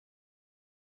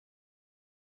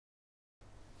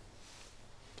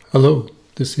Hello,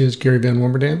 this is Gary Van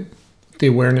Warmerdam, the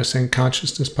Awareness and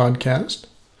Consciousness Podcast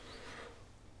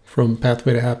from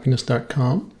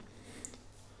pathwaytohappiness.com.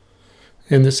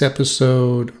 And this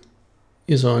episode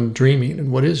is on dreaming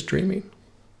and what is dreaming.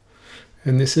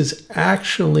 And this is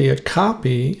actually a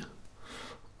copy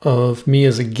of me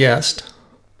as a guest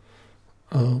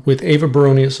with Eva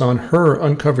Baronius on her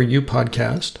Uncover You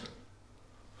podcast,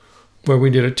 where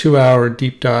we did a 2-hour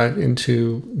deep dive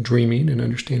into dreaming and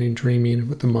understanding dreaming and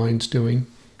what the mind's doing,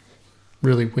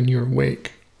 really when you're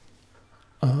awake,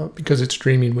 because it's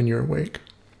dreaming when you're awake.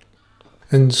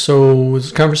 And so it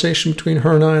was a conversation between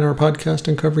her and I on our podcast,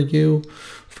 Uncover You,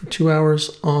 for 2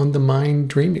 hours on the mind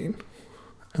dreaming.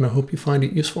 And I hope you find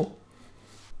it useful.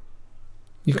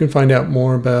 You can find out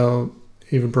more about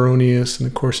Eva Baronius and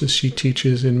the courses she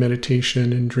teaches in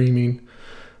meditation and dreaming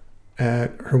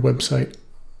at her website,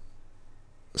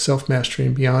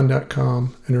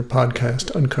 selfmasteryandbeyond.com, and her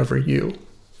podcast, Uncover You,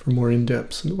 for more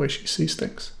in-depth in the way she sees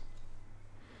things.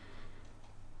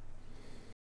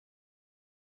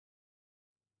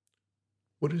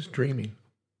 What is dreaming?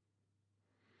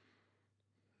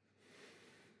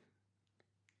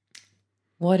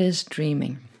 What is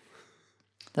dreaming?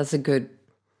 That's a good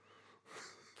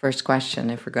first question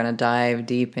if we're going to dive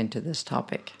deep into this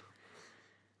topic.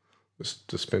 Just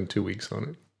to spend 2 weeks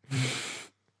on it.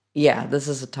 Yeah, this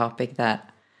is a topic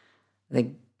that I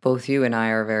think both you and I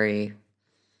are very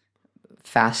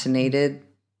fascinated,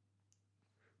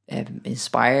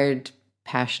 inspired,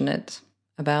 passionate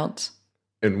about.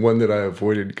 And one that I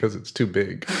avoided because it's too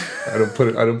big. I don't put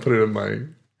it in my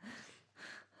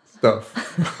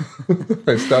stuff.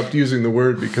 I stopped using the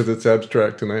word because it's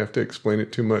abstract and I have to explain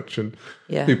it too much and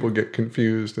people get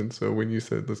confused. And so when you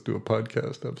said let's do a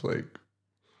podcast, I was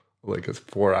like a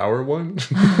 4-hour one.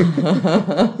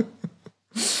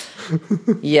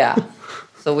 Yeah.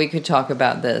 So we could talk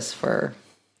about this for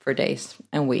days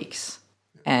and weeks.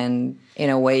 And in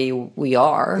a way we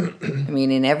are. I mean,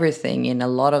 in everything, in a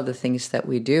lot of the things that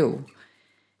we do,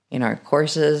 in our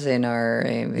courses, in our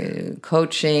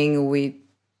coaching, we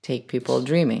take people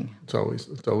dreaming. It's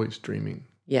always dreaming.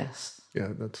 Yes. Yeah,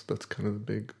 that's kind of the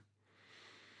big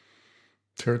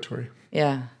territory.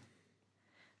 Yeah.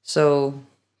 So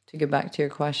to get back to your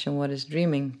question, what is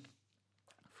dreaming?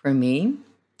 For me,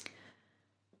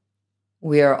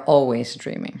 we are always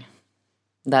dreaming.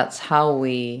 That's how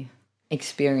we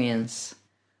experience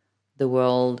the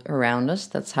world around us.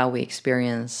 That's how we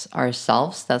experience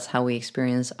ourselves. That's how we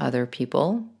experience other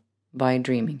people, by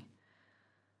dreaming.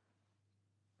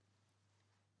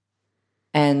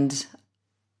 And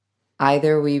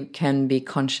either we can be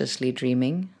consciously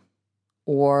dreaming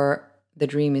or the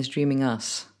dream is dreaming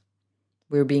us.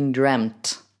 We're being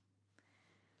dreamt.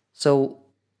 So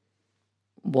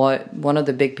one of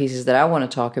the big pieces that I want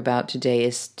to talk about today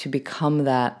is to become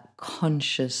that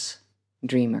conscious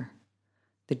dreamer.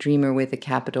 The dreamer with a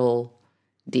capital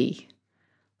D.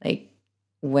 Like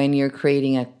when you're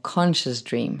creating a conscious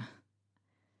dream.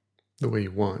 The way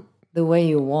you want. The way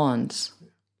you want.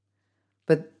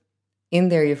 But in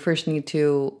there, you first need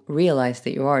to realize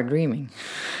that you are dreaming.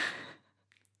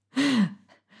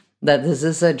 That this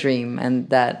is a dream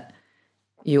and that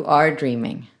you are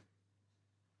dreaming.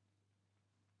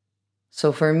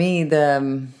 So for me,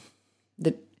 that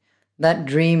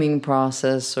dreaming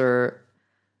process, or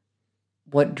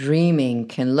what dreaming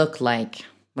can look like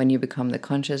when you become the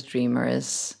conscious dreamer,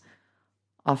 is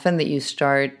often that you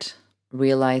start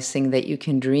realizing that you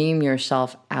can dream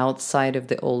yourself outside of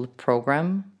the old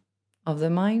program of the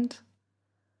mind.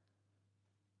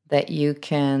 That you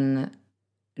can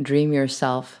dream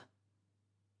yourself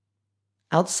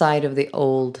outside of the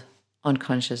old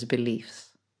unconscious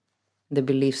beliefs, the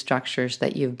belief structures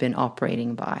that you've been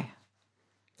operating by.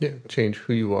 Yeah, change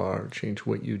who you are, change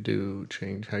what you do,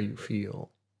 change how you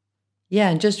feel. Yeah,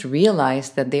 and just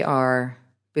realize that they are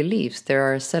beliefs. There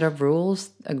are a set of rules,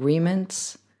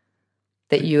 agreements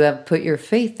that you have put your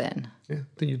faith in. Yeah,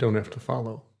 that you don't have to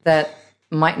follow. That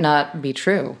might not be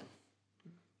true.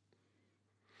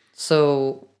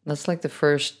 So that's like the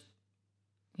first,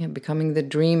 becoming the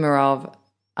dreamer of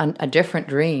a different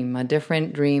dream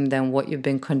than what you've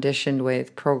been conditioned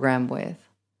with, programmed with.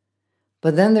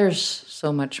 But then there's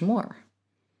so much more.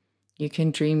 You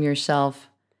can dream yourself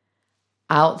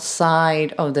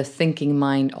outside of the thinking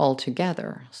mind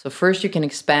altogether. So first you can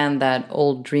expand that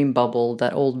old dream bubble,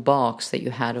 that old box that you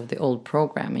had of the old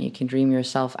program, and you can dream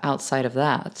yourself outside of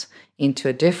that into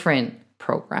a different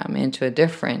program, into a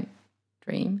different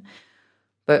dream.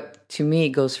 But to me, it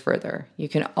goes further. You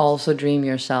can also dream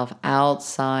yourself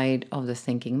outside of the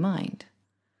thinking mind.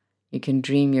 You can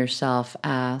dream yourself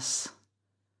as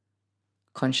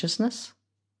consciousness.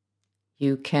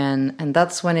 you can, and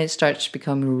that's when it starts to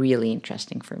become really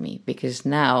interesting for me, because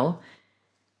now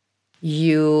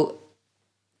you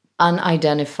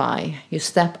unidentify, you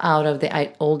step out of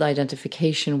the old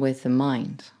identification with the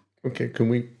mind. Okay, can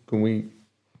we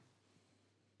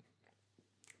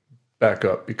back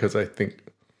up, because I think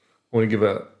I want to give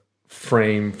a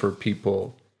frame for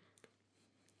people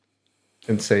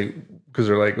and say, because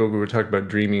they're like, oh, we were talking about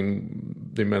dreaming,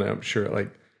 they meant, I'm sure,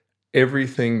 like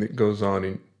everything that goes on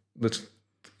in, let's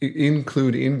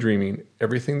include in dreaming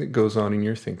everything that goes on in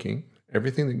your thinking,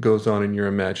 everything that goes on in your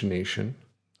imagination.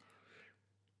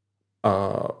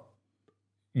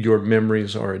 Your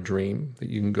memories are a dream that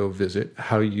you can go visit.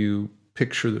 How you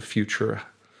picture the future,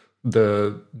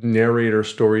 the narrator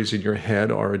stories in your head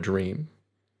are a dream.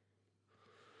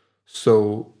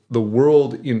 So the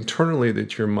world internally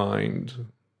that your mind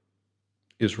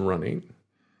is running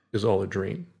is all a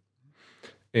dream.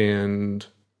 And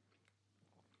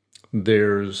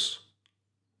that's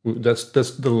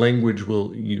the language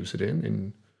we'll use it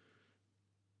in.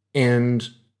 And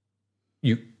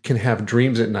you can have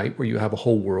dreams at night where you have a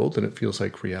whole world and it feels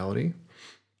like reality.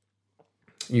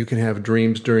 You can have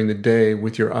dreams during the day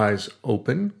with your eyes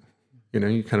open.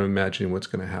 You kind of imagine what's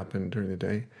going to happen during the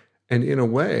day. And in a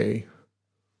way,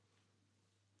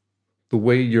 the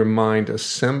way your mind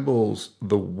assembles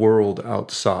the world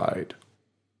outside,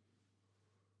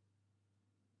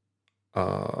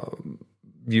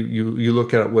 you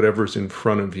look at whatever's in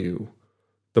front of you,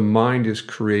 the mind is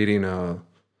creating the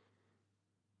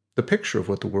picture of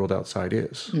what the world outside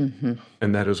is. Mm-hmm.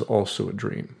 And that is also a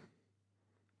dream.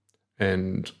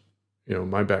 And,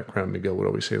 my background, Miguel would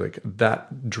always say, like,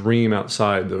 that dream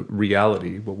outside, the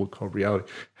reality, what we'll call reality,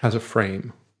 has a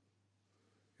frame.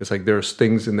 It's like there's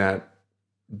things in that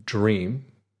dream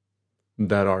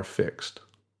that are fixed.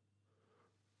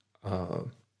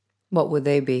 What would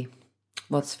they be?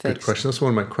 What's fixed? Good question. That's one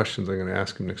of my questions I'm going to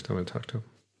ask him next time I talk to him.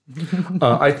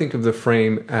 I think of the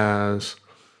frame as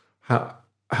how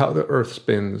the earth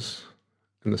spins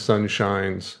and the sun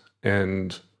shines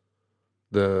and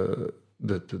the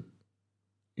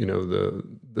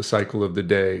cycle of the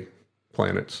day,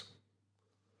 planets.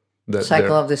 The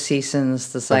cycle of the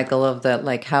seasons, the cycle of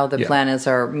how the planets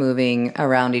are moving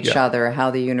around each other,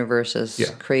 how the universe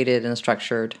is created and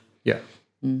structured. Yeah.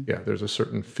 Yeah, there's a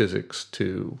certain physics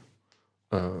to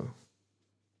the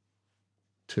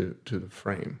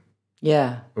frame.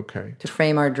 Yeah. Okay. To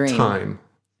frame our dream.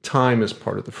 Time is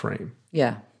part of the frame.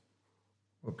 Yeah.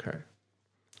 Okay.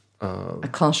 A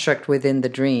construct within the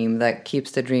dream that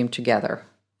keeps the dream together.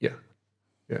 Yeah.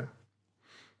 Yeah.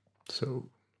 So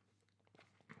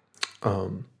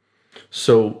when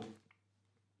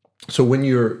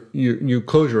you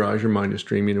close your eyes, your mind is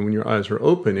dreaming, and when your eyes are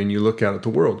open and you look out at the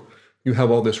world, you have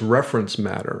all this reference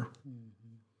matter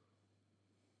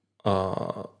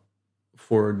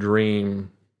for a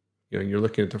dream. You're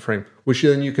looking at the frame, which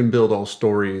then you can build all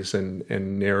stories and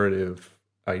narrative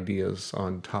ideas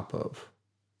on top of.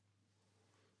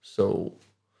 So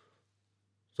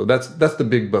that's the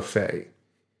big buffet.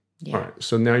 Yeah. All right.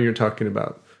 So now you're talking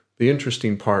about the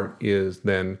interesting part is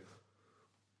then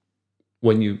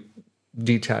when you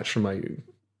detach from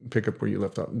pick up where you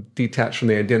left off, detach from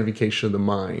the identification of the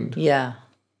mind. Yeah.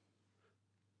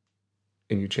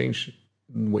 And you change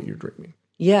what you're dreaming.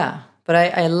 Yeah. But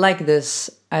I like this.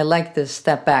 I like this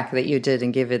step back that you did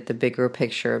and give it the bigger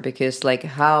picture, because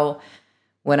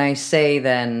when I say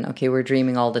then, okay, we're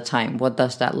dreaming all the time, what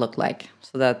does that look like?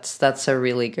 So that's a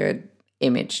really good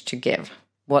image to give.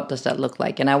 What does that look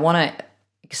like? And I want to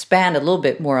expand a little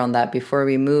bit more on that before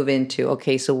we move into,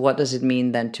 okay, so what does it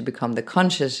mean then to become the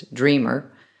conscious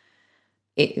dreamer?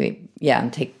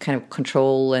 And take kind of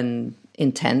control and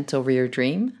intent over your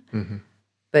dream. Mm-hmm.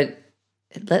 But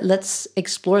let's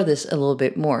explore this a little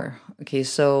bit more. Okay,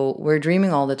 so we're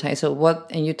dreaming all the time. So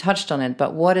and you touched on it,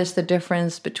 but what is the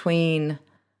difference between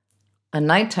a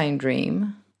nighttime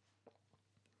dream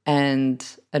and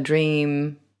a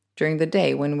dream during the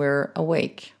day when we're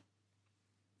awake?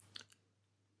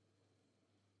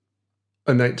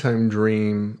 A nighttime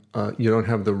dream, you don't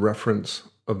have the reference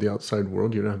of the outside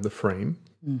world. You don't have the frame.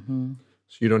 Mm-hmm.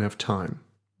 So you don't have time,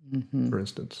 for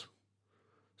instance.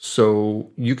 So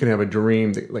you can have a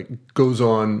dream that goes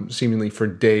on seemingly for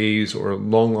days or a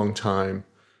long, long time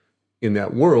in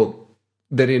that world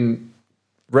that in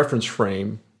reference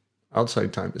frame,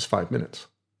 outside time, is 5 minutes.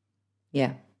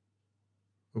 Yeah.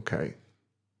 Okay.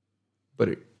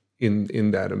 But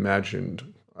in that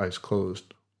imagined, eyes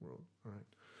closed world, right?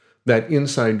 That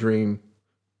inside dream,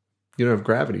 you don't have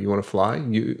gravity. You want to fly?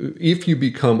 If you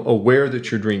become aware that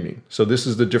you're dreaming, so this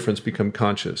is the difference, become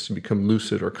conscious, you become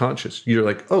lucid or conscious. You're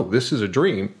like, oh, this is a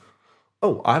dream.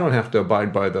 oh, I don't have to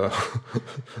abide by the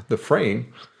the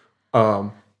frame.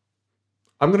 I'm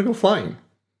going to go flying.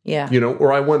 Yeah.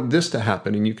 Or I want this to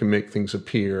happen, and you can make things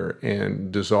appear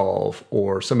and dissolve.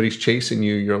 Or somebody's chasing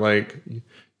you, you're like,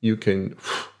 you can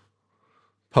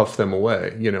puff them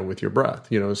away, with your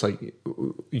breath. It's like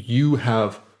you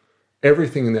have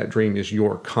everything in that dream is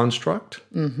your construct,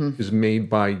 is made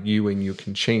by you, and you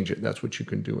can change it. That's what you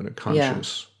can do in a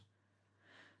conscious,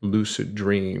 lucid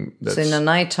dream. So in a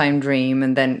nighttime dream,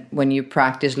 and then when you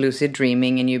practice lucid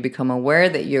dreaming and you become aware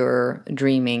that you're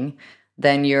dreaming,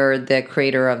 then you're the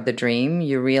creator of the dream.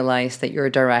 You realize that you're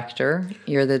a director.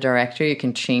 You're the director. You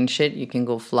can change it. You can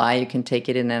go fly. You can take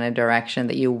it in any direction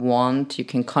that you want. You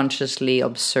can consciously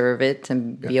observe it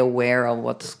and be aware of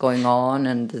what's going on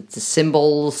and the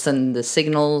symbols and the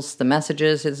signals, the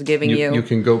messages it's giving you. You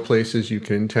can go places. You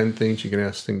can intend things. You can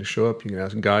ask things to show up. You can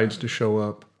ask guides to show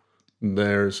up.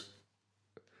 There's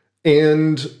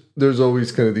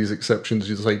always kind of these exceptions.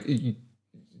 It's like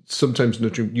sometimes in the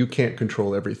dream you can't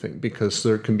control everything, because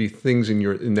there can be things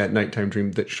in that nighttime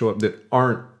dream that show up that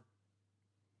aren't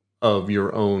of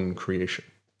your own creation.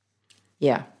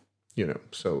 Yeah.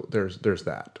 So there's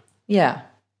that. Yeah.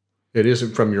 It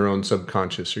isn't from your own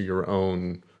subconscious or your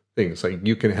own things. Like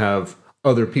you can have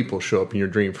other people show up in your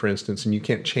dream, for instance, and you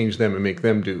can't change them and make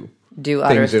them do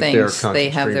other things. They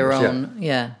have dreamers. their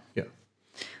own,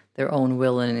 their own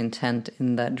will and intent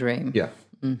in that dream. Yeah.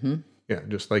 Mm-hmm. Yeah,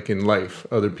 just like in life,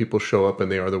 other people show up and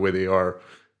they are the way they are,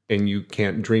 and you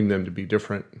can't dream them to be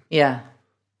different. Yeah.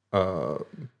 You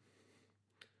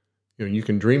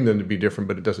can dream them to be different,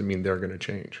 but it doesn't mean they're going to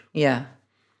change. Yeah.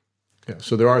 Yeah.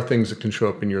 So there are things that can show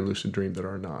up in your lucid dream that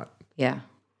are not. Yeah.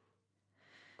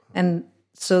 And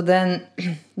so then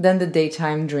the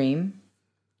daytime dream,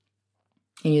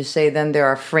 and you say then there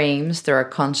are frames, there are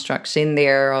constructs in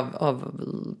there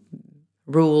of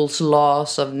rules,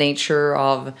 laws of nature,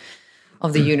 of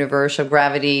the universe, of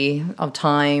gravity, of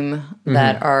time,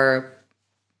 that are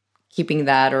keeping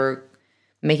that or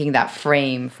making that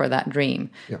frame for that dream.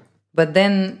 Yeah. But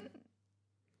then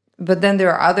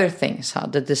there are other things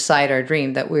that decide our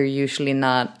dream that we're usually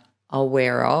not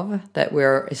aware of, that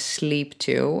we're asleep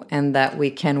to, and that we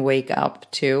can wake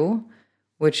up to,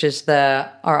 which is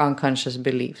our unconscious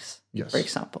beliefs, for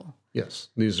example. Yes.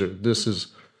 This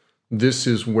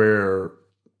is where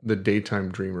the daytime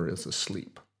dreamer is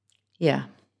asleep. Yeah.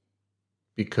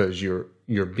 Because you're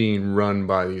being run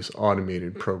by these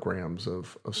automated programs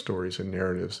of stories and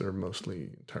narratives that are mostly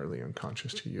entirely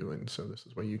unconscious to you. And so this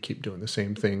is why you keep doing the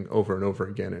same thing over and over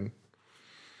again. And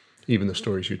even the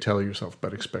stories you tell yourself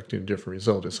about expecting a different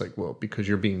result, it's like, well, because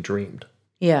you're being dreamed.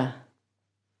 Yeah.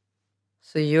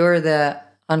 So you're the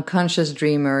unconscious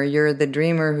dreamer. You're the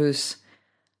dreamer who's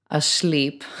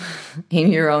asleep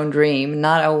in your own dream,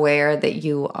 not aware that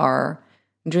you are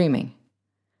dreaming.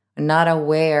 Not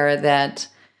aware that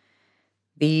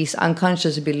these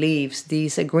unconscious beliefs,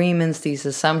 these agreements, these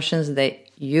assumptions that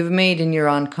you've made in your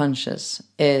unconscious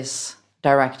is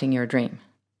directing your dream.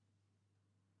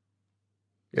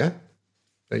 Yeah,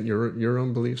 that your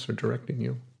own beliefs are directing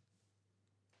you.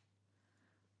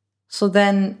 So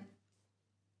then,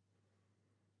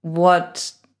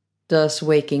 what does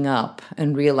waking up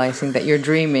and realizing that you're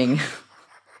dreaming,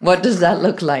 what does that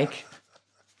look like?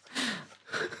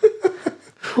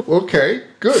 Okay,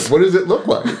 good. What does it look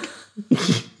like?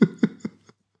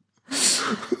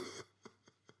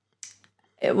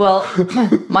 Well,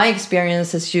 my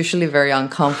experience is usually very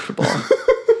uncomfortable.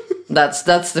 That's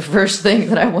the first thing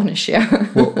that I want to share.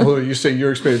 well, you say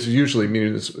your experience is usually,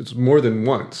 meaning it's more than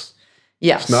once.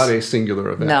 Yes. It's not a singular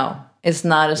event. No, it's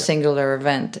not a singular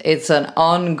event. It's an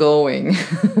ongoing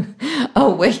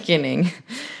awakening.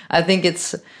 I think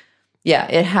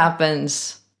it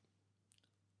happens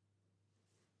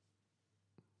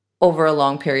over a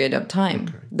long period of time.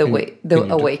 Okay. The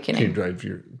awakening. Can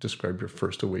you describe your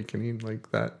first awakening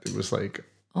like that? It was like,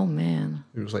 oh man.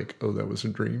 It was like, oh, that was a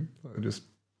dream.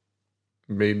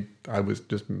 I was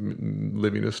just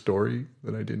living a story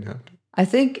that I didn't have to. I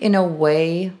think in a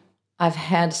way, I've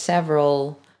had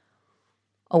several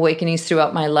awakenings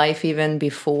throughout my life, even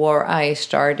before I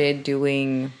started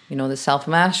doing, the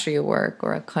self-mastery work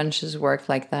or a conscious work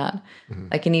like that. Mm-hmm.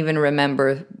 I can even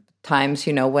remember times,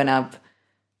 when I've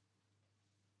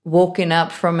woken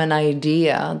up from an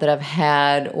idea that I've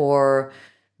had, or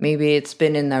maybe it's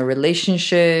been in a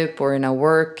relationship or in a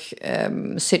work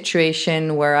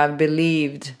situation where I've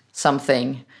believed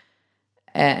something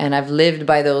and I've lived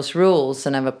by those rules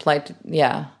and I've applied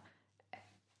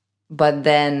but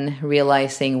then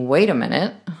realizing, wait a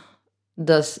minute,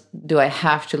 do I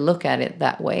have to look at it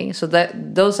that way? So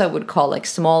those I would call like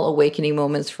small awakening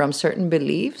moments from certain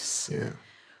beliefs. Yeah.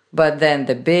 But then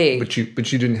the big But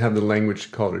you didn't have the language to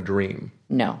call it a dream.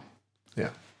 no.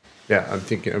 Yeah. I'm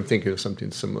thinking of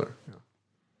something similar. Yeah.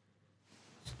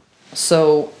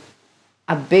 So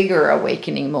a bigger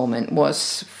awakening moment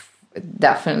was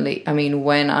definitely, I mean,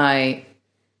 when I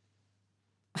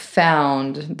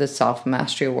found the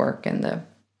self-mastery work and the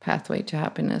Pathway to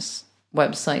Happiness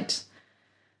website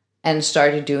and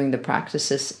started doing the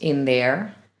practices in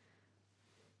there,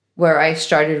 where I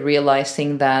started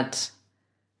realizing that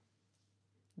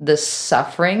the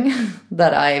suffering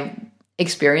that I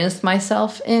experienced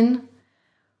myself in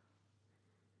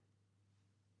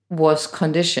was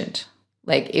conditioned.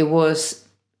 Like, it was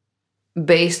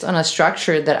based on a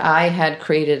structure that I had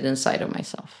created inside of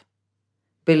myself.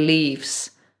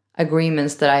 Beliefs,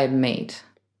 agreements that I had made.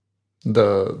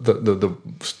 The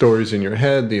stories in your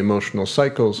head, the emotional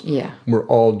cycles, were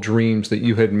all dreams that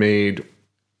you had made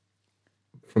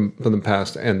from the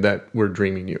past, and that were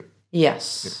dreaming you.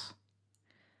 Yes. Yeah.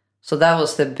 So that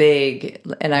was the big,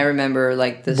 and I remember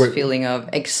like this feeling of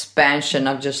expansion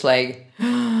of just like,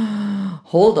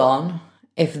 hold on,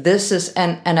 if this is,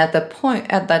 and at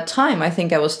that time, I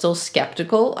think I was still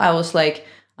skeptical. I was like,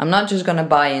 I'm not just going to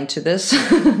buy into this,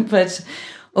 but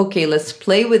okay, let's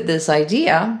play with this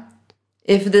idea.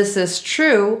 If this is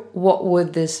true, what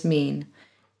would this mean?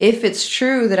 If it's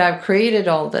true that I've created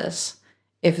all this,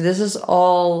 if this is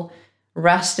all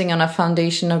resting on a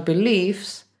foundation of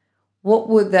beliefs, what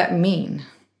would that mean?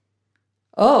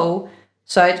 Oh,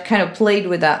 so I kind of played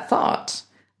with that thought.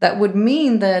 That would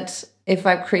mean that if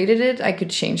I've created it, I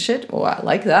could change it. Oh, I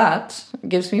like that. It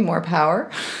gives me more power.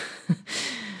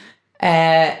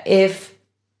 If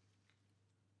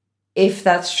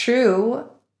that's true,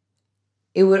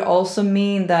 it would also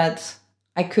mean that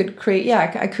I could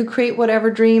create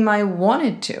whatever dream I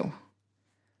wanted to.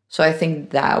 So I think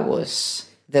that was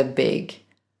the big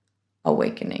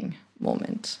awakening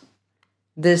moment.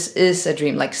 This is a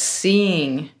dream, like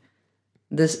seeing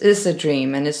this is a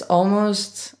dream, and it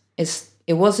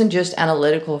wasn't just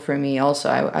analytical for me. Also,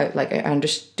 I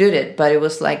understood it, but it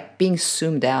was like being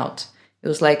zoomed out. It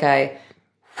was like I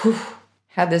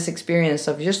had this experience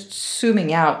of just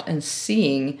zooming out and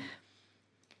seeing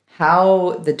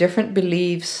how the different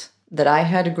beliefs that I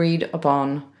had agreed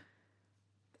upon,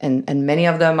 and many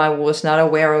of them I was not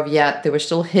aware of yet. They were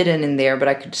still hidden in there, but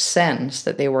I could sense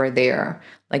that they were there,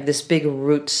 like this big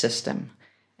root system,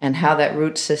 and how that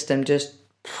root system just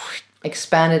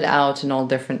expanded out in all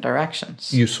different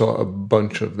directions. You saw a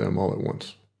bunch of them all at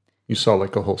once. You saw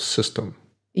like a whole system.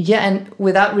 Yeah, and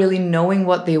without really knowing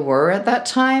what they were at that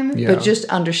time, but just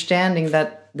understanding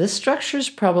that this structure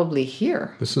is probably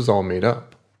here. This is all made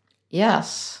up.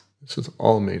 Yes. This is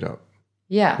all made up.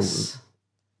 Yes.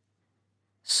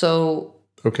 So.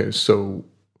 Okay, so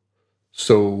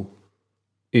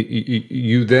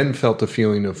you then felt the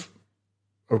feeling of,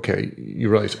 okay, you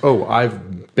realize, oh,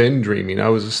 I've been dreaming. I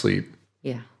was asleep.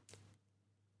 Yeah.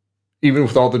 Even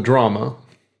with all the drama,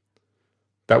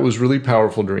 that was really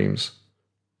powerful dreams.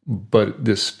 But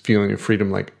this feeling of freedom,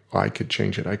 like, oh, I could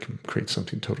change it. I could create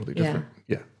something totally different.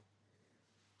 Yeah.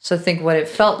 So I think what it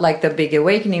felt like the big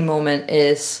awakening moment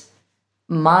is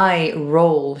my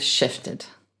role shifted.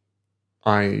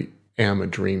 I am a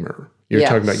dreamer. You're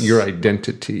talking about your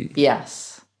identity.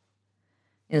 Yes.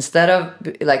 Instead of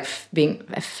like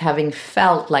having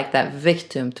felt like that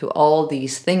victim to all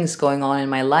these things going on in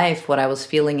my life, what I was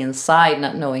feeling inside,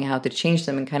 not knowing how to change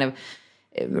them, and kind of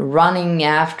running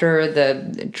after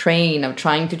the train of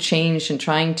trying to change and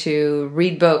trying to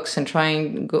read books and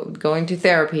going to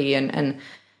therapy and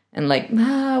like,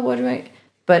 what do I,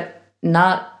 but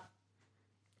not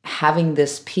having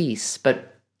this peace,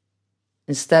 but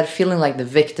instead feeling like the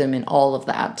victim in all of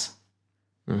that.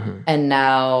 Mm-hmm. And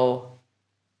now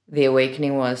the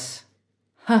awakening was,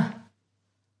 I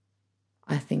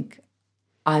think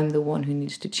I'm the one who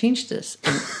needs to change this.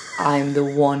 And I'm the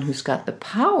one who's got the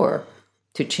power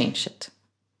to change it.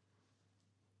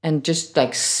 And just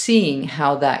like seeing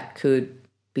how that could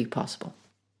be possible.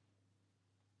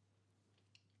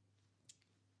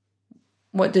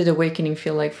 What did awakening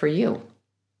feel like for you?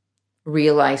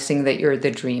 Realizing that you're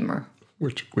the dreamer.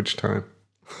 Which time?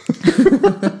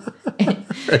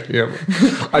 Yeah,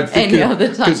 I think any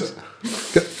other time.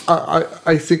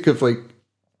 I think of like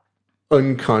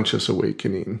unconscious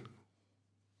awakening,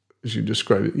 as you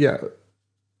described it. Yeah.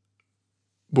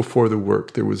 Before the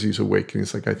work, there was these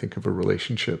awakenings. Like I think of a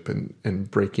relationship and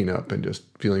breaking up and just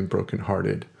feeling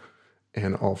brokenhearted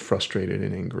and all frustrated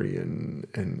and angry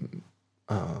and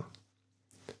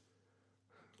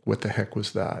what the heck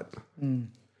was that? Mm.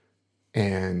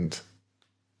 And,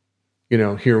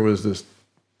 here was this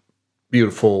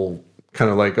beautiful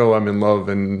kind of like, oh, I'm in love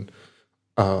and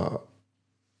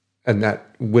and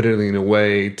that whittling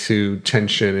away to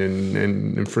tension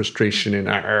and frustration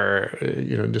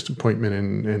and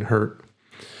disappointment and hurt.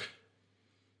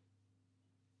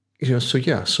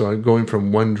 So I'm going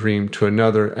from one dream to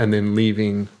another and then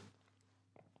leaving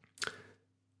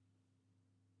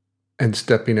and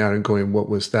stepping out and going, what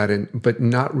was that? But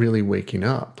not really waking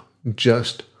up,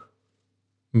 just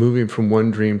moving from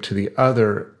one dream to the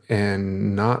other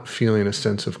and not feeling a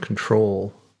sense of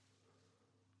control,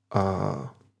 and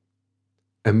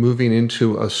moving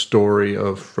into a story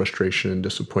of frustration and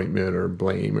disappointment or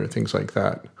blame or things like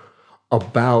that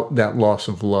about that loss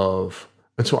of love.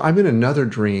 And so I'm in another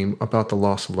dream about the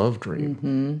loss of love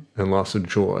dream and loss of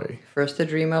joy. First the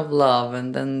dream of love,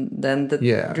 and then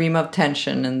the dream of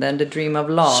tension, and then the dream of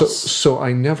loss. So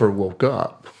I never woke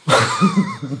up.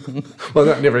 Well,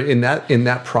 not never in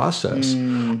that process.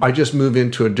 I just move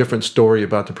into a different story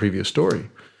about the previous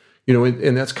story.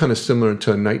 And that's kind of similar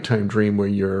to a nighttime dream where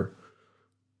you're,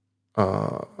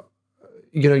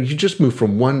 you just move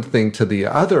from one thing to the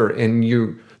other, and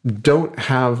you don't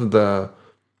have the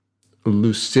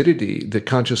lucidity, the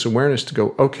conscious awareness to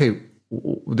go, okay,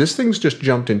 this thing's just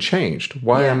jumped and changed.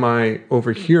 Why am I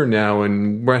over here now?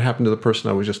 And what happened to the person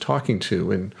I was just talking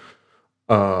to? And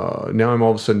now I'm all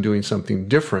of a sudden doing something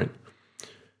different.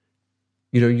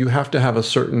 You have to have a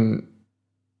certain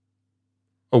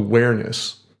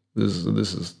awareness. This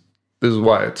is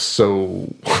why it's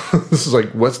so. This is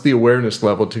like, what's the awareness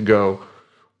level to go?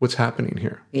 What's happening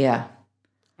here? Yeah,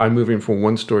 I'm moving from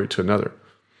one story to another.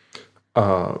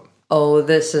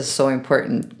 This is so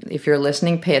important. If you're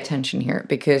listening, pay attention here,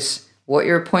 because what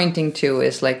you're pointing to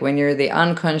is like when you're the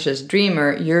unconscious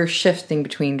dreamer, you're shifting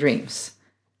between dreams.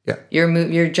 Yeah,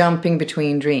 you're jumping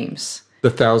between dreams. The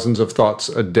thousands of thoughts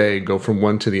a day go from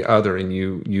one to the other, and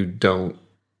you don't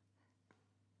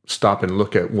stop and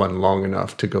look at one long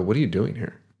enough to go, what are you doing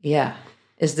here? Yeah.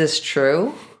 Is this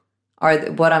true?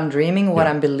 What I'm dreaming, what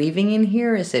I'm believing in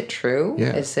here, is it true?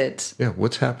 Yeah. Is it? Yeah.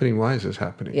 What's happening? Why is this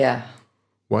happening? Yeah.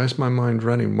 Why is my mind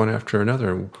running one after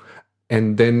another?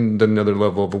 And then another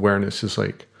level of awareness is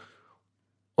like,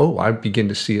 I begin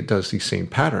to see it does these same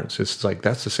patterns. It's like,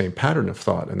 that's the same pattern of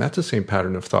thought, and that's the same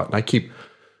pattern of thought. And I keep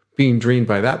being dreamed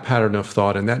by that pattern of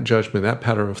thought and that judgment, that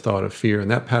pattern of thought of fear, and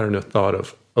that pattern of thought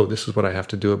of, this is what I have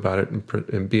to do about it,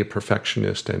 and be a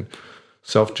perfectionist and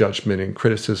self-judgment and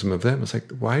criticism of them. It's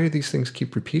like, why do these things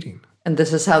keep repeating? And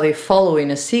this is how they follow in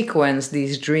a sequence,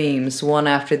 these dreams, one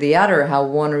after the other, how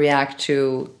one react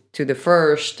to the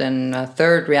first and a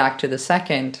third react to the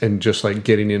second. And just like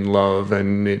getting in love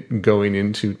and it going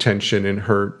into tension and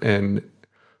hurt and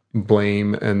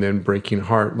blame and then breaking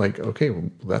heart, like, okay, well,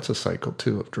 that's a cycle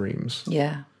too of dreams.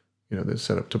 Yeah. That's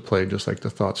set up to play just like the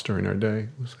thoughts during our day.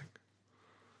 It was like,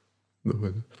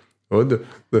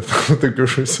 the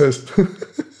guru says,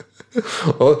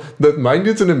 the mind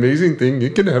is an amazing thing.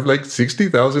 You can have like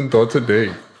 60,000 thoughts a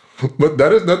day. But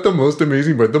that is not the most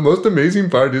amazing part. The most amazing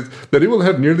part is that it will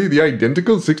have nearly the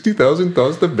identical 60,000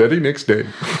 thoughts the very next day.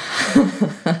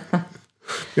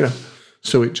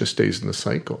 So it just stays in the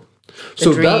cycle.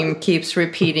 The dream keeps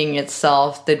repeating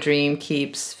itself. The dream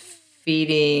keeps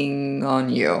feeding on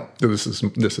you. This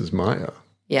is Maya.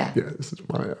 Yeah. Yeah, this is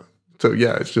Maya. So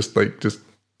it's just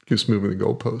keeps moving the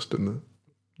goalpost and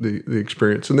the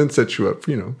experience, and then sets you up,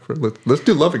 for let's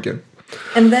do love again.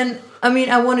 And then,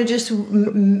 I want to just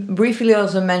briefly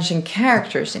also mention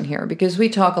characters in here, because we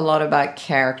talk a lot about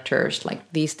characters,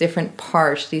 like these different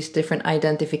parts, these different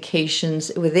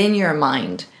identifications within your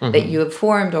mind that you have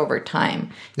formed over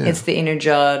time. Yeah. It's the inner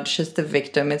judge, it's the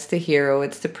victim, it's the hero,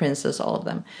 it's the princess, all of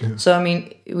them. Yeah. So,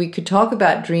 we could talk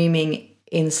about dreaming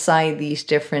inside these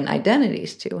different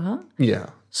identities too, huh?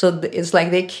 Yeah. So it's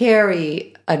like they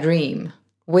carry a dream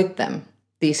with them,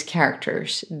 these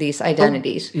characters, these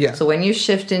identities. Yeah. So when you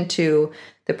shift into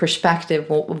the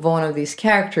perspective of one of these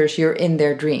characters, you're in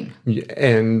their dream. Yeah,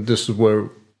 and this is where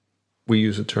we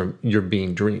use the term, you're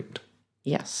being dreamed.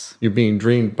 Yes. You're being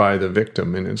dreamed by the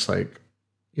victim. And it's like,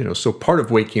 so part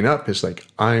of waking up is like,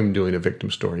 I'm doing a victim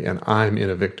story and I'm in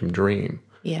a victim dream.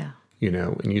 Yeah.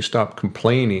 And you stop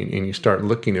complaining and you start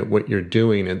looking at what you're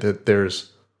doing, and that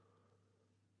there's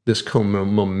this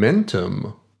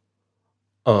momentum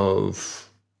of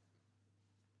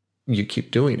you keep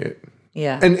doing it.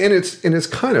 Yeah. And it's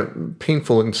kind of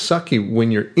painful and sucky when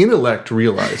your intellect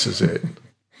realizes it.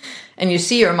 And you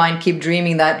see your mind keep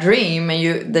dreaming that dream,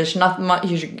 and there's not much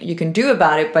you can do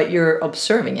about it, but you're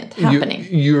observing it happening.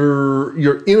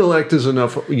 Your intellect is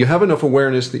enough, you have enough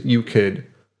awareness that you could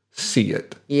see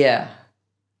it. Yeah.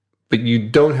 But you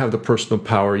don't have the personal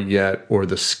power yet or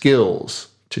the skills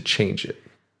to change it.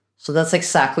 So that's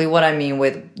exactly what I mean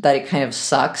with that it kind of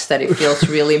sucks, that it feels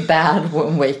really bad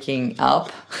when waking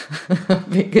up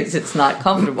because it's not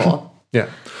comfortable. Yeah.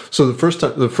 So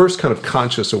the first kind of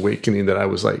conscious awakening that I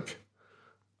was like,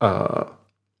 it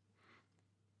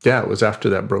was after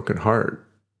that broken heart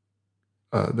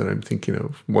that I'm thinking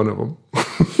of, one of them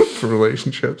for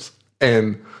relationships.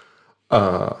 And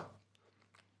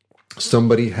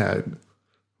somebody that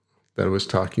I was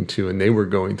talking to, and they were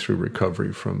going through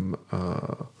recovery from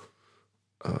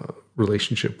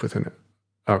relationship with an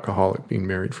alcoholic, being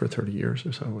married for 30 years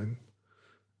or so,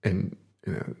 and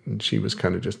she was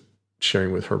kind of just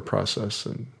sharing with her process,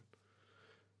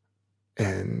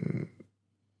 and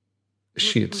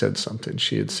she had said something.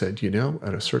 She had said,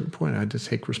 at a certain point, I had to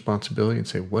take responsibility and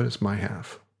say, what is my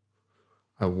half?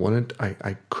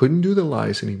 I couldn't do the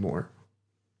lies anymore.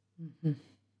 Mm-hmm.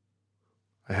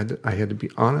 I had to be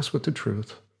honest with the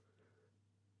truth,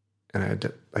 and I had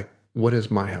to, what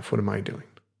is my half? What am I doing?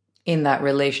 In that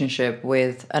relationship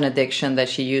with an addiction that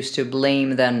she used to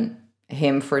blame then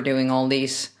him for doing all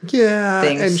these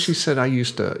things. And she said, I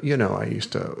used to, then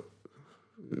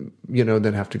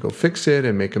have to go fix it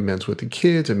and make amends with the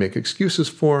kids and make excuses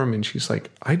for them. And she's like,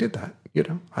 I did that,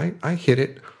 I hid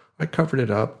it. I covered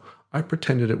it up. I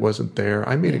pretended it wasn't there.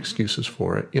 I made excuses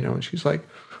for it, and she's like,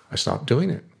 I stopped doing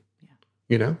it.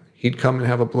 Yeah. He'd come and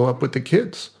have a blow up with the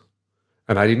kids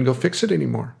and I didn't go fix it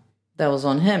anymore. That was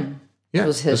on him. Yeah. It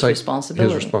was his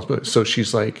responsibility. His responsibility. So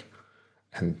she's like,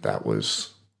 and that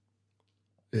was,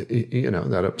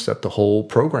 that upset the whole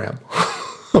program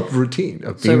of routine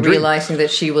of being realizing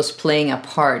that she was playing a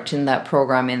part in that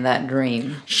program, in that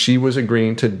dream. She was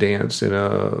agreeing to dance in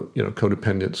a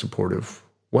codependent, supportive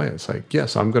way. It's like,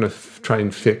 yes, I'm going to try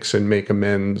and fix and make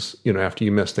amends, after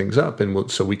you mess things up, and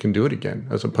so we can do it again,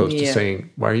 as opposed to saying,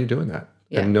 why are you doing that?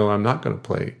 Yeah. And no, I'm not going to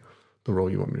play the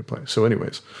role you want me to play. So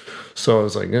anyways, so I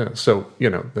was like, yeah. So,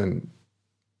 then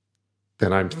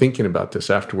I'm thinking about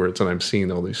this afterwards, and I'm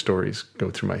seeing all these stories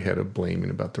go through my head of blaming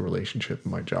about the relationship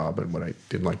and my job and what I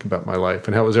didn't like about my life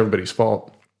and how it was everybody's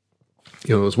fault.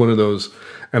 It was one of those,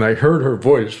 and I heard her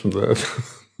voice from a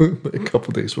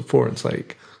couple days before. It's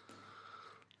like,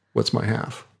 what's my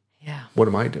half? Yeah. What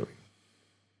am I doing?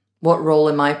 What role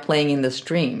am I playing in this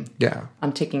dream? Yeah.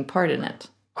 I'm taking part in it.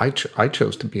 I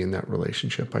chose to be in that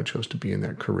relationship. I chose to be in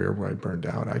that career where I burned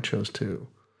out. I chose to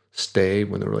stay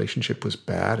when the relationship was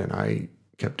bad, and I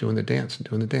kept doing the dance and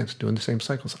doing the dance, doing the same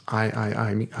cycles.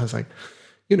 I mean, I was like,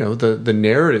 the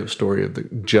narrative story of the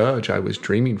judge I was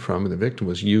dreaming from and the victim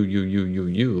was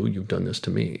you've done this to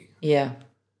me. Yeah.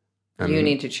 And you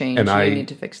need to change. And you need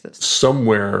to fix this.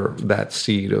 Somewhere that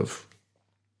seed of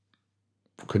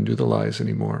couldn't do the lies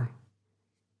anymore.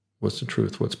 What's the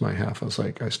truth? What's my half? I was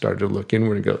like, I started to look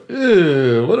inward and go,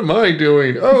 what am I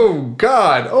doing? Oh,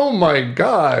 God. Oh, my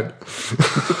God.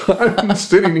 I'm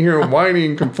sitting here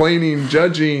whining, complaining,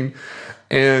 judging,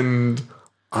 and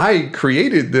I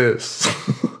created this.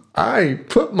 I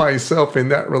put myself in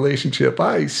that relationship.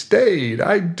 I stayed.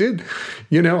 I did.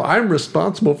 I'm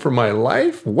responsible for my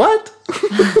life. What?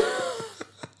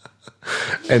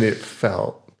 And it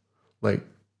felt like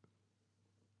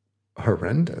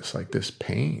horrendous, like this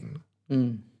pain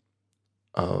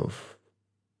of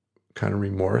kind of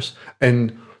remorse.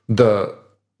 And the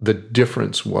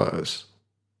difference was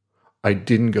I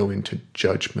didn't go into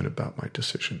judgment about my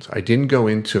decisions. I didn't go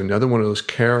into another one of those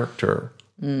character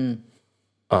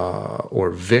or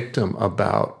victim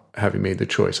about having made the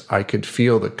choice. I could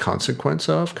feel the consequence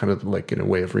of, kind of like in a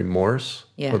way of remorse.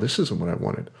 Yeah. Oh, this isn't what I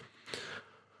wanted.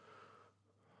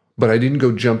 But I didn't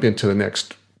go jump into the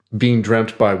next being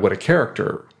dreamt by what a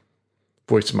character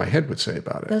voice in my head would say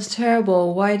about it. That's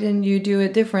terrible. Why didn't you do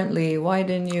it differently? Why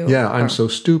didn't you? Yeah, I'm so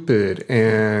stupid,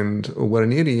 and what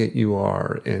an idiot you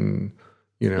are, and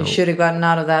you should have gotten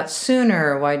out of that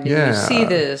sooner. Why didn't you see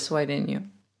this? Why didn't you?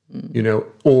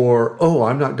 Or,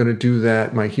 I'm not going to do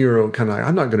that. My hero kind of,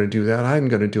 I'm not going to do that. I'm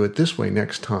going to do it this way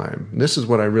next time. And this is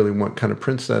what I really want, kind of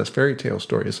princess fairy tale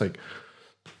story. It's like,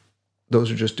 those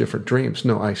are just different dreams.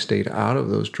 No, I stayed out of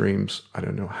those dreams. I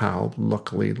don't know how,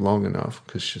 luckily long enough,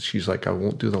 because she's like, I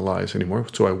won't do the lies anymore.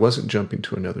 So I wasn't jumping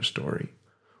to another story.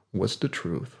 What's the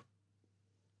truth?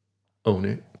 Own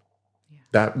it. Yeah.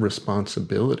 That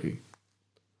responsibility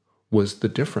was the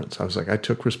difference. I was like, I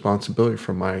took responsibility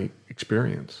for my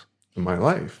experience in my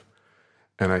life,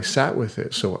 and I sat with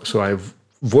it. So I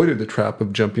avoided the trap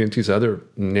of jumping into these other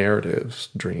narratives,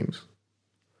 dreams,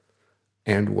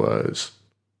 and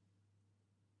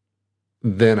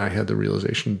then I had the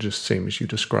realization, just same as you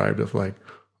described, of like,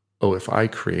 if I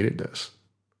created this,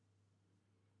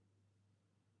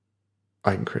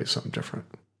 I can create something different.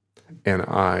 And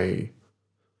I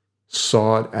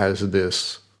saw it as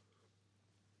this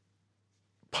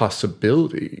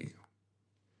possibility,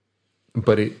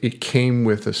 but it came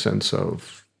with a sense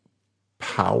of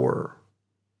power.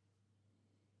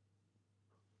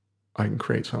 I can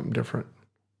create something different.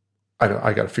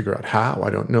 I got to figure out how. I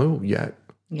don't know yet.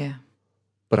 Yeah.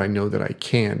 But I know that I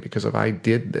can, because if I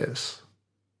did this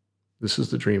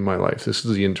is the dream of my life. This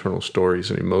is the internal stories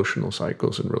and emotional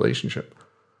cycles and relationship.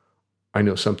 I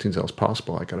know something's else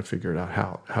possible. I got to figure it out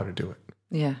how to do it.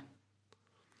 Yeah.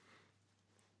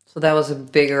 So that was a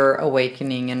bigger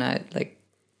awakening, and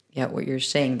what you're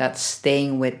saying, that's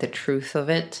staying with the truth of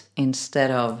it instead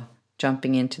of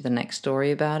jumping into the next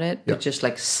story about it, but just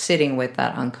like sitting with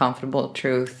that uncomfortable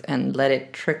truth and let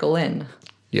it trickle in.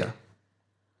 Yeah.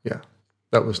 Yeah.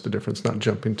 That was the difference, not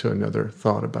jumping to another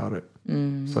thought about it.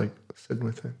 It's like sitting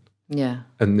with it. Yeah.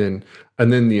 And then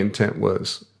the intent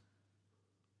was,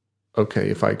 okay,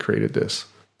 if I created this,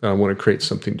 then I want to create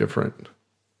something different.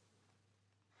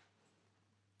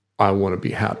 I want to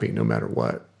be happy no matter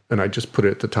what. And I just put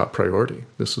it at the top priority.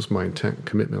 This is my intent,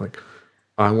 commitment. Like,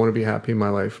 I want to be happy in my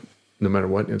life no matter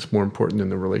what. It's more important than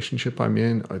the relationship I'm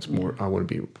in. It's more, I want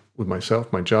to be with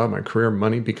myself, my job, my career,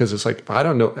 money, because it's like, if I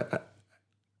don't know,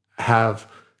 have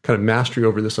kind of mastery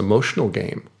over this emotional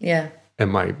game. Yeah.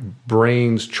 And my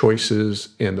brain's choices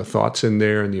and the thoughts in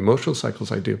there and the emotional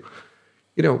cycles I do,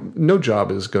 no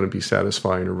job is going to be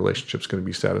satisfying or relationship's going to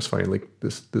be satisfying. Like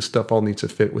this stuff all needs to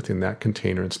fit within that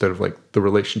container instead of like the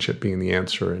relationship being the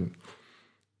answer. And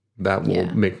that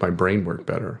will make my brain work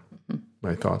better.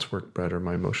 My thoughts work better.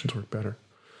 My emotions work better.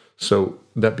 So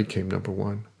that became number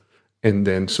one. And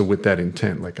then, so with that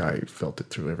intent, like I felt it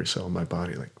through every cell in my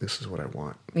body, like this is what I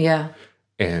want. Yeah.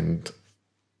 And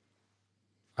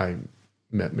I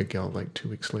met Miguel like 2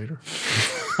 weeks later.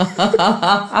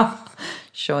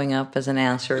 Showing up as an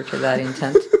answer to that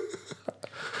intent.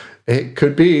 It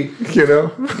could be,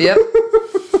 Yep.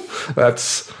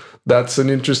 That's an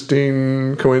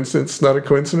interesting coincidence, not a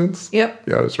coincidence. Yep.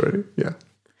 Yeah, I was ready. Yeah.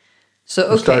 So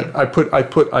okay. I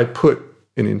put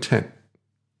an intent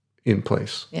in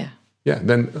place. Yeah. Yeah.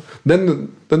 Then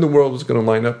the world was going to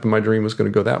line up and my dream was going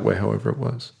to go that way, however it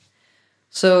was.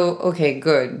 So, okay,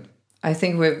 good. I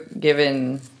think we've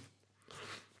given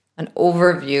an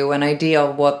overview, an idea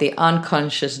of what the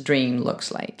unconscious dream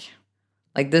looks like.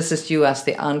 Like, this is you as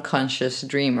the unconscious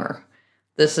dreamer.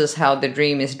 This is how the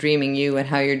dream is dreaming you and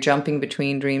how you're jumping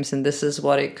between dreams. And this is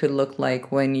what it could look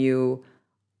like when you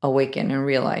awaken and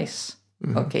realize,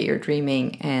 okay, you're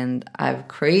dreaming and I've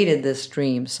created this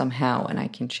dream somehow and I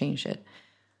can change it.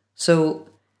 So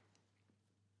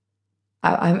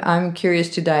I'm curious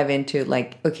to dive into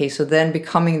like, okay, so then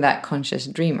becoming that conscious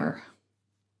dreamer,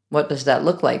 what does that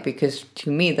look like? Because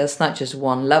to me, that's not just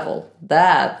one level.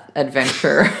 That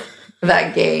adventure,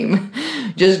 that game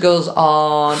just goes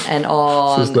on and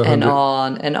on and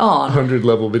on and on.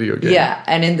 100-level video game. Yeah.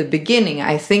 And in the beginning,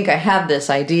 I think I had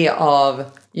this idea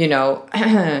of,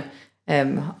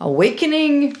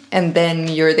 awakening and then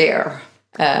you're there.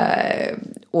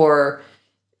 Or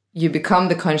you become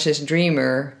the conscious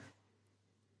dreamer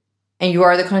and you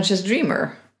are the conscious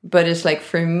dreamer. But it's like,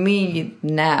 for me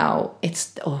now,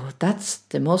 that's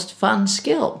the most fun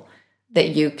skill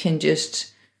that you can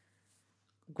just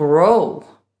grow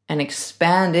and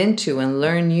expand into and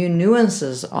learn new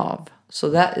nuances of.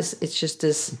 So it's just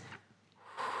this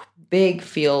big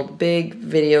field, big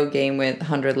video game with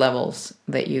 100 levels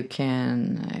that you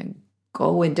can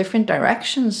go in different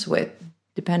directions with,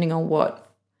 depending on what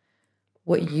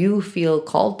you feel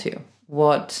called to,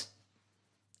 what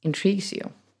intrigues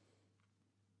you.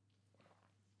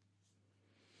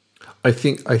 I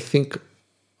think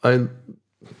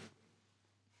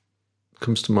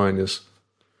comes to mind is,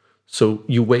 so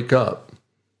you wake up,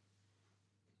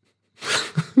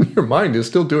 your mind is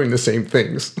still doing the same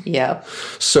things. Yeah.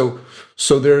 So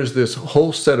there's this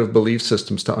whole set of belief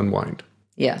systems to unwind.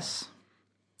 Yes.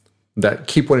 That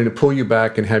keep wanting to pull you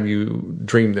back and have you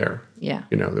dream there. Yeah.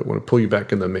 That want to pull you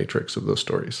back in the matrix of those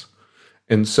stories.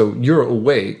 And so you're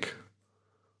awake,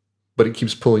 but it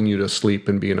keeps pulling you to sleep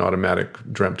and be in automatic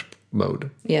dreamt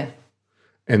mode. Yeah.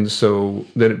 And so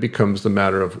then it becomes the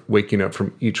matter of waking up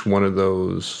from each one of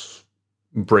those,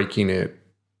 breaking it,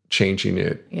 changing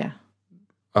it,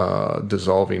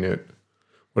 dissolving it,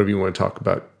 whatever you want to talk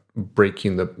about,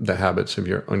 breaking the habits of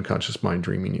your unconscious mind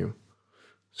dreaming you.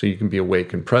 So you can be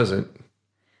awake and present.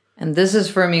 And this is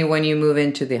for me when you move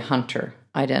into the hunter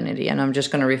identity. And I'm just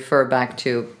going to refer back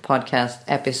to podcast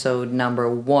episode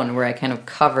number 1, where I kind of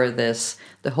cover this,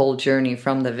 the whole journey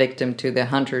from the victim to the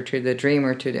hunter to the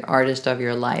dreamer to the artist of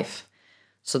your life.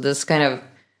 So this kind of,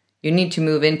 you need to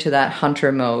move into that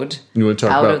hunter mode, you want to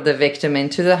talk out about of the victim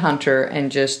into the hunter, and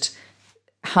just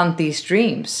hunt these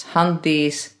dreams, hunt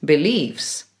these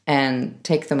beliefs, and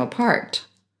take them apart.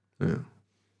 Yeah.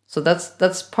 So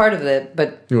that's part of it.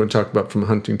 But you want to talk about from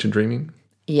hunting to dreaming?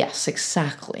 Yes,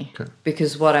 exactly. Okay.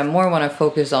 Because what I more want to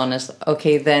focus on is,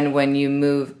 okay, then when you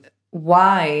move,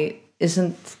 why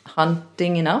isn't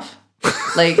hunting enough?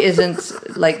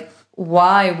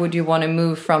 Why would you want to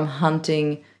move from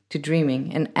hunting to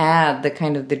dreaming and add the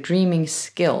kind of the dreaming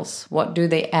skills? What do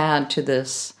they add to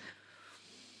this?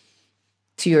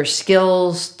 To your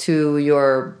skills, to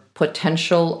your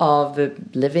potential of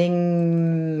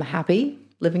living a happy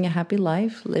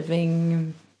life,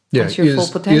 living that's your full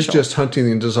potential. Is just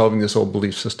hunting and dissolving this old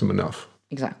belief system enough?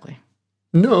 Exactly.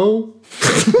 No.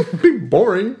 It'd be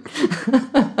boring.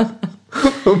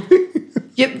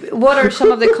 What are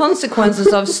some of the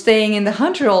consequences of staying in the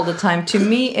hunter all the time? To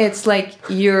me, it's like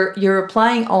you're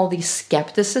applying all the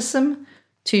skepticism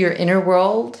to your inner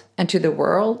world and to the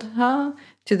world,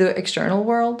 to the external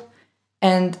world.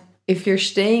 And if you're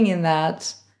staying in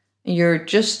that,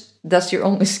 that's your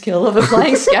only skill of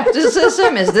applying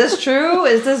skepticism. Is this true?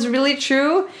 Is this really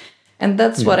true? And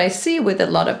that's what I see with a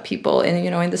lot of people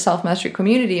in the self-mastery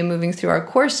community and moving through our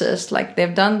courses. Like,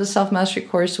 they've done the self-mastery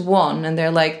course 1 and they're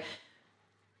like,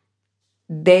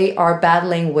 they are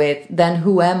battling with, then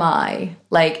who am I?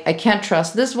 Like, I can't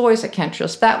trust this voice. I can't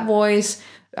trust that voice.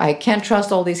 I can't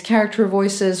trust all these character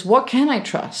voices. What can I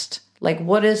trust? Like,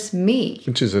 what is me?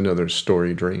 Which is another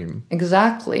story dream.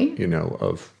 Exactly.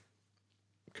 Of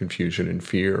confusion and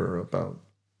fear about.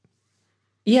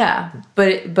 Yeah, but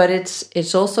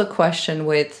it's also a question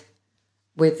with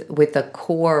the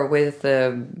core,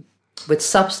 with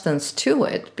substance to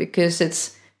it, because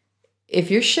it's,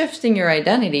 if you're shifting your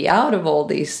identity out of all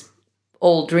these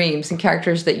old dreams and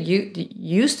characters that you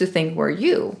used to think were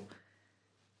you,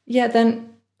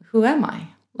 then who am I?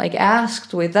 Like,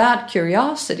 asked with that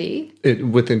curiosity.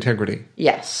 With integrity.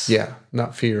 Yes. Yeah,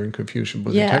 not fear and confusion,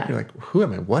 but integrity. Like, who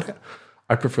am I? What?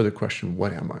 I prefer the question,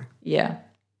 what am I? Yeah.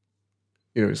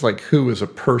 It's like, who is a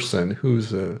person?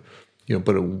 Who's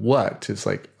but a what is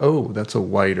like, oh, that's a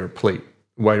wider buffet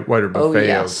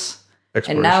of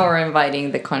exploration. And now we're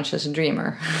inviting the conscious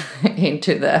dreamer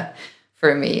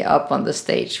for me, up on the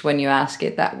stage when you ask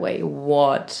it that way.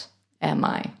 What am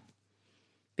I?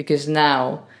 Because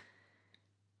now,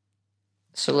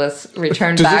 so let's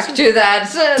return to that.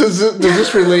 Does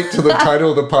this relate to the title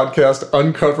of the podcast,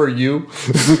 Uncover You?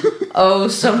 Oh,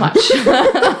 so much.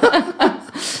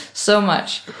 So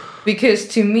much. Because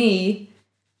to me,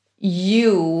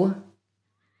 you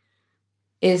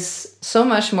is so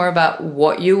much more about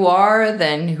what you are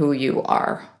than who you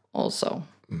are also.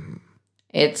 Mm-hmm.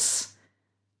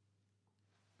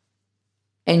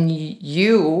 And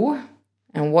you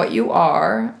and what you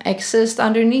are exist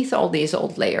underneath all these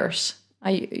old layers.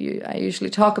 I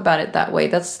usually talk about it that way.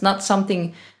 That's not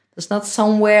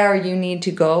somewhere you need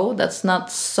to go. That's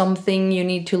not something you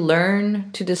need to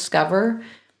learn to discover.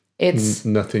 It's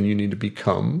nothing you need to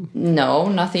become. No,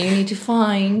 nothing you need to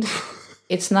find.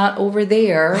 It's not over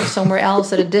there, somewhere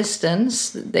else at a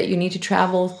distance that you need to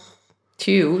travel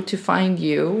to find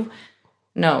you.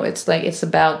 No, it's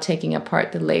about taking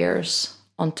apart the layers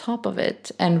on top of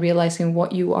it and realizing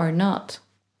what you are not.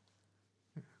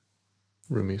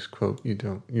 Rumi's quote,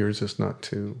 yours is not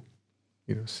to,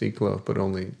 seek love, but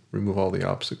only remove all the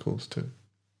obstacles to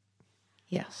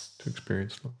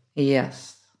experience love.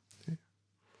 Yes. Yeah.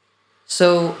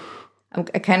 So I'm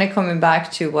kind of coming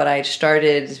back to what I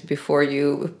started before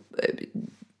you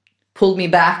pulled me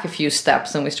back a few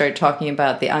steps and we started talking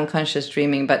about the unconscious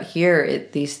dreaming. But here,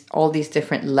 all these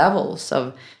different levels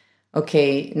of,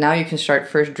 okay, now you can start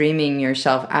first dreaming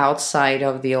yourself outside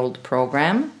of the old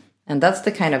program. And that's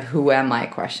the kind of who am I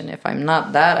question. If I'm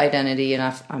not that identity,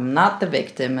 and if I'm not the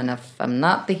victim, and if I'm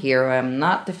not the hero, I'm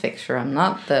not the fixer, I'm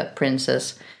not the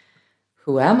princess,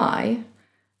 who am I?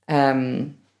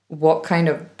 What kind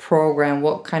of program,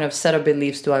 what kind of set of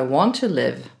beliefs do I want to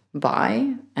live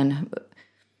by? And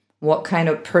what kind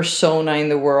of persona in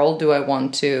the world do I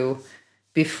want to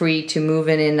be free to move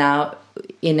in and out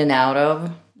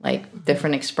of? Like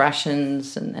different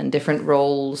expressions and different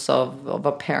roles of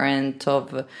a parent,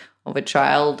 of a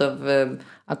child, of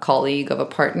a colleague, of a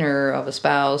partner, of a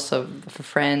spouse, of a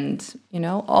friend,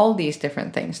 all these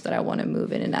different things that I want to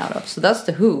move in and out of. So that's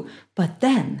the who. But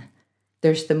then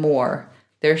there's the more.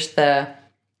 There's the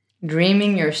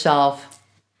dreaming yourself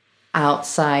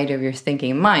outside of your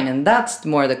thinking mind. And that's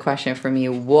more the question for me.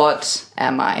 What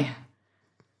am I?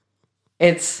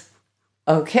 It's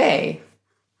okay.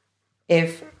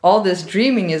 If all this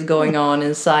dreaming is going on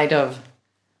inside of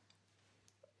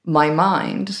my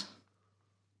mind,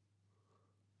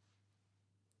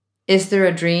 is there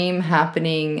a dream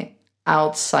happening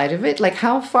outside of it? Like,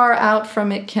 how far out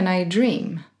from it can I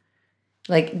dream?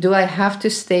 Like, do I have to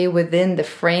stay within the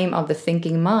frame of the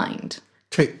thinking mind?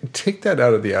 Take that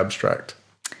out of the abstract.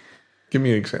 Give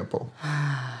me an example.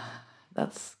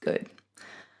 That's good.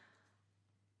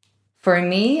 For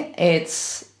me,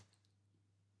 it's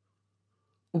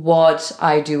what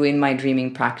I do in my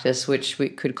dreaming practice, which we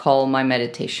could call my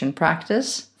meditation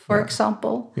practice, for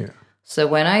example. Yeah. So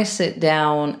when I sit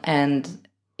down and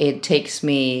it takes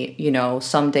me,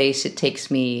 some days it takes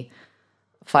me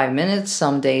 5 minutes,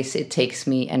 some days it takes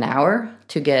me an hour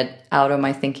to get out of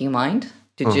my thinking mind,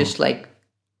 to just like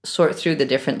sort through the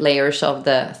different layers of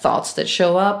the thoughts that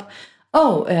show up.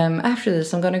 After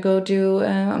this, I'm going to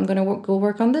go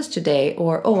work on this today.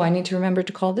 Or, I need to remember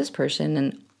to call this person,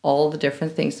 and all the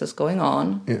different things that's going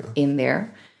on in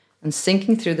there, and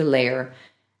sinking through the layer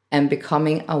and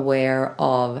becoming aware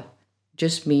of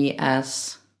just me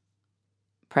as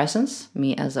presence,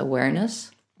 me as awareness,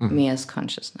 me as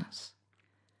consciousness.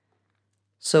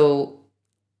 So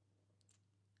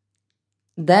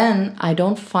then I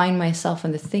don't find myself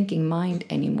in the thinking mind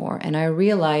anymore. And I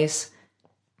realize,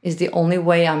 is the only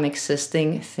way I'm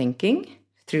existing thinking?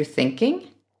 Through thinking?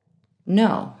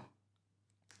 No.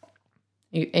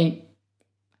 And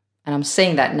I'm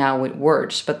saying that now with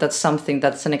words, but that's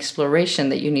an exploration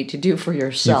that you need to do for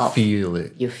yourself. You feel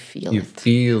it. You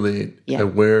feel it. Yeah.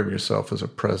 Aware of yourself as a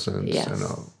presence. Yes.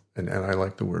 And I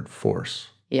like the word force.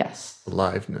 Yes.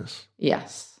 Aliveness.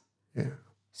 Yes. Yeah.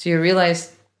 So I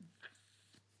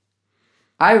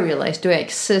realized, do I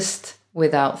exist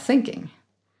without thinking?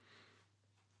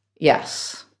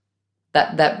 Yes.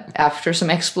 That after some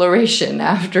exploration,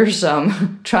 after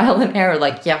some trial and error,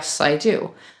 like, yes, I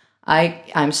do.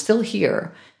 I'm still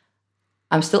here.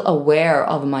 I'm still aware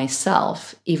of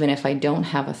myself, even if I don't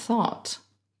have a thought.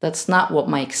 That's not what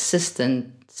my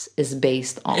existence is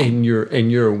based on. And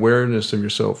your awareness of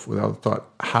yourself without thought,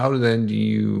 how then do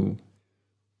you...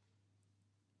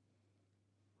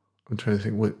 I'm trying to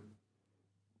think what...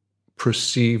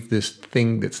 perceive this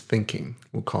thing that's thinking.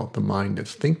 We'll call it the mind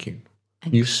that's thinking.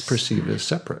 You perceive it as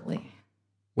separate.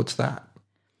 What's that?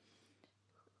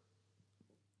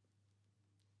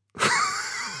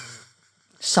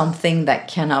 Something that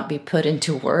cannot be put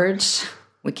into words.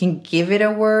 We can give it a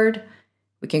word.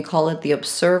 We can call it the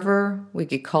observer. We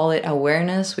could call it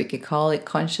awareness. We could call it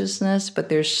consciousness. But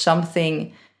there's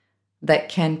something that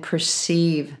can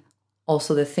perceive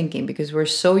also the thinking, because we're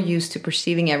so used to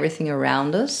perceiving everything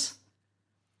around us.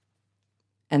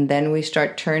 And then we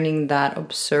start turning that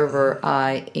observer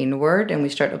eye inward, and we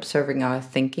start observing our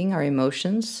thinking, our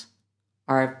emotions,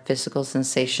 our physical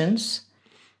sensations.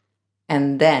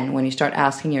 And then when you start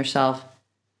asking yourself,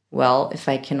 well, if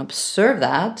I can observe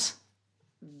that,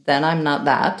 then I'm not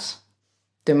that.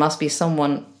 There must be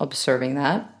someone observing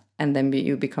that. And then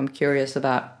you become curious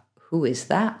about, who is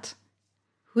that?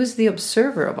 Who's the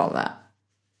observer of all that?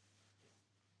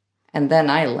 And then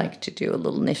I like to do a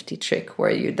little nifty trick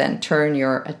where you then turn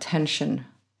your attention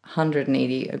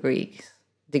 180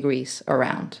 degrees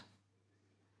around.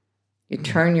 You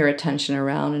turn your attention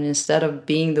around, and instead of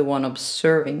being the one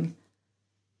observing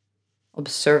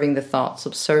the thoughts,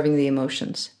 observing the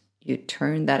emotions, you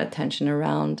turn that attention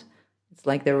around. It's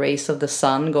like the rays of the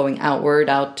sun going outward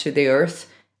out to the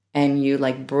earth, and you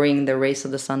like bring the rays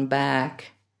of the sun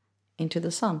back into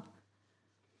the sun.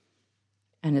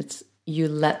 And you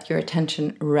let your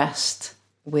attention rest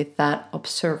with that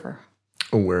observer.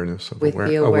 Awareness of with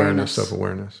the awareness of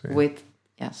awareness.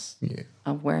 Yeah.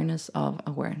 Awareness of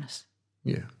awareness.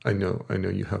 Yeah, I know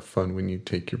you have fun when you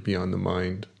take your Beyond the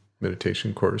Mind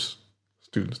meditation course.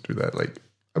 Students do that. Like,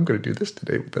 I'm going to do this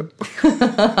today with them.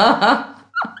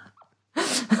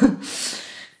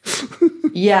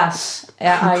 Yes,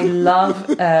 I love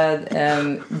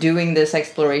doing this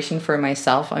exploration for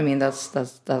myself. I mean,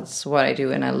 that's what I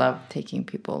do, and I love taking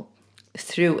people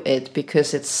through it,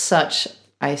 because it's such,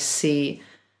 I see,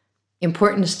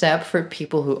 important step for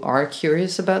people who are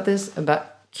curious about this,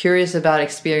 curious about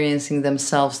experiencing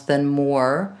themselves then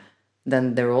more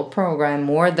than their old program,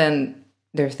 more than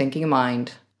their thinking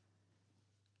mind.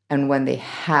 And when they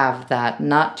have that,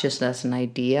 not just as an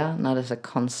idea, not as a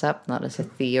concept, not as a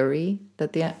theory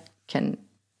that they can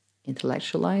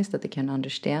intellectualize, that they can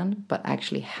understand, but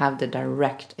actually have the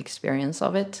direct experience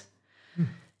of it,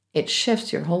 it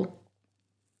shifts your whole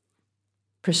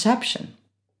perception.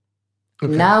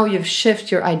 Okay. Now you've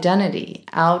shifted your identity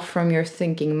out from your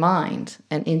thinking mind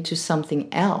and into something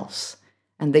else.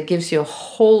 And that gives you a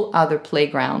whole other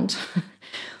playground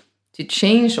to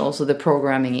change also the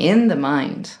programming in the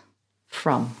mind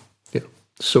from. Yeah.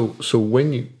 So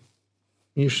when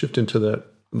you shift into that,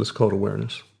 let's call it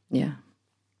awareness. Yeah.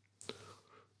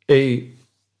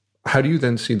 how do you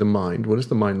then see the mind? What does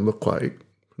the mind look like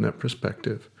from that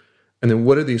perspective? And then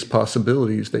what are these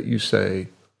possibilities that you say,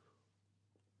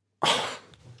 oh,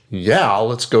 yeah,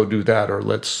 let's go do that, or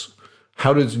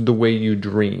how does the way you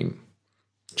dream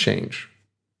change?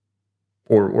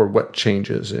 Or what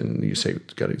changes, and you say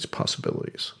it's got these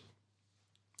possibilities?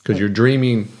 Because you're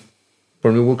dreaming,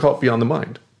 or we'll call it beyond the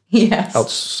mind.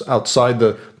 Yes. Outside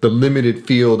the limited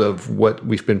field of what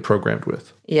we've been programmed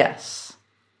with. Yes.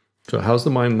 So how's the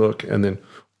mind look? And then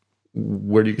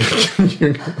where do you...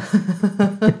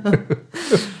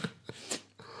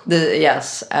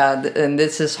 Yes. And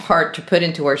this is hard to put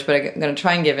into words, but I'm going to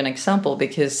try and give an example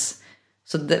because...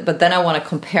 but then I want to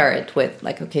compare it with,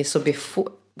 like, okay, so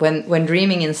before... When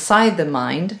dreaming inside the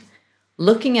mind,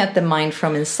 looking at the mind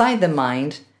from inside the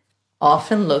mind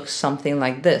often looks something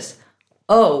like this.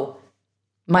 Oh,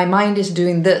 my mind is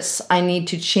doing this. I need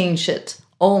to change it.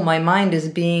 Oh, my mind is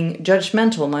being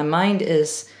judgmental. My mind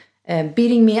is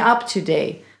beating me up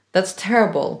today. That's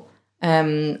terrible.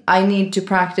 I need to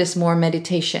practice more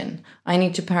meditation. I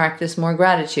need to practice more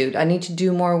gratitude. I need to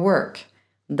do more work.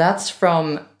 That's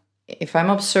from, if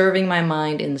I'm observing my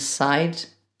mind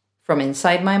from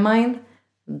inside my mind,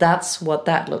 that's what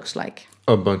that looks like.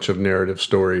 A bunch of narrative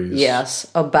stories. Yes,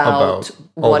 about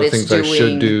all what the it's things doing. I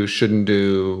should do, shouldn't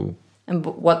do. And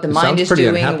what the mind is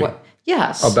doing.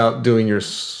 Yes. About doing your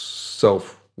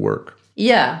self-work.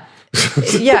 Yeah.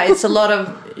 Yeah, it's a lot of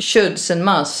shoulds and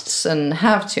musts and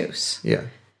have-tos. Yeah.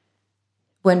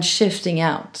 When shifting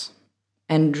out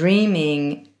and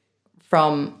dreaming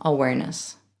from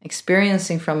awareness,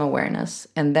 experiencing from awareness,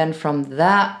 and then from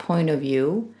that point of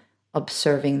view,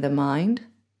 observing the mind,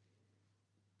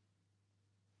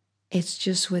 it's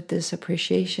just with this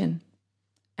appreciation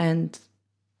and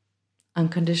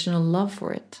unconditional love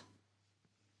for it,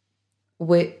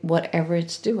 with whatever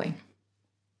it's doing.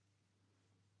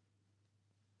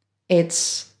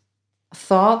 It's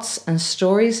thoughts and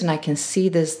stories, and I can see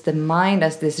the mind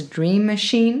as this dream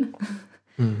machine,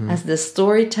 as this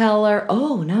storyteller.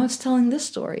 Oh, now it's telling this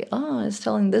story. Oh, it's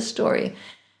telling this story.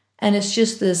 And it's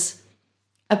just this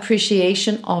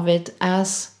appreciation of it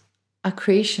as a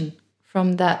creation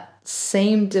from that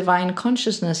same divine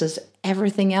consciousness as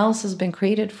everything else has been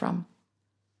created from.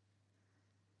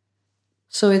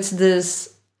 So it's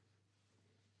this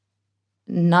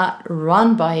not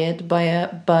run by it,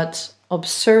 but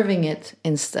observing it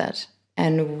instead.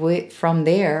 And from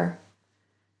there,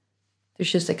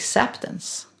 there's just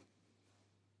acceptance.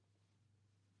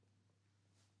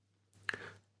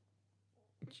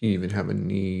 You even have a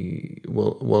need.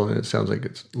 Well, and it sounds like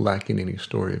it's lacking any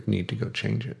story of need to go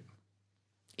change it.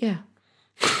 Yeah.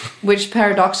 Which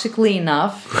paradoxically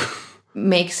enough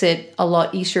makes it a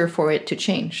lot easier for it to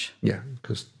change. Yeah,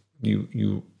 because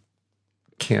you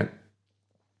can't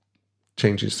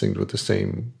change these things with the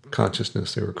same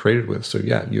consciousness they were created with. So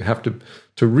yeah, you have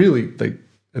to really, like,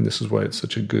 and this is why it's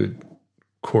such a good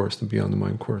course, the Beyond the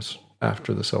Mind course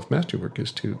after the self-mastery work,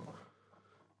 is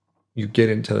you get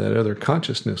into that other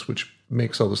consciousness, which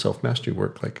makes all the self-mastery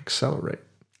work like accelerate.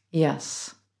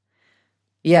 Yes.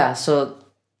 Yeah, so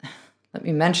let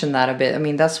me mention that a bit. I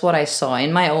mean, that's what I saw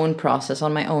in my own process,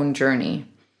 on my own journey.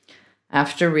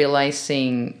 After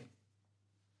realizing,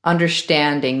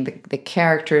 understanding the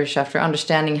characters, after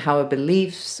understanding how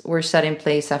beliefs were set in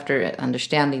place, after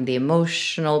understanding the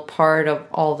emotional part of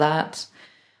all that,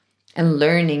 and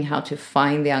learning how to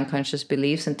find the unconscious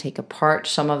beliefs and take apart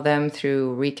some of them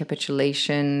through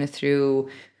recapitulation, through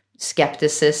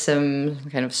skepticism,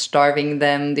 kind of starving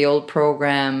them, the old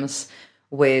programs,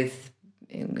 with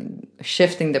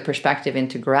shifting the perspective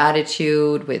into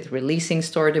gratitude, with releasing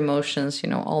stored emotions,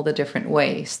 all the different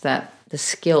ways that the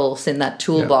skills in that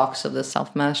toolbox of the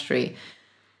self-mastery.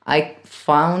 I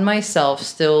found myself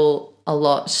still a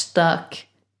lot stuck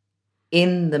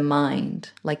in the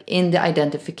mind, like in the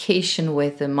identification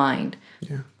with the mind.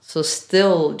 Yeah. So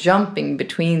still jumping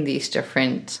between these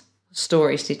different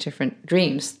stories, these different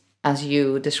dreams, as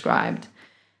you described.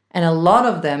 And a lot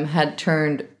of them had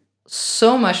turned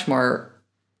so much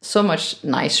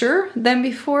nicer than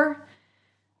before.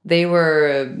 There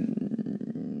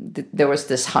was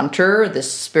this hunter,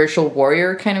 this spiritual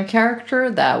warrior kind of character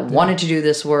that wanted to do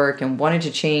this work and wanted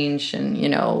to change. And,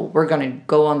 we're going to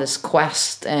go on this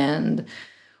quest and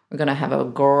we're going to have a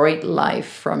great life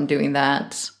from doing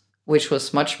that, which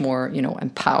was much more,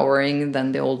 empowering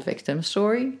than the old victim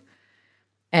story.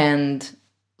 And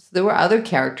there were other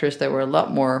characters that were a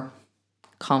lot more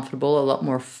comfortable, a lot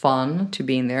more fun to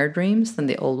be in their dreams than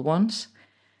the old ones.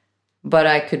 But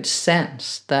I could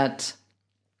sense that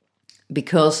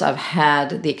because I've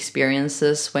had the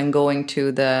experiences when going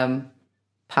to the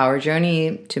power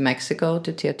journey to Mexico,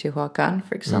 to Teotihuacan,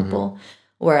 for example,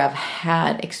 where I've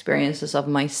had experiences of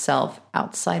myself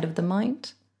outside of the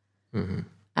mind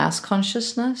as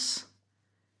consciousness,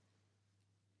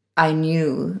 I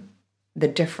knew the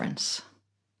difference.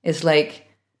 It's like,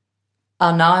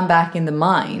 oh, now I'm back in the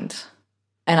mind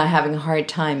and I'm having a hard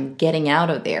time getting out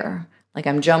of there. Like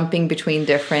I'm jumping between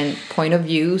different point of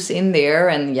views in there.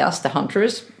 And yes, the hunter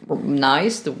is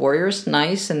nice, the warrior is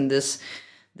nice, and this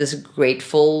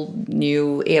grateful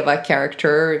new Eva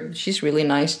character, she's really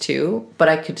nice too. But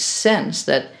I could sense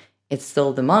that it's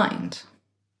still the mind.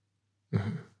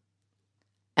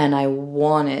 And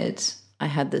I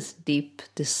had this deep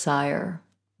desire,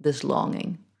 this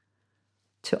longing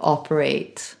to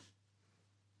operate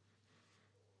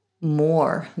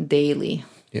more daily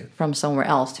from somewhere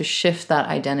else, to shift that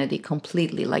identity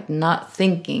completely, like not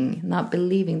thinking, not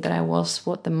believing that I was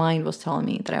what the mind was telling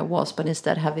me that I was, but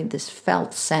instead having this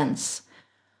felt sense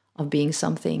of being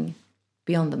something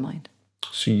beyond the mind.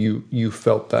 So you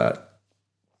felt that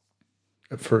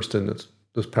at first in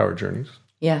those power journeys?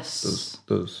 Yes.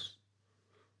 Those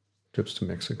trips to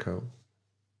Mexico.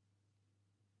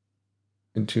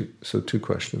 And two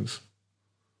questions.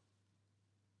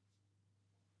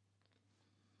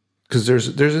 Because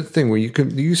there's a thing where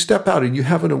you step out and you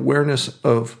have an awareness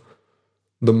of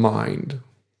the mind,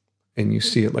 and you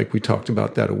see it, like we talked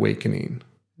about, that awakening.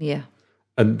 Yeah.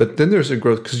 But then there's a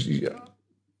growth, because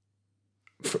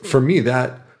for me,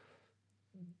 that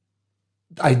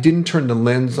I didn't turn the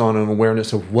lens on an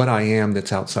awareness of what I am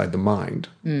that's outside the mind.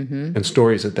 And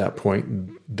stories at that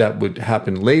point that would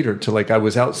happen later, to like I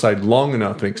was outside long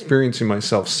enough and experiencing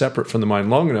myself separate from the mind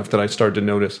long enough that I started to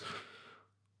notice,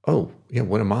 oh, yeah,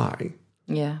 what am I?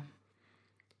 Yeah.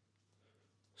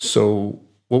 So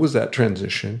what was that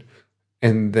transition?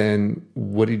 And then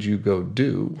what did you go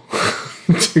do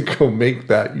to go make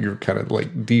that your kind of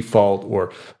like default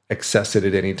or access it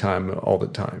at any time, all the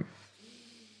time?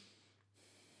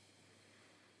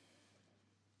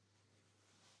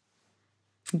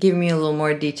 Give me a little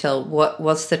more detail.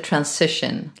 What's the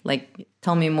transition? Like,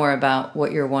 tell me more about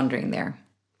what you're wondering there.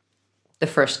 The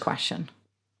first question.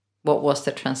 What was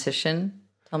the transition?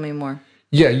 Tell me more.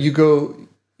 Yeah, you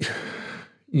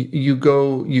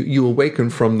awaken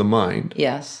from the mind.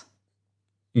 Yes.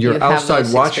 You're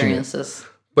outside watching it.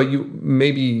 But you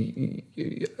maybe,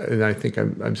 and I think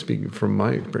I'm speaking from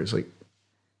my experience, like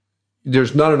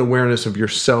there's not an awareness of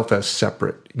yourself as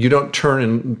separate. You don't turn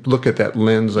and look at that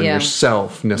lens on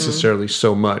yourself necessarily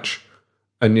so much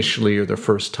initially, or the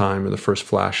first time, or the first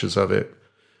flashes of it.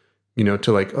 You know,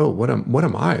 to like, oh, what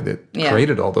am I that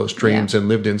created all those dreams and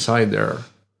lived inside there?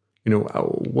 You know,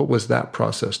 what was that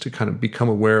process to kind of become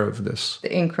aware of this?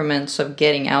 The increments of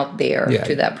getting out there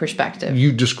to that perspective.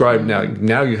 You described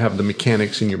now you have the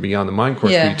mechanics in your Beyond the Mind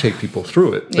course where you take people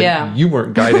through it. But you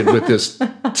weren't guided with this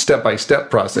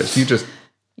step-by-step process. You just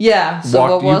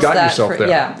so you got yourself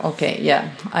there.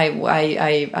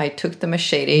 I took the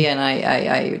machete and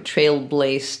I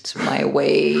trailblazed my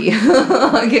way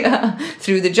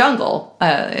through the jungle.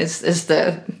 Is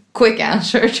the quick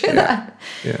answer to that.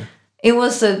 Yeah. It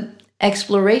was an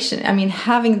exploration. I mean,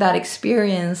 having that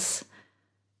experience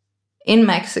in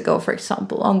Mexico, for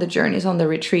example, on the journeys, on the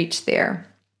retreats there,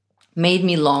 made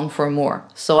me long for more.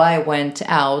 So I went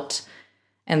out.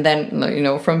 And then, you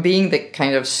know, from being the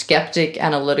kind of skeptic,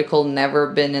 analytical,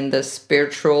 never been in the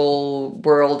spiritual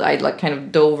world, I like kind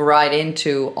of dove right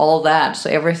into all that. So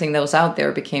everything that was out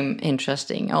there became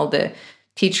interesting. All the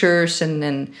teachers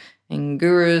and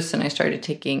gurus, and I started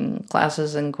taking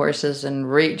classes and courses and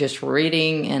just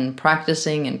reading and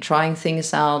practicing and trying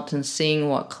things out and seeing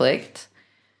what clicked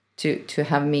to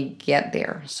have me get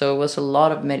there. So it was a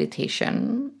lot of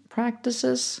meditation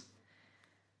practices.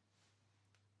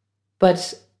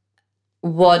 But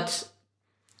what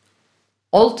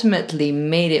ultimately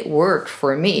made it work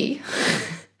for me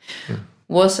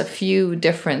was a few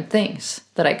different things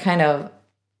that I kind of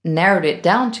narrowed it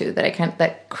down to,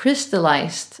 that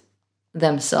crystallized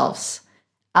themselves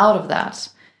out of that.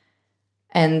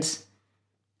 And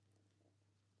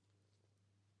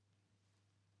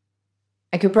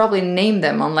I could probably name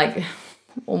them on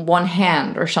one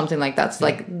hand or something like that. It's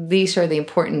like, these are the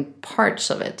important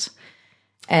parts of it.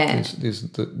 And these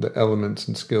the elements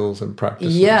and skills and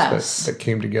practices that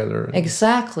came together.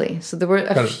 Exactly. So there were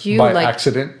a few by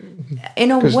accident,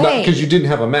 in a way, because you didn't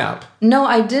have a map. No,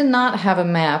 I did not have a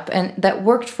map, and that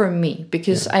worked for me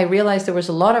because I realized there was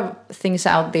a lot of things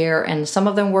out there, and some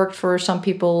of them worked for some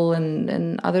people,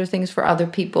 and other things for other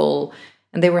people,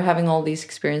 and they were having all these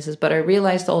experiences. But I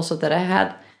realized also that I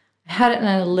had an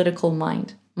analytical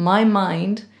mind. My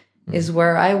mind is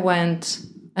where I went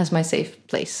as my safe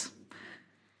place.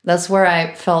 That's where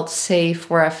I felt safe,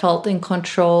 where I felt in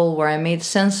control, where I made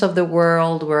sense of the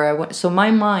world, where I went. So my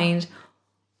mind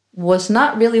was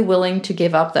not really willing to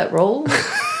give up that role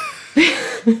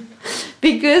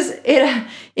because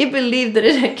it believed that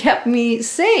it had kept me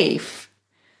safe.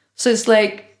 So it's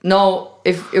like, no,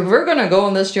 if we're going to go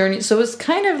on this journey, so it's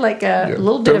kind of like a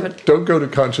little bit of a... Don't go to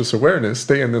conscious awareness,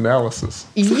 stay in analysis.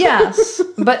 Yes,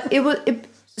 but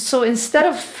so instead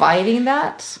of fighting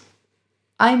that,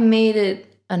 I made it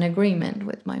an agreement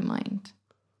with my mind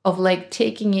of like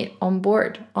taking it on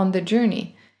board on the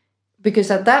journey.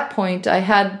 Because at that point, I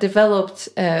had developed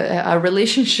a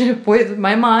relationship with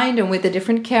my mind and with the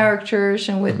different characters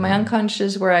and with my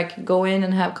unconscious, where I could go in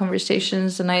and have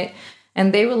conversations.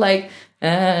 And they were like,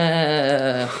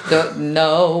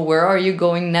 no, where are you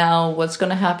going now? What's going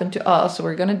to happen to us?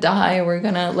 We're going to die. We're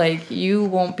going to, like, you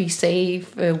won't be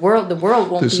safe. The world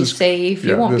won't be safe.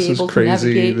 You won't be able to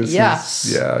navigate.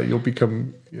 You'll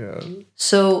become,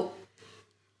 So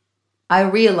I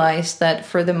realized that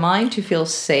for the mind to feel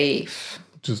safe,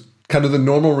 just kind of the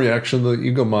normal reaction of the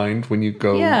ego mind when you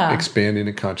go expand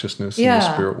into consciousnness in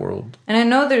the spirit world. And I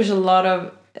know there's a lot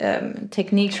of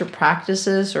techniques or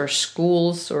practices or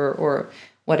schools or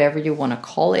whatever you want to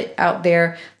call it out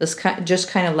there. This just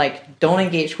kind of like, don't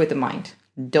engage with the mind.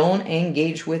 Don't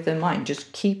engage with the mind.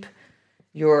 Just keep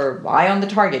your eye on the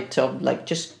target. So like,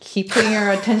 just keep putting your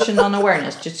attention on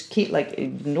awareness. Just keep like,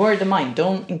 ignore the mind.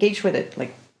 Don't engage with it.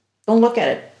 Like, don't look at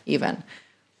it even.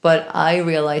 But I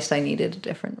realized I needed a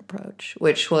different approach,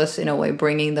 which was in a way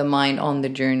bringing the mind on the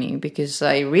journey, because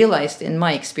I realized in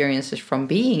my experiences from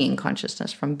being in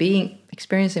consciousness, from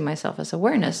experiencing myself as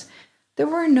awareness, there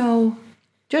were no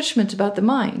judgments about the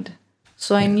mind.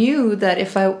 So I knew that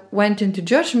if I went into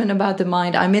judgment about the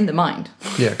mind, I'm in the mind.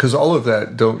 Yeah, because all of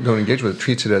that, don't engage with it,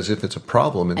 treats it as if it's a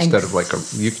problem instead of like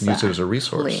you can use it as a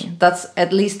resource.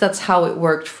 That's how it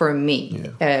worked for me.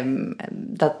 Yeah.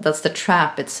 That's the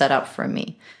trap it set up for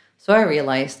me. So I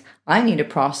realized I need a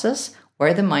process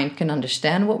where the mind can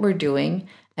understand what we're doing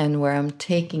and where I'm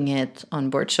taking it on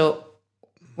board. So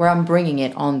where I'm bringing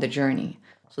it on the journey.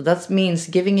 So that means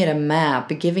giving it a map,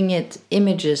 giving it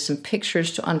images and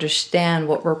pictures to understand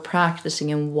what we're practicing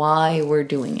and why we're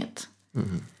doing it.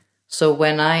 Mm-hmm. So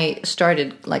when I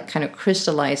started like kind of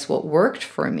crystallize what worked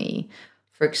for me,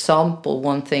 for example,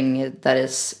 one thing that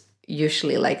is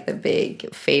usually like the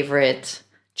big favorite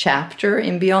chapter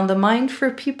in Beyond the Mind for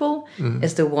people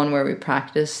is the one where we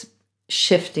practice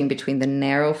shifting between the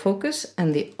narrow focus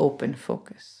and the open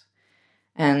focus.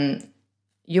 And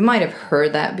you might have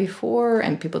heard that before,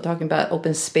 and people talking about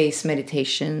open space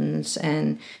meditations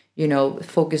and, you know,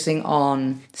 focusing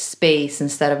on space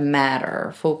instead of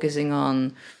matter, focusing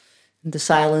on the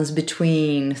silence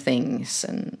between things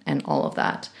and all of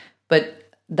that.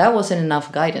 But that wasn't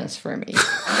enough guidance for me.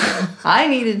 I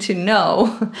needed to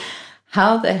know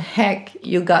how the heck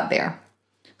you got there.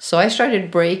 So I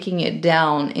started breaking it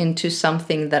down into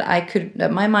something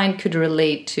that my mind could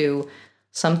relate to,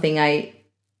 something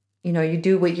you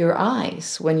do with your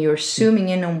eyes when you're zooming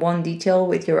in on one detail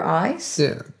with your eyes.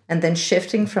 Yeah. And then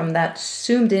shifting from that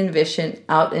zoomed in vision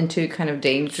out into kind of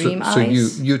daydream eyes. So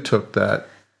you took that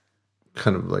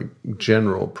kind of like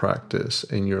general practice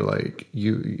and you're like,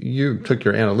 you took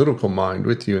your analytical mind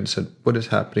with you and said, what is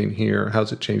happening here?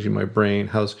 How's it changing my brain?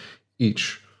 How's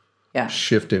each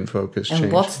shift in focus change?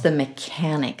 And what's the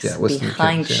mechanics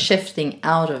behind shifting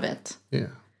out of it? Yeah.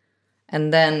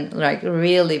 And then like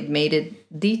really made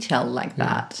it detailed like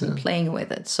that and playing with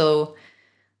it. So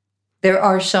there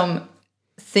are some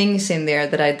things in there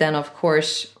that I then, of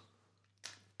course,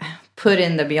 put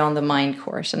in the Beyond the Mind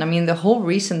course. And I mean, the whole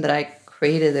reason that I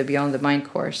created the Beyond the Mind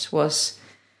course was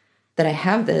that I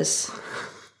have this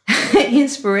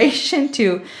inspiration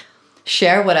to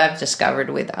share what I've discovered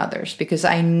with others, because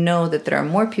I know that there are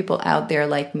more people out there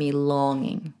like me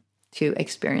longing to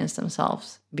experience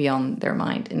themselves beyond their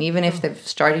mind. And even if they've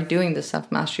started doing the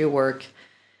self-mastery work,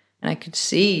 and I could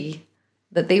see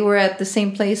that they were at the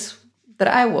same place that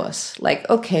I was. Like,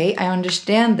 okay, I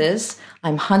understand this.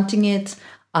 I'm hunting it.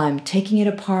 I'm taking it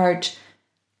apart.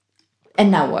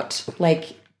 And now what?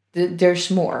 Like,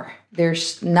 there's more.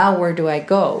 Now where do I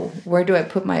go? Where do I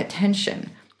put my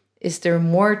attention? Is there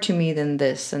more to me than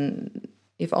this? And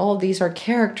if all these are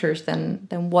characters, then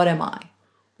what am I?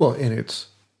 Well, and it's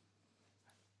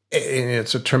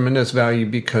a tremendous value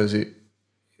because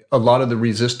a lot of the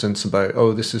resistance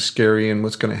about, this is scary and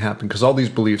what's going to happen, because all these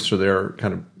beliefs are there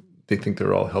kind of, they think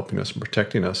they're all helping us and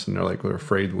protecting us, and they're like, we're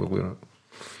afraid we'll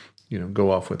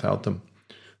go off without them.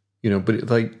 but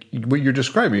like what you're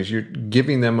describing is you're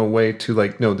giving them a way to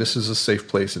like, no, this is a safe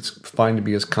place. It's fine to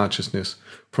be as consciousness.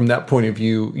 From that point of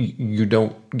view, you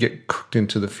don't get cooked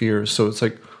into the fears. So it's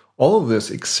like all of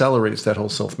this accelerates that whole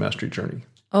self-mastery journey.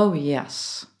 Oh,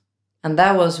 yes. And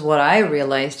that was what I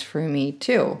realized for me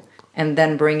too. And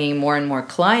then bringing more and more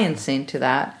clients into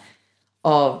that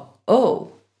of,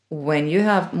 when you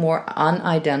have more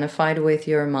unidentified with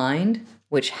your mind,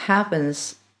 which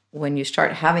happens when you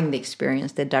start having the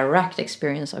experience, the direct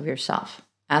experience of yourself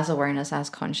as awareness, as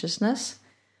consciousness,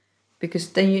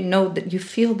 because then you know that you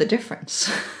feel the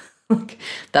difference. Like,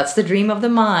 that's the dream of the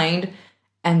mind,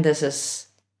 and this is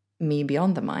me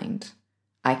beyond the mind.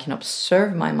 I can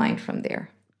observe my mind from there.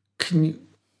 Can you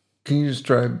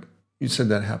describe? You said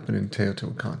that happened in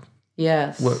Teotihuacan.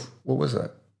 Yes. What was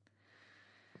that?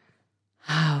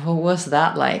 What was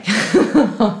that like?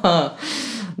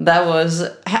 That was,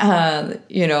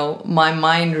 my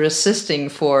mind resisting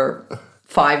for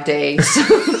 5 days.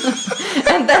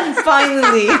 And then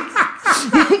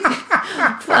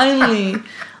finally,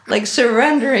 like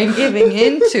surrendering, giving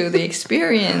into the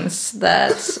experience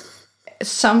that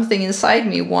something inside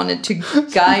me wanted to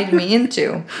guide me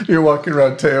into. You're walking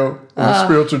around Teo on a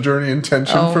spiritual journey in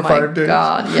tension for 5 days. Oh my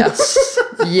God, yes.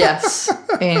 Yes,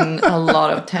 in a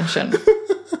lot of tension.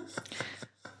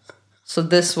 So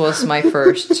this was my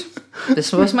first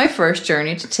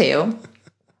journey to Teo.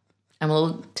 I'm a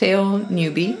little Teo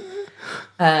newbie,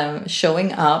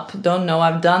 showing up. Don't know,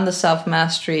 I've done the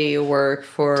self-mastery work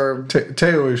for...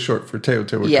 Teo is short for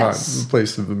Teotihuacan, yes. The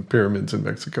place of the pyramids in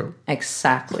Mexico.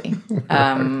 Exactly.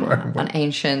 An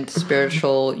ancient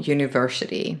spiritual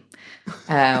university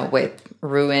with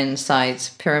ruin sites,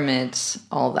 pyramids,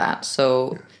 all that.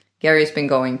 So Gary's been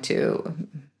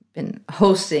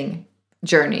hosting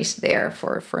journeys there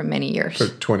for many years. For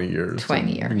 20 years.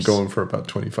 20 years. Been going for about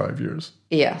 25 years.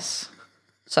 Yes.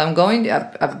 So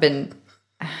I've been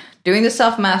doing the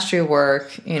self-mastery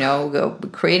work,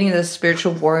 creating this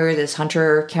spiritual warrior, this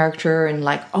hunter character, and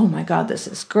like, oh my God, this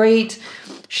is great.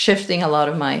 Shifting a lot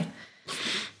of my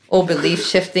old beliefs,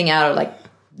 shifting out of like,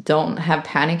 don't have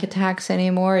panic attacks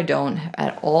anymore. I don't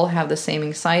at all have the same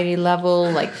anxiety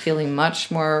level, like feeling much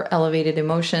more elevated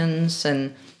emotions.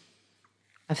 And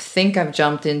I think I've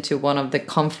jumped into one of the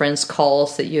conference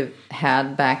calls that you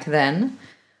had back then,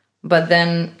 but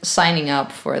then signing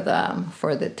up for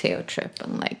the Teo trip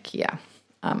and like, yeah,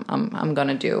 I'm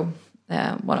gonna do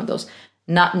one of those,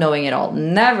 not knowing it all,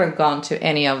 never gone to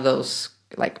any of those,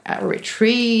 like a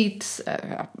retreat,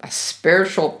 a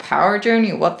spiritual power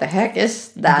journey. What the heck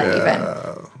is that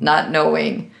even? Not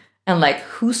knowing, and like,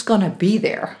 who's gonna be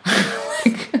there?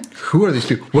 Who are these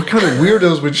people? What kind of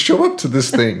weirdos would show up to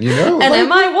this thing, And like, am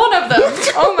I one of them?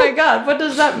 Oh my God, what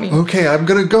does that mean? Okay, I'm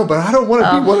going to go, but I don't want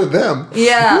to be one of them.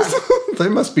 Yeah. They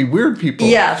must be weird people.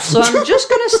 Yeah, so I'm just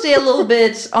going to stay a little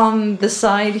bit on the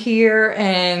side here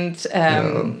and,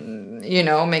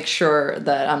 make sure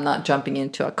that I'm not jumping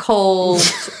into a cult,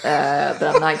 that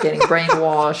I'm not getting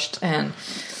brainwashed, and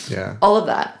all of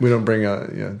that. We don't bring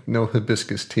no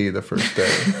hibiscus tea the first day.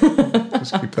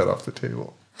 Just keep that off the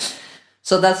table.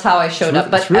 So that's how I showed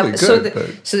up. But really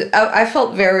good, so I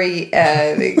felt very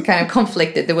kind of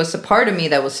conflicted. There was a part of me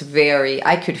that was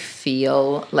I could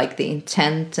feel like the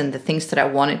intent and the things that I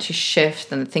wanted to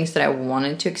shift and the things that I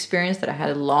wanted to experience, that I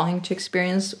had a longing to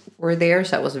experience, were there.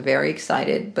 So I was very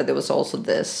excited. But there was also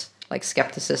this like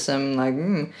skepticism, like,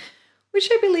 which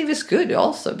I believe is good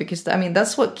also, because I mean,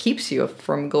 that's what keeps you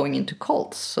from going into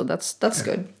cults. So that's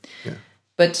good. Yeah.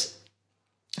 But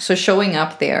so showing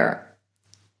up there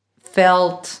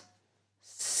felt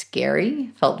scary,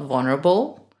 felt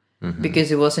vulnerable,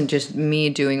 because it wasn't just me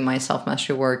doing my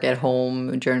self-mastery work at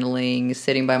home, journaling,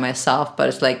 sitting by myself, but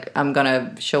it's like I'm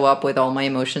gonna show up with all my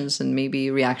emotions and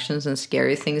maybe reactions and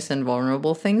scary things and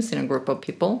vulnerable things in a group of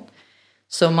people.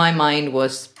 So my mind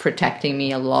was protecting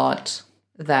me a lot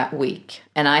that week.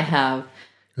 And I have...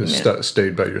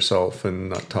 stayed by yourself and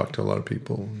not talked to a lot of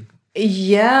people.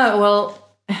 Yeah, well...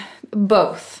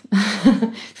 both.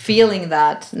 Feeling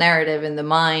that narrative in the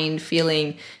mind,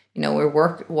 feeling,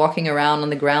 we're walking around on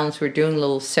the grounds, we're doing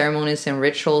little ceremonies and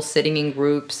rituals, sitting in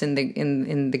groups in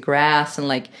the grass, and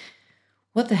like,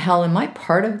 what the hell, am I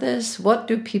part of this? What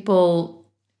do people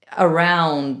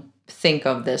around think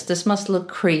of this? This must look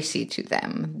crazy to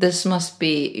them. This must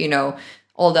be,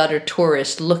 all the other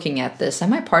tourists looking at this.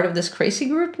 Am I part of this crazy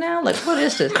group now? Like, what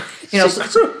is this?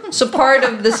 So part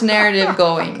of this narrative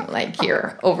going like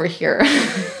over here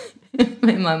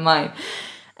in my mind.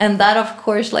 And that, of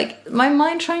course, like my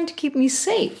mind trying to keep me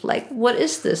safe. Like, what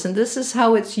is this? And this is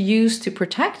how it's used to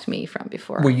protect me from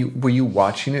before. Were you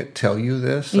watching it tell you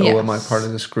this? Yes. Oh, am I part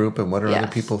of this group? And what are other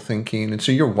people thinking? And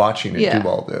so you're watching it do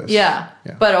all this. Yeah.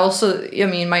 But also, I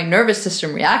mean, my nervous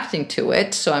system reacting to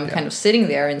it. So I'm kind of sitting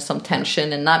there in some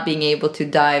tension and not being able to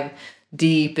dive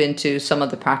deep into some of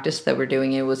the practice that we're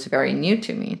doing. It was very new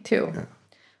to me too. Yeah.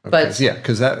 Okay. But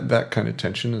because that kind of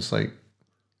tension is like,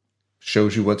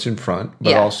 shows you what's in front,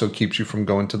 but also keeps you from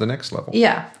going to the next level.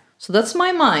 Yeah. So that's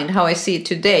my mind, how I see it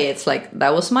today. It's like,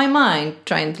 that was my mind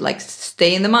trying to like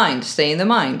stay in the mind, stay in the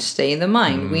mind, stay in the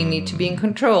mind. We need to be in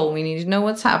control. We need to know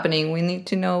what's happening. We need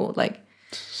to know like...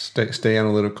 Stay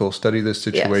analytical, study this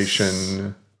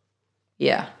situation.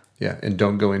 Yes. Yeah. And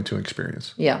don't go into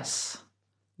experience. Yes.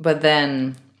 But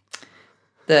then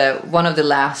one of the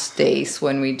last days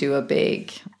when we do a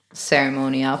big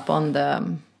ceremony up on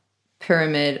the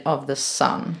Pyramid of the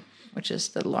Sun, which is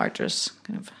the largest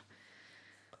kind of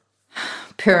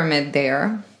pyramid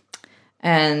there.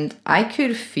 And I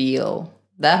could feel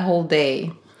that whole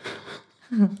day,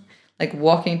 like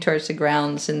walking towards the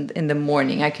grounds in the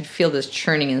morning, I could feel this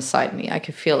churning inside me. I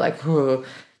could feel like,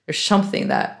 there's something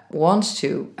that wants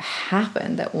to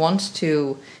happen, that wants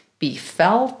to be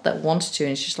felt, that wants to,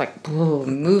 and it's just like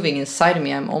moving inside of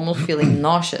me. I'm almost feeling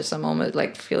nauseous. I'm almost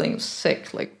like feeling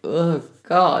sick, like, oh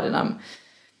God. And I'm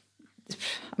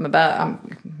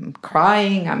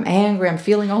crying, I'm angry, I'm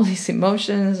feeling all these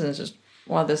emotions, and it's just,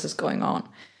 wow, this is going on.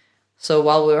 So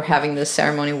while we were having this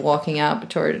ceremony, walking up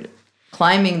toward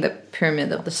climbing the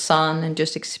Pyramid of the Sun and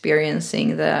just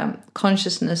experiencing the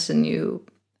consciousness, and you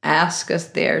ask us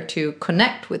there to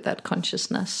connect with that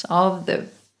consciousness of the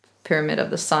Pyramid of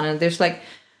the Sun, and there's like,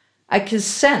 I could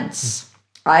sense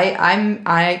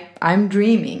I'm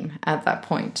dreaming at that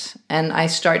point, and I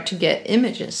start to get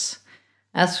images.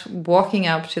 As walking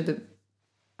up to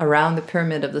around the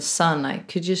Pyramid of the Sun, I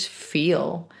could just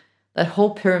feel that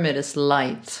whole pyramid is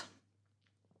light.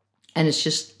 And it's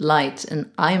just light,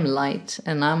 and I'm light,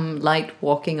 and I'm light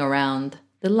walking around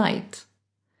the light.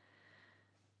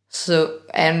 So,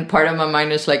 and part of my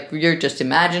mind is like, you're just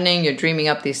imagining, you're dreaming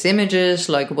up these images,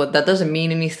 like, what, that doesn't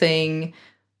mean anything.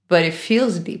 But it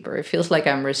feels deeper. It feels like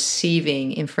I'm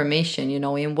receiving information,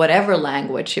 in whatever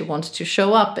language it wants to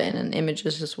show up in. And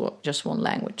images is just one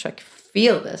language. I can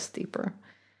feel this deeper.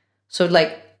 So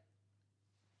like,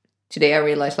 today I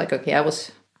realized like, okay,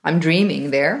 I'm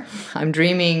dreaming there. I'm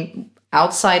dreaming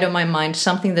outside of my mind,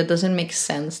 something that doesn't make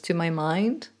sense to my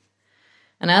mind.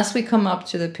 And as we come up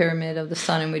to the Pyramid of the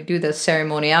Sun and we do that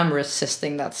ceremony, I'm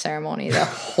resisting that ceremony the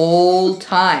whole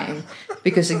time.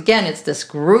 Because again, it's this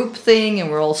group thing, and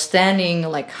we're all standing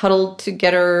like huddled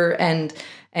together and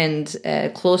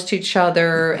close to each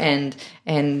other, and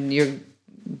you're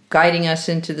guiding us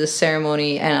into this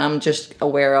ceremony, and I'm just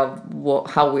aware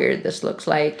of how weird this looks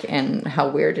like, and how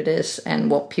weird it is, and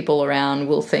what people around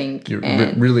will think. You're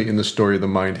really in the story the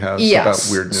mind has about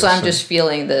weirdness. So I'm just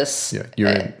feeling this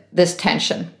this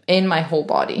tension in my whole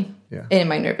body, in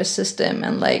my nervous system,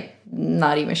 and like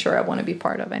not even sure I want to be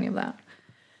part of any of that.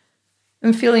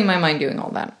 I'm feeling my mind doing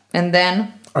all that. And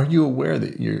then... Are you aware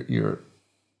that your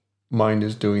mind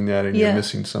is doing that, and you're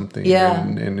missing something? Yeah.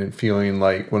 And feeling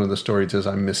like one of the stories is,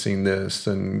 I'm missing this,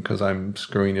 and because I'm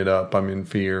screwing it up, I'm in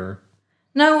fear.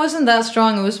 No, it wasn't that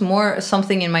strong. It was more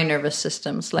something in my nervous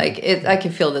systems. Like, I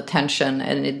can feel the tension,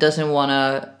 and it doesn't want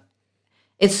to...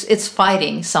 It's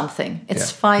fighting something. It's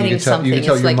fighting something. You can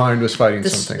tell it's your like mind was fighting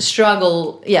something.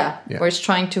 Struggle, where it's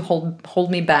trying to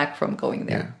hold me back from going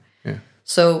there. Yeah.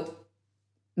 So...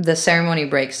 the ceremony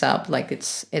breaks up, like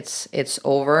it's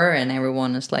over, and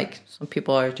everyone is like, some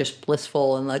people are just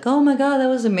blissful and like, oh my God, that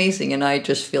was amazing. And I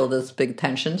just feel this big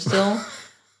tension still.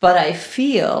 But I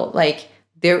feel like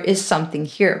there is something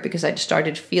here, because I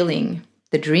started feeling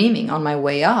the dreaming on my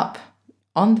way up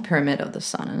on the Pyramid of the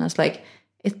Sun. And I was like,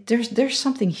 there's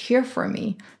something here for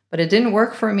me, but it didn't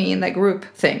work for me in that group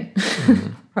thing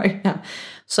right now.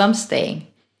 So I'm staying.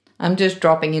 I'm just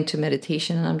dropping into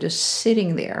meditation, and I'm just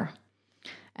sitting there.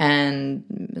 And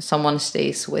someone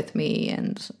stays with me,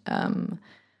 and I'm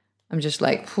just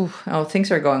like, things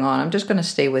are going on. I'm just going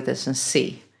to stay with this and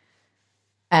see.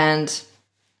 And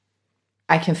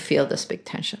I can feel this big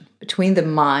tension between the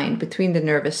mind, between the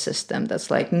nervous system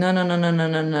that's like, no,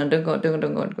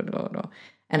 don't go.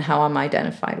 And how I'm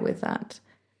identified with that.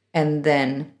 And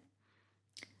then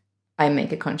I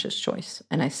make a conscious choice,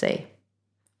 and I say,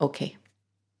 okay,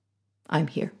 I'm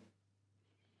here.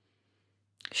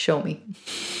 Show me.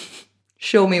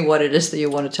 Show me what it is that you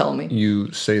want to tell me.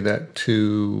 You say that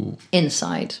to...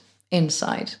 Inside.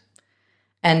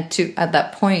 And at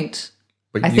that point,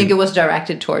 I think it was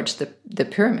directed towards the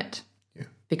pyramid. Yeah.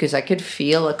 because I could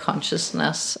feel a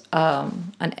consciousness,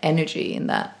 an energy in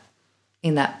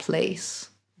that place.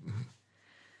 Mm-hmm.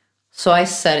 So I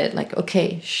said it like,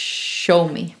 okay, show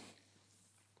me.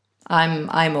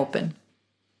 I'm open.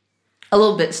 A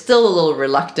little bit, still a little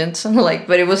reluctant, like,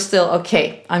 but it was still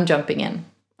okay. I'm jumping in.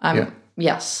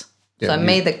 Yes. So I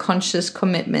made the conscious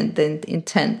commitment, the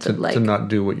intent of like to not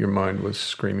do what your mind was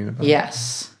screaming about.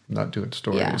 Yes. Not doing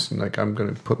stories, and like I'm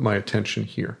going to put my attention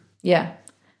here. Yeah.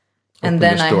 And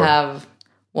then I have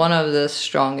one of the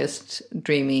strongest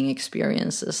dreaming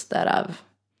experiences that I've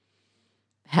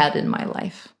had in my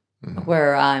life,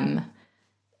 where I'm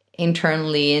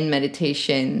internally in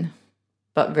meditation,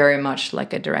 but very much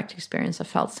like a direct experience. I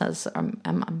felt as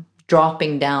I'm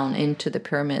dropping down into the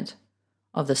pyramid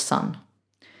of the sun.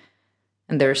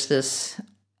 And there's this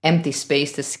empty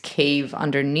space, this cave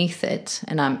underneath it,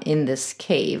 and I'm in this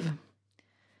cave.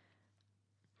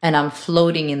 And I'm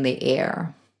floating in the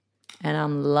air. And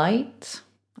I'm light.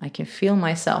 I can feel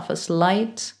myself as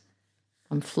light.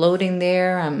 I'm floating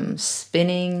there. I'm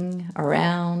spinning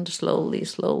around slowly,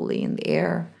 slowly in the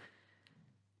air.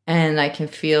 And I can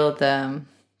feel the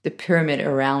pyramid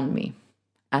around me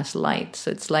as light. So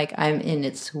it's like I'm in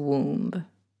its womb.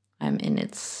 I'm in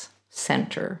its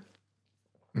center.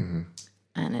 Mm-hmm.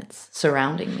 And it's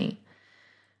surrounding me.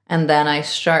 And then I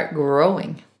start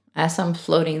growing as I'm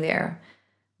floating there.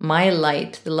 My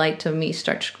light, the light of me,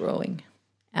 starts growing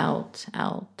out,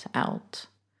 out, out,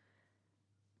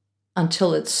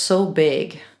 until it's so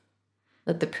big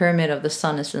that the pyramid of the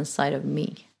sun is inside of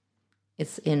me.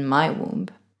 It's in my womb.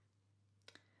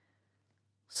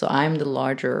 So I'm the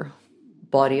larger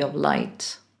body of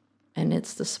light, and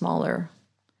it's the smaller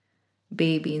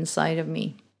baby inside of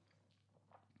me.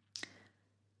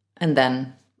 And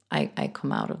then I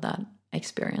come out of that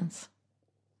experience.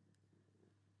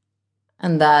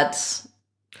 And that's...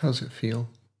 How's it feel?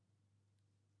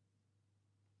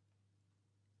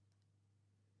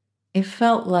 It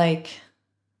felt like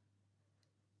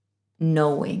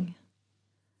knowing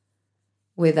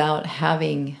without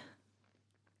having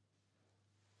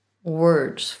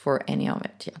words for any of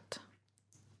it yet.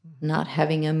 Not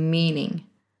having a meaning.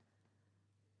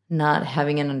 Not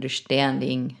having an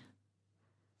understanding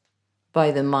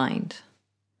by the mind.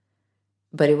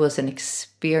 But it was an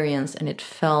experience, and it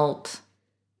felt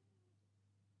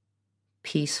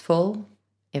peaceful.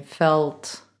 It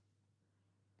felt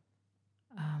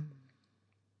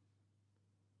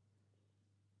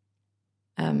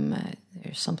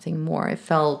there's something more. It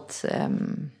felt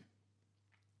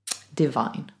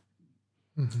divine.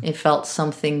 Mm-hmm. It felt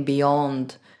something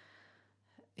beyond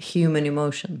human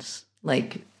emotions,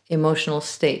 like emotional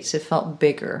states. It felt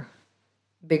bigger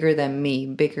than me,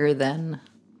 bigger than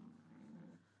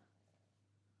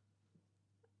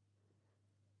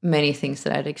many things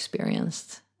that I'd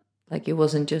experienced. Like it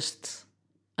wasn't just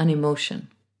an emotion.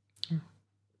 Mm.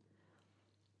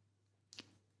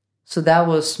 So that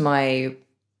was my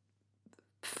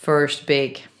first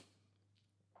big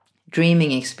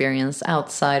dreaming experience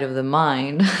outside of the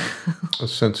mind. A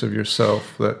sense of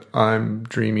yourself that I'm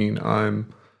dreaming,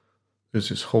 there's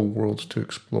this whole world to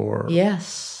explore.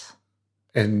 Yes.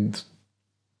 And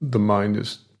the mind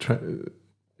is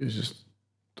just,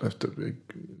 I have to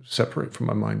separate from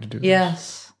my mind to do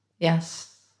this.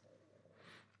 Yes.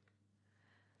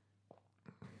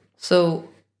 So,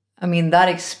 I mean, that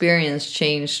experience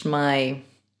changed my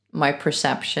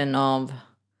perception of,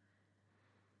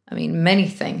 I mean, many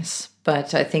things,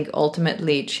 but I think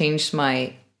ultimately it changed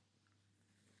my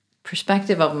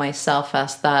perspective of myself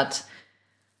as that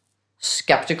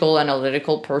skeptical,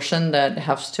 analytical person that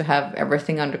has to have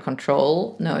everything under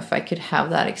control. No, if I could have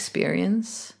that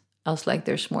experience, I was like,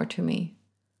 there's more to me.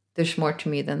 There's more to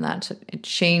me than that. So it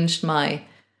changed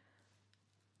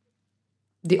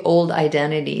the old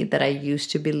identity that I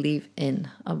used to believe in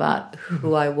about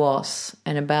who I was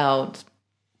and about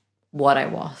what I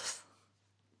was.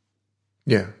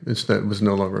 Yeah, it was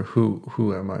no longer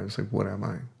who am I? It's like, what am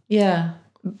I? Yeah,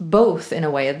 both in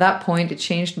a way. At that point, it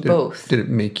changed both. Did it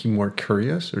make you more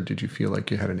curious, or did you feel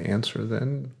like you had an answer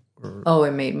then? Or? Oh,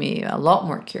 it made me a lot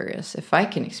more curious. If I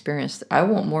can experience, I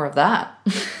want more of that.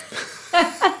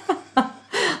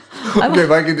 Okay,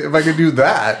 if I could do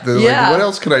that, then yeah. Like, what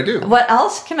else can I do? What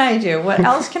else can I do? What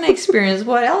else can I experience?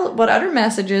 What other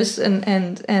messages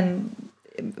and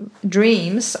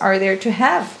dreams are there to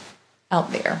have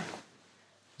out there?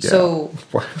 Yeah. So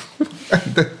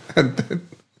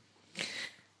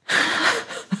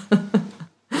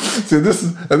See, this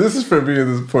is for me at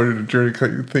this point in the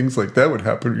journey. Things like that would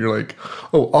happen. You're like,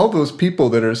 oh, all those people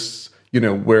that are,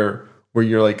 where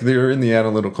you're like, they're in the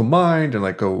analytical mind and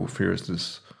like, oh, fear is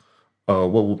this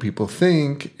what will people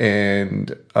think?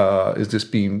 And is this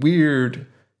being weird?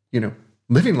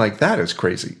 Living like that is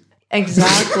crazy.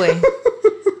 Exactly.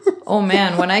 Oh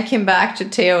man, when I came back to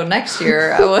Teo next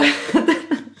year,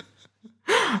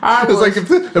 It's like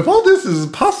if all this is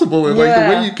possible, and like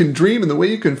the way you can dream and the way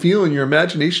you can feel and your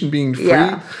imagination being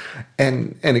free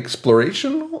and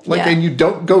exploration, and you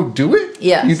don't go do it,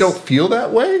 you don't feel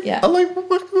that way. I'm like,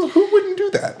 who wouldn't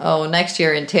do that? Oh, next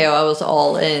year in Teo, I was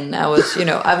all in. I was,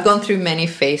 I've gone through many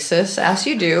phases, as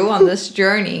you do on this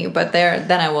journey. But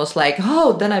then I was like,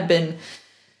 then I've been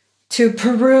to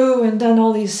Peru and done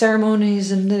all these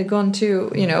ceremonies and gone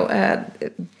to,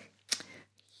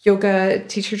 yoga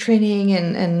teacher training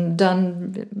and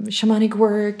done shamanic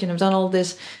work, and I've done all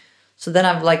this. So then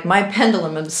I've my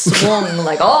pendulum has swung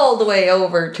all the way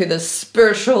over to the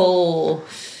spiritual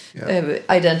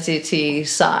identity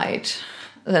side.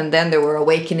 And then there were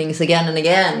awakenings again and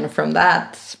again from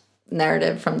that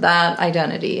narrative, from that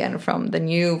identity, and from the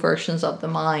new versions of the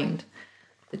mind.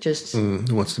 It just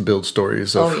wants to build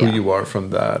stories of who you are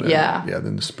from that. And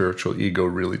then the spiritual ego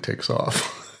really takes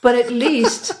off. But at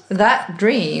least that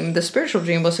dream, the spiritual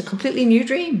dream, was a completely new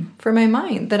dream for my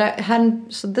mind that I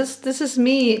hadn't. So this is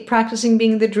me practicing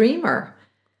being the dreamer.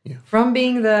 Yeah. From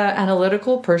being the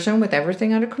analytical person with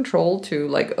everything under control to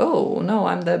oh no,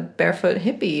 I'm the barefoot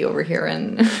hippie over here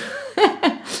and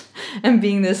and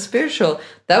being this spiritual.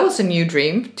 That was a new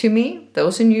dream to me. That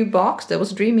was a new box. That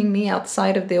was dreaming me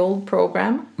outside of the old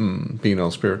program. Being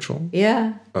all spiritual.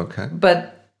 Yeah. Okay.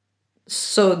 But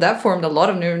so that formed a lot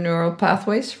of new neural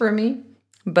pathways for me,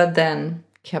 but then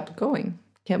kept going,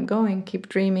 keep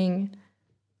dreaming.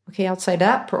 Okay, outside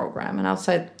that program and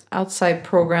outside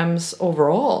programs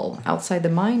overall, outside the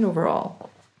mind overall.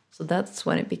 So that's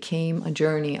when it became a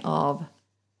journey of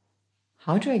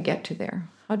how do I get to there?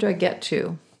 How do I get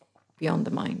to beyond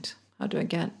the mind? How do I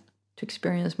get to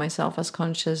experience myself as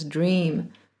conscious,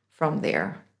 dream from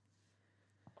there?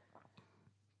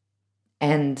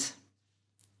 And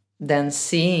then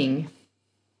seeing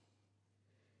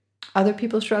other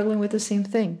people struggling with the same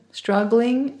thing,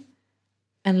 struggling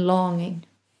and longing,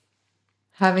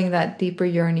 having that deeper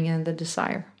yearning and the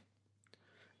desire.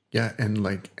 Yeah, and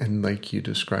like you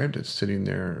described it, sitting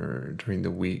there during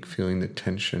the week, feeling the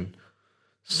tension,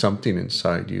 something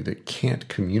inside you that can't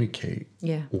communicate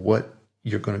what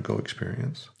you're going to go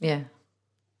experience. Yeah.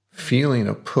 Feeling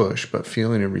a push, but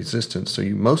feeling a resistance. So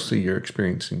you're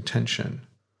experiencing tension.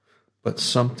 But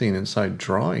something inside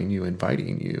drawing you,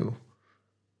 inviting you,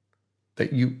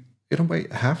 that you, in a way,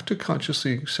 have to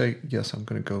consciously say, yes, I'm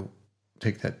going to go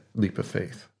take that leap of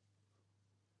faith.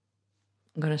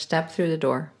 I'm going to step through the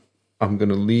door. I'm going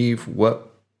to leave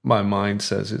what my mind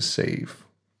says is safe,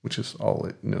 which is all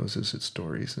it knows is its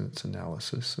stories and its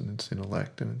analysis and its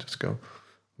intellect, and just go,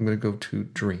 I'm going to go to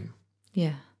dream.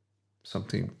 Yeah.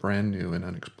 Something brand new and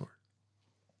unexplored.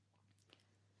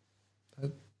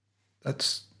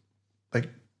 That's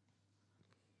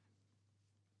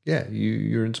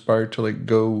you're inspired to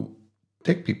go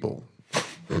take people.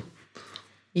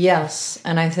 Yes,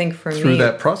 and I think for me through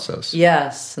that process.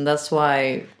 Yes, and that's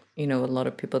why a lot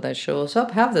of people that show us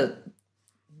up have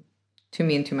to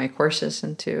me into my courses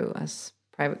and to as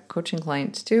private coaching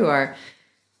clients too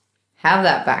have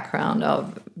that background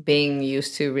of being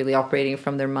used to really operating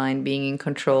from their mind, being in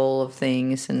control of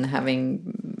things and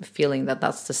feeling that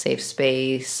that's the safe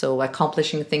space. So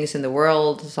accomplishing things in the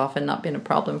world has often not been a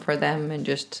problem for them, and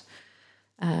just,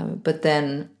 but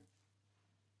then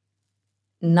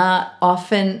not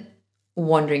often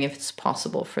wondering if it's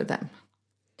possible for them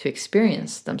to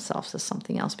experience themselves as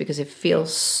something else, because it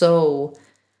feels so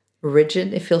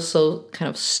rigid. It feels so kind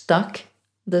of stuck,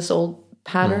 this old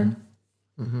pattern.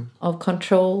 Mm-hmm. Of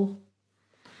control,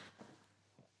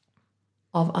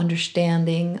 of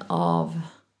understanding, of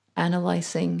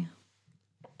analyzing,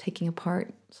 taking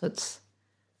apart. So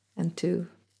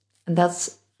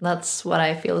that's what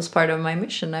I feel is part of my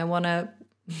mission. I want to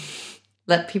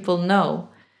let people know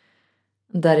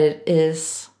that it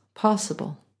is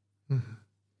possible,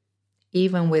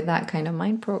 even with that kind of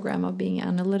mind program of being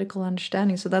analytical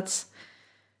understanding. So that's.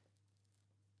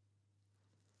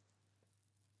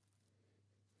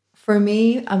 For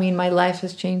me, my life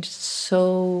has changed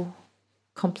so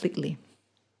completely.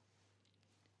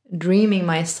 Dreaming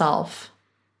myself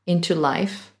into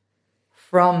life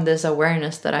from this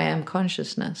awareness that I am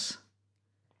consciousness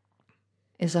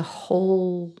is a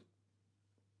whole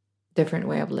different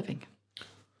way of living.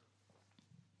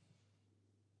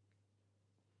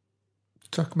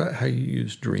 Talk about how you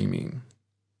use dreaming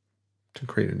to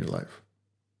create a new life.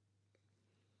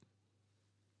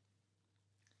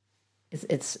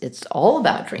 It's all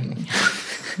about dreaming.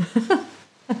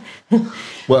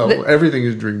 Well, everything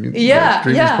is dreaming. Yeah,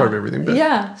 dreaming yeah, is part of everything. But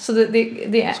yeah. So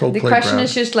the question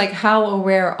is just like, how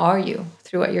aware are you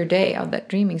throughout your day of that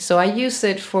dreaming? So I use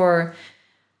it for,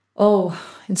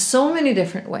 in so many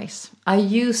different ways. I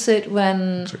use it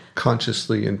when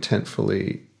consciously,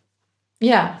 intentfully.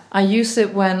 Yeah, I use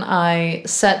it when I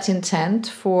set intent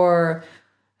for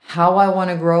how I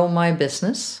want to grow my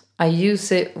business. I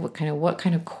use it what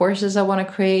kind of courses I want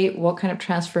to create, what kind of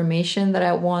transformation that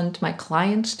I want my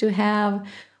clients to have,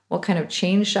 what kind of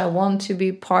change I want to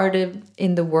be part of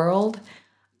in the world.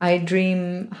 I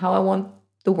dream how I want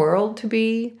the world to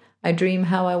be. I dream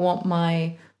how I want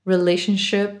my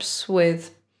relationships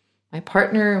with my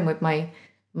partner and with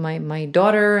my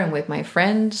daughter and with my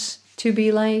friends to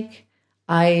be like.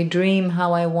 I dream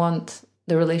how I want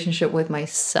the relationship with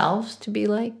myself to be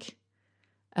like.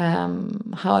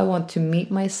 How I want to meet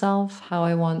myself, how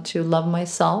I want to love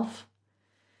myself.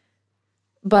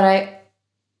 But I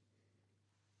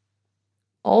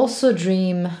also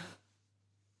dream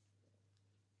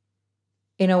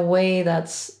in a way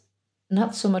that's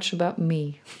not so much about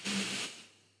me.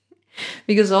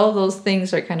 Because all those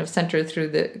things are kind of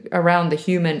centered around the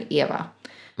human Eva.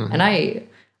 Mm-hmm. And I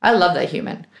love that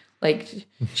human. Like,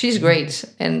 she's great,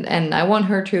 and I want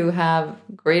her to have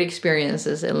great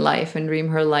experiences in life and dream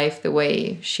her life the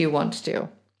way she wants to.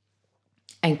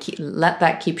 And let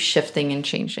that keep shifting and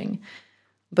changing.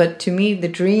 But to me, the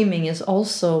dreaming is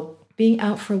also being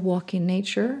out for a walk in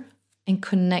nature and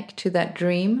connect to that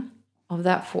dream of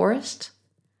that forest.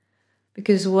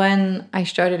 Because when I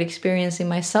started experiencing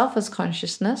myself as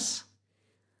consciousness,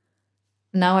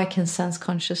 now I can sense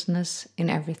consciousness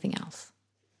in everything else.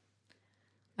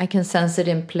 I can sense it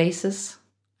in places.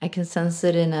 I can sense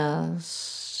it in a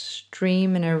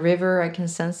stream, in a river. I can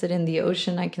sense it in the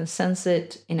ocean. I can sense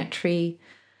it in a tree,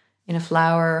 in a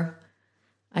flower.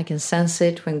 I can sense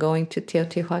it when going to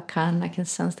Teotihuacan. I can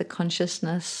sense the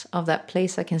consciousness of that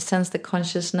place. I can sense the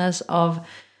consciousness of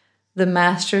the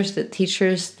masters, the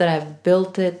teachers that have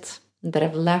built it, that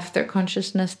have left their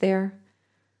consciousness there.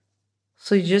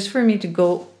 So just for me to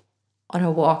go on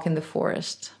a walk in the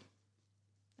forest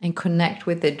and connect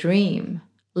with the dream.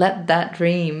 Let that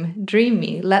dream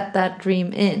me. Let that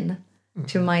dream in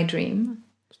to my dream.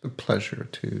 It's the pleasure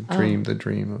to dream the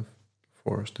dream of the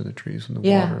forest and the trees and the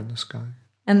water and the sky.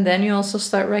 And then you also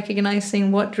start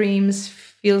recognizing what dreams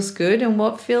feels good and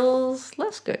what feels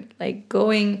less good. Like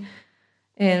going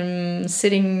and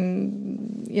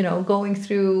sitting, going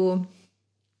through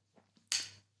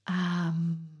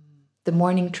the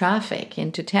morning traffic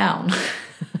into town.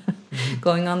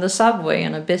 Going on the subway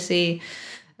on a busy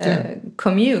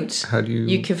commute. How do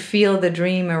you can feel the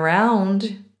dream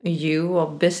around you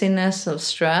of busyness, of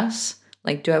stress.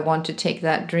 Like, do I want to take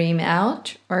that dream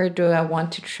out, or do I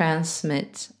want to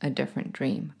transmit a different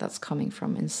dream that's coming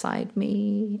from inside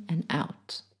me and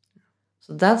out?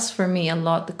 So that's for me a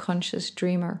lot the conscious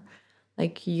dreamer.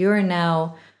 Like, you're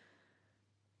the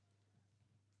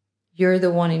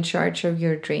one in charge of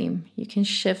your dream. You can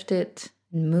shift it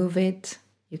and move it.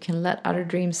 You can let other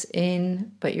dreams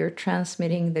in, but you're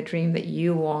transmitting the dream that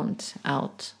you want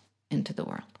out into the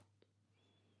world.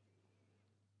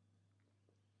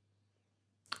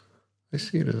 I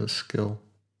see it as a skill.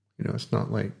 It's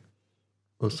not like,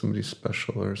 somebody's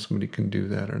special or somebody can do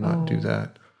that or not do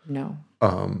that. No.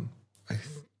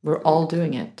 We're all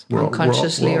doing it,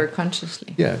 unconsciously or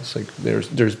consciously. Yeah, it's like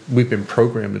we've been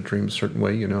programmed to dream a certain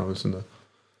way. I was in the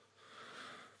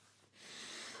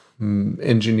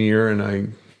engineer, and I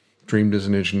dreamed as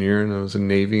an engineer, and I was in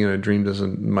Navy, and I dreamed as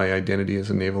my identity as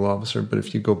a naval officer. But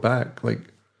if you go back, like,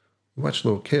 you watch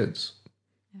little kids,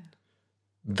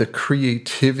 the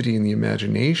creativity and the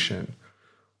imagination,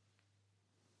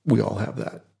 we all have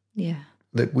that. Yeah.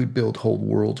 That we build whole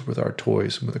worlds with our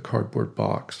toys and with a cardboard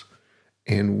box.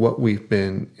 And what we've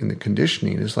been in the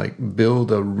conditioning is like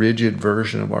build a rigid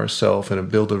version of ourselves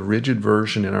and build a rigid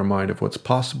version in our mind of what's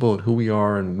possible and who we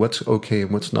are and what's okay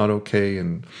and what's not okay,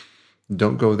 and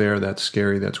don't go there, that's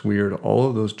scary, that's weird. All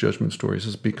of those judgment stories,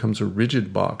 it becomes a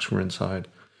rigid box we're inside.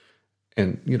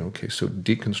 And, so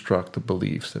deconstruct the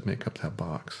beliefs that make up that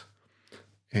box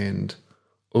and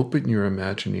open your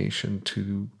imagination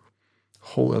to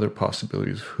whole other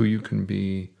possibilities of who you can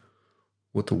be,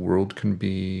 what the world can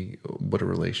be, what a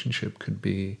relationship could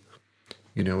be.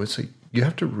 It's like you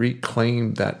have to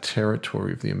reclaim that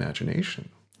territory of the imagination.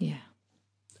 Yeah.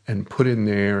 And put in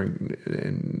there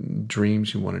and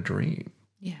dreams you want to dream.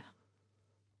 Yeah.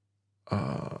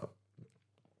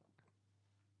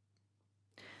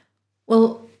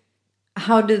 Well,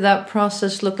 how did that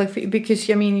process look like for you? Because,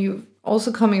 you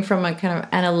also coming from a kind of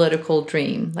analytical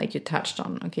dream, like you touched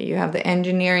on. Okay, you have the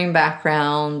engineering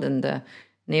background and the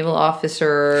naval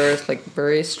officers, like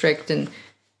very strict. And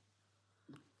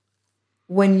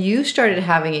when you started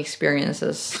having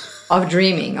experiences of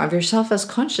dreaming of yourself as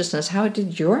consciousness, how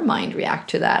did your mind react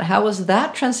to that? How was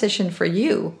that transition for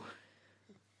you?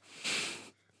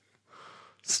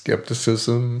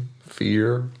 Skepticism,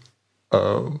 fear.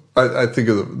 I think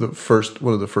of the first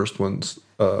one of the first ones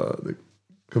that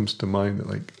comes to mind,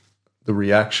 like the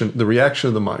reaction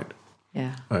of the mind.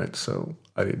 Yeah. All right. So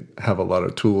I didn't have a lot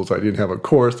of tools. I didn't have a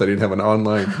course. I didn't have an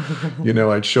online.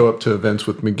 I'd show up to events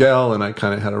with Miguel, and I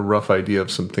kind of had a rough idea of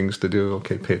some things to do.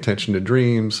 Okay, pay attention to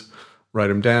dreams, write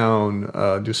them down,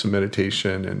 do some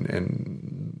meditation,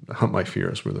 and hunt my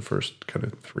fears were the first kind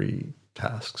of 3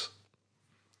 tasks.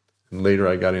 And later,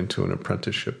 I got into an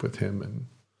apprenticeship with him, and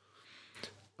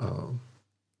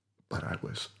but I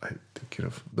thinking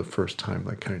of the first time,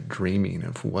 like kind of dreaming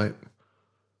of what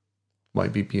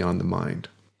might be beyond the mind.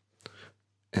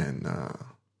 And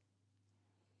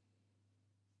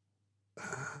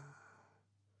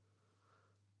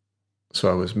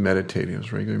so I was meditating. I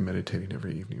was regularly meditating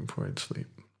every evening before I'd sleep.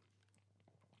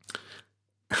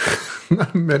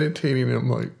 I'm meditating, and I'm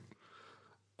like,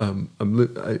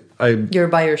 You're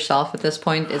by yourself at this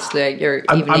point. It's like your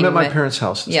evening. I'm at my parents'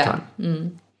 house this time.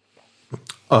 Mm.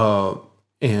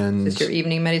 And it's your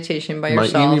evening meditation by my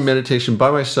yourself. evening meditation by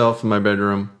myself in my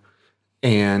bedroom,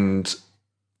 and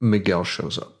Miguel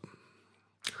shows up.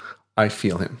 I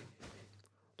feel him.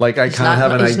 Like I kind of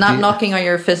have an idea. He's not knocking on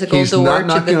your physical door. He's not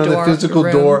knocking on the physical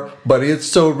room. door, but it's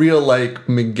so real. Like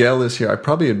Miguel is here. I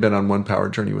probably had been on one power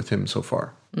journey with him so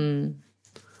far. That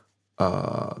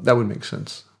would make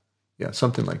sense. Yeah,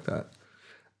 something like that.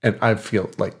 And I feel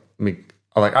like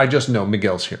I just know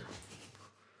Miguel's here.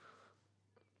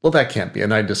 Well, that can't be.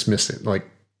 And I dismiss it. Like,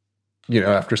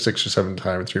 after 6 or 7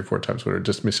 times, 3 or 4 times, whatever,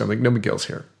 dismiss it. I'm like, no, Miguel's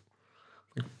here.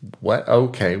 Like, what?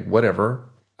 Okay, whatever.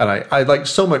 And I like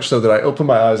so much so that I open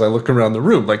my eyes, I look around the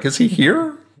room, like, is he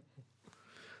here?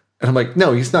 And I'm like,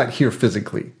 no, he's not here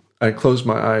physically. I close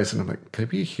my eyes and I'm like, could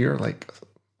he be here, like,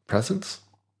 presence?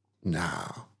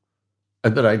 No.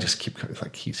 And then I just keep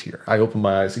like, he's here. I open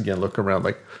my eyes again, look around,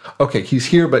 like, okay, he's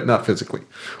here, but not physically.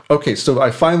 Okay, so I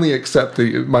finally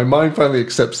my mind finally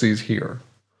accepts he's here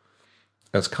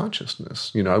as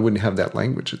consciousness. I wouldn't have that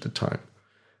language at the time.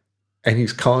 And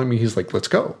he's calling me, he's like, let's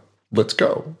go.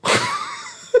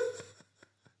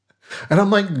 And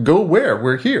I'm like, go where?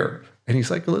 We're here. And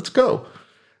he's like, let's go.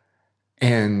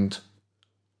 And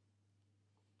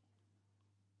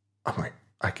I'm like,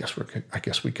 I guess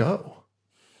we go.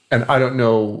 And I don't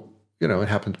know, it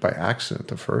happens by accident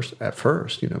at first, but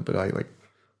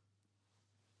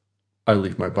I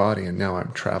leave my body and now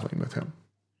I'm traveling with him.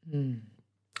 And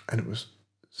it was,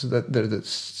 so that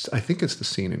I think it's the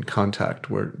scene in Contact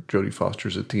where Jodie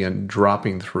Foster's at the end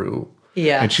dropping through.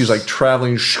 Yeah. And she's like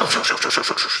traveling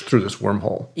through this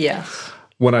wormhole. Yes.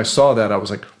 When I saw that, I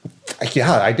was like,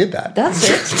 yeah, I did that. That's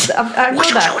it. I know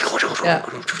that.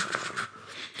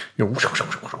 Yeah.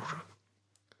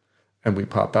 And we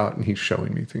pop out and he's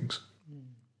showing me things.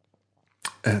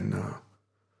 And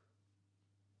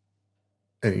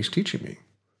he's teaching me.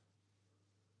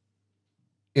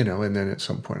 And then at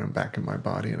some point I'm back in my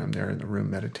body and I'm there in the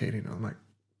room meditating. And I'm like,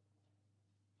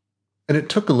 and it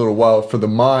took a little while for the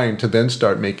mind to then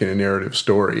start making a narrative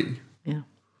story. Yeah.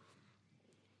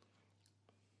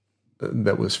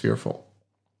 That was fearful.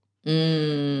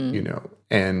 And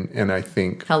I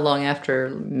think... How long after?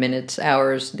 Minutes,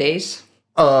 hours, days?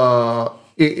 The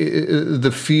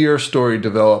fear story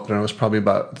developed, and I was probably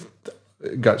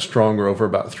got stronger over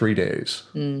about 3 days.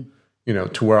 To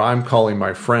where I'm calling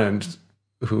my friend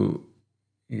who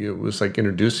was like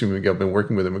introducing me. I've been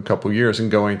working with him a couple of years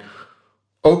and going,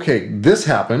 okay, this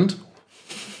happened.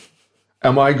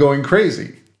 Am I going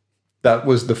crazy? That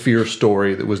was the fear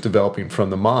story that was developing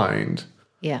from the mind.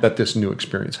 Yeah. That this new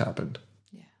experience happened.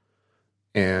 Yeah.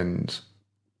 And,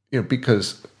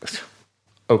 because,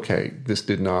 okay, this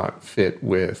did not fit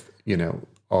with,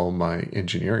 all my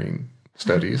engineering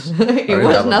studies. It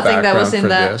was nothing that was in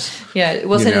that. This. Yeah, it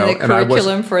wasn't in the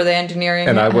curriculum for the engineering.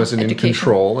 And I wasn't in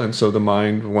control. And so the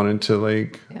mind wanted to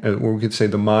or we could say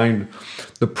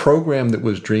the program that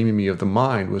was dreaming me of the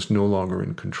mind was no longer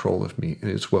in control of me. And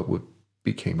it's what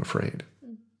became afraid.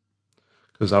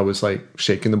 Because I was like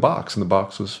shaking the box and the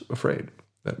box was afraid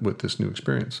that with this new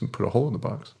experience and put a hole in the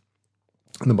box.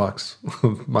 And the box,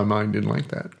 my mind didn't like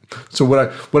that. So what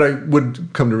I would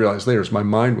come to realize later is my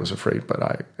mind was afraid,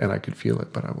 and I could feel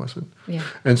it, but I wasn't. Yeah.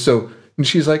 And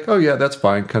she's like, oh yeah, that's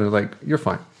fine. Kind of like, you're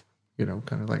fine.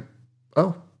 Kind of like,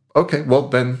 oh, okay, well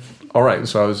then, all right. And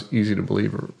so I was easy to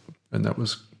believe her, and that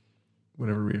was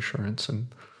whatever reassurance, and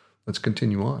let's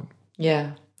continue on.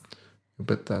 Yeah.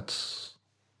 But that's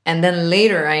And then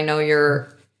later, I know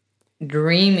your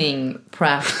dreaming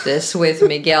practice with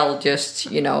Miguel just,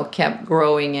 kept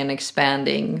growing and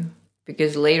expanding,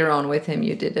 because later on with him,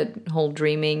 you did a whole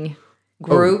dreaming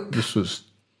group. This was,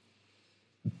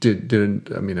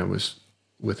 I was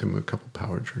with him a couple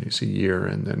power journeys a year,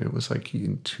 and then it was like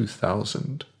in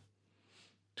 2000,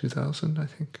 I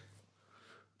think.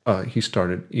 He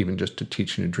started even just to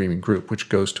teach in a dreaming group, which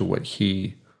goes to what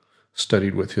he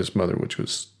studied with his mother, which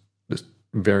was this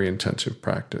very intensive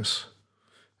practice.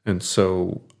 And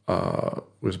so it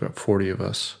was about 40 of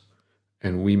us,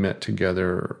 and we met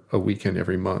together a weekend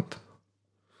every month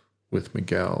with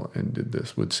Miguel and did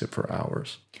this, would sit for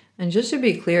hours. And just to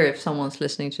be clear, if someone's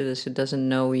listening to this who doesn't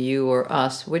know you or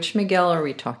us, which Miguel are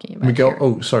we talking about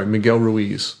here? Miguel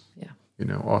Ruiz. Yeah.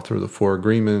 Author of the 4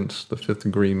 Agreements, the 5th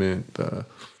Agreement, the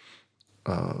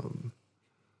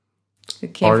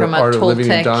It came from a Art of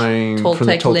Living and Toltec, Dying, from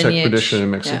the Toltec lineage. tradition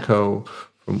in Mexico,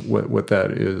 from what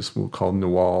that is, we'll call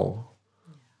Nual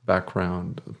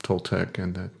background of Toltec,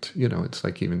 and that, it's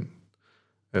like even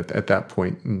at that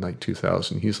point in like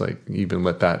 2000, he's like, even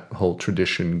let that whole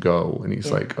tradition go, and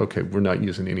he's like, okay, we're not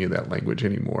using any of that language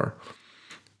anymore.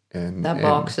 And that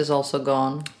box is also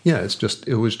gone. Yeah,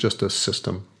 it was just a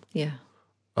system. Yeah.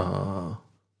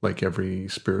 Like every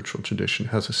spiritual tradition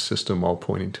has a system all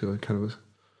pointing to kind of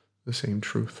the same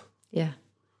truth. Yeah.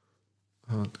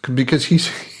 Because he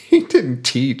didn't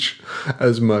teach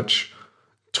as much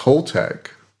Toltec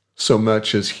so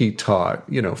much as he taught,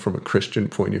 from a Christian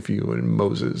point of view, and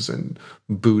Moses and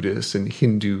Buddhist and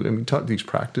Hindu. Taught these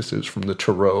practices from the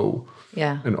Tarot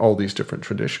and all these different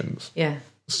traditions. Yeah.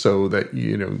 So that,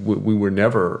 we were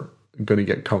never going to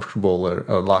get comfortable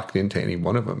or locked into any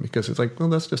one of them, because it's like, well,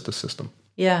 that's just a system.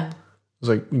 Yeah. It's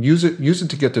like, use it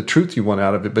to get the truth you want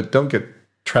out of it, but don't get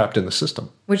trapped in the system.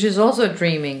 Which is also a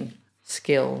dreaming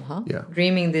skill, huh? Yeah.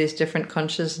 Dreaming these different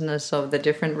consciousness of the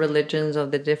different religions, of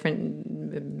the different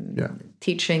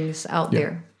teachings out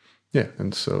there. Yeah.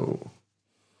 And so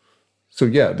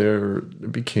there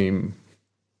it became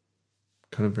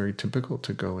kind of very typical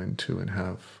to go into and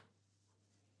have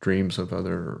dreams of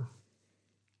other,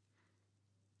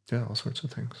 all sorts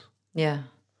of things. Yeah.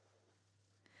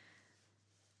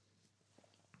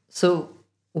 So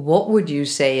what would you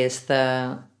say is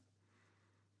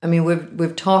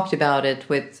we've talked about it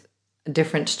with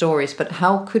different stories, but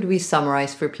how could we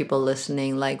summarize for people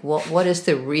listening? Like, what is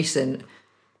the reason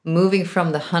moving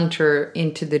from the hunter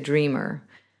into the dreamer?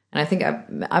 And I think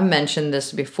I've mentioned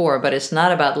this before, but it's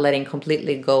not about letting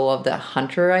completely go of the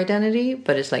hunter identity,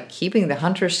 but it's like keeping the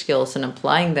hunter skills and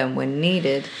applying them when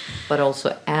needed, but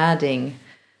also adding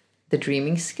the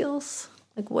dreaming skills.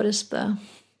 Like, what is the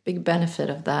big benefit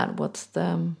of that?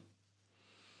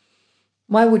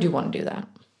 Why would you want to do that?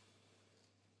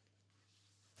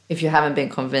 If you haven't been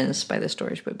convinced by the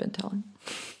stories we've been telling.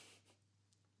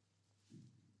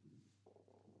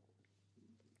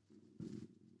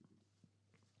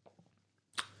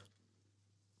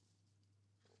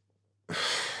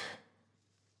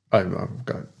 I've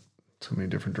got so many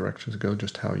different directions to go,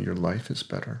 just how your life is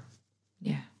better.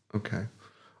 Yeah. Okay.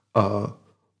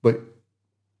 But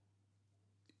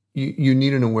you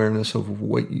need an awareness of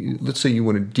let's say you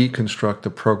want to deconstruct the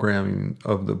programming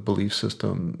of the belief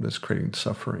system that's creating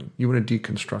suffering. You want to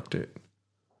deconstruct it.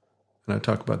 And I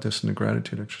talk about this in the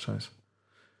gratitude exercise.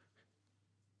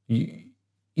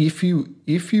 If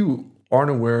you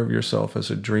aren't aware of yourself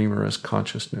as a dreamer, as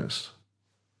consciousness,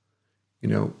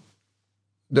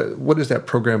 what is that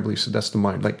program belief? So that's the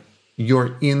mind. Like,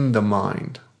 you're in the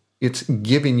mind. It's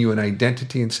giving you an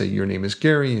identity and say your name is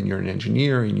Gary and you're an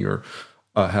engineer and you're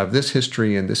have this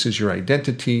history and this is your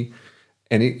identity.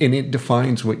 And it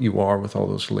defines what you are with all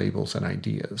those labels and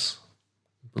ideas,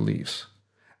 beliefs.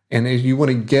 And as you want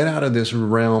to get out of this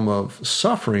realm of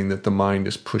suffering that the mind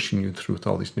is pushing you through with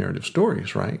all these narrative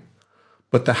stories, right?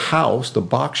 But the house, the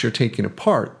box you're taking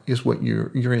apart, is what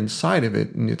you're inside of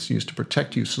it, and it's used to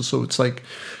protect you. So it's like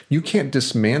you can't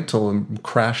dismantle and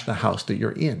crash the house that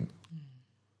you're in.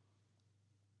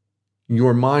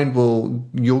 Your mind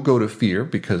you'll go to fear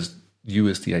because you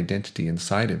as the identity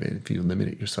inside of it, if you limit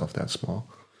it yourself that small,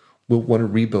 will want to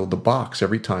rebuild the box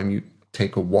every time you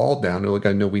take a wall down. You're like,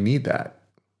 I know we need that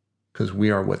because we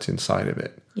are what's inside of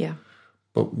it. Yeah.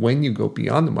 But when you go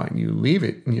beyond the mind, you leave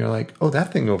it and you're like, oh,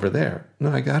 that thing over there.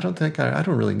 No, I don't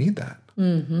really need that.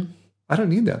 Mm-hmm. I don't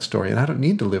need that story, and I don't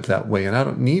need to live that way, and I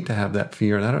don't need to have that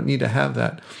fear, and I don't need to have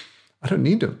that. I don't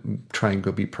need to try and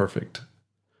go be perfect.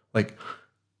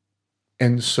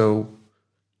 And so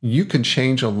you can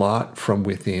change a lot from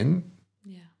within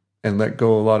and let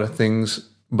go a lot of things.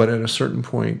 But at a certain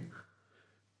point,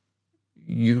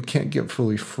 you can't get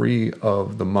fully free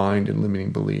of the mind and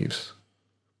limiting beliefs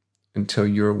until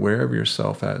you're aware of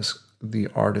yourself as the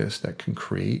artist that can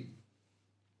create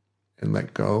and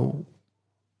let go.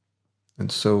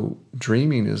 And so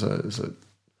dreaming is a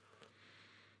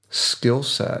skill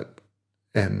set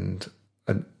and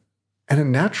a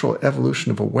natural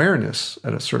evolution of awareness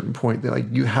at a certain point. That, like,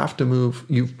 you have to move,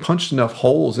 you've punched enough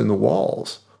holes in the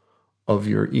walls of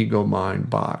your ego mind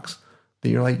box that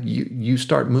you're like, you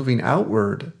start moving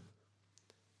outward.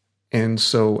 And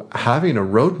so having a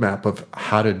roadmap of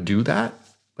how to do that,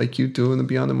 like you do in the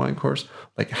Beyond the Mind course,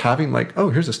 like having like, oh,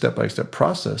 here's a step-by-step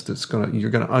process you're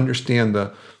going to understand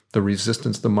the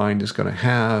resistance the mind is going to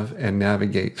have and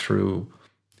navigate through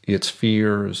its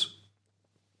fears.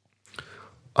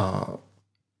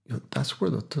 That's where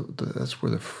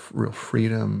the real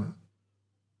freedom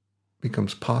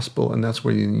becomes possible, and that's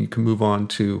where you can move on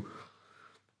to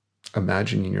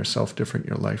imagining yourself different,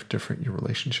 your life different, your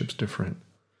relationships different,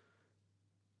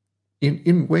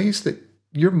 in ways that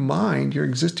your mind, your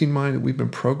existing mind that we've been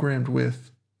programmed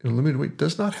with in a limited way,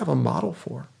 does not have a model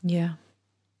for. Yeah.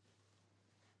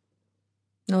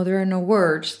 No, there are no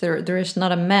words. There is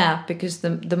not a map, because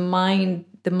the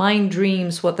mind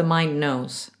dreams what the mind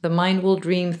knows. The mind will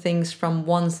dream things from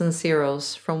ones and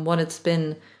zeros, from what it's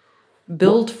been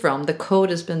built from. The code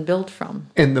has been built from.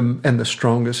 And the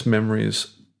strongest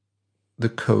memories, the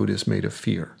code is made of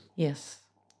fear. Yes.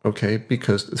 Okay,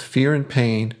 because fear and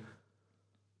pain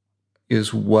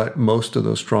is what most of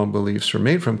those strong beliefs are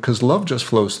made from, because love just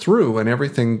flows through, and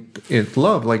everything is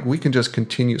love. Like, we can just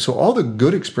continue. So all the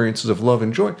good experiences of love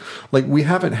and joy, like, we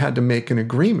haven't had to make an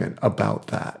agreement about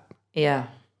that. Yeah.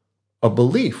 A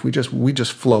belief. We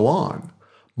just flow on.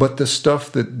 But the stuff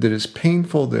that is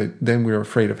painful, that then we're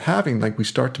afraid of having, like, we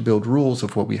start to build rules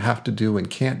of what we have to do and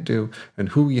can't do, and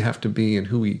who we have to be and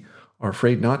who we are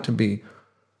afraid not to be.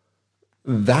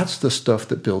 That's the stuff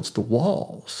that builds the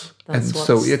walls. And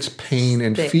so it's pain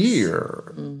and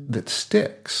fear that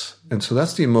sticks. And so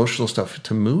that's the emotional stuff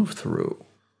to move through.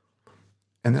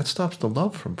 And that stops the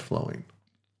love from flowing.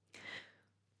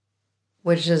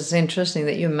 Which is interesting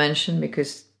that you mentioned,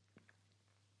 because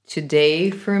today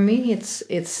for me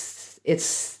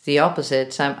it's the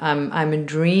opposite. I'm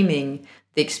dreaming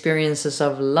the experiences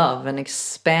of love and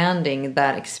expanding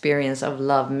that experience of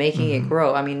love, making it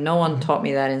grow. I mean, no one taught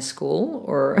me that in school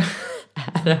or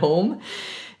at home.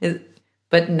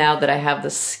 But now that I have the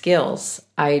skills,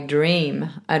 I dream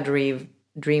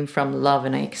from love,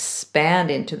 and I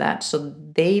expand into that. So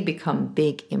they become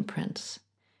big imprints.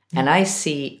 And I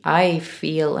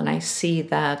feel, and I see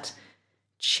that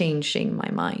changing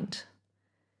my mind.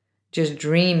 Just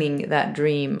dreaming that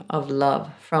dream of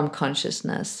love from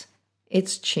consciousness,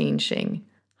 it's changing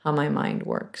how my mind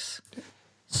works.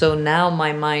 So now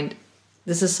my mind,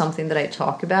 this is something that I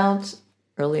talk about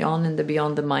early on in the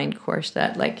Beyond the Mind course,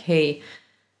 that like, hey,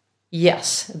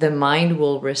 yes, the mind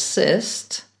will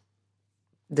resist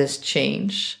this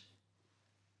change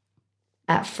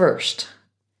at first.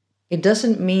 It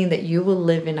doesn't mean that you will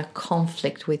live in a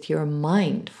conflict with your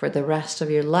mind for the rest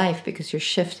of your life because you're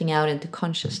shifting out into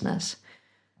consciousness.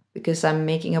 Because I'm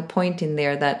making a point in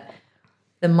there that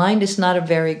the mind is not a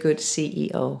very good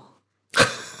CEO.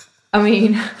 I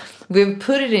mean, we've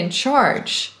put it in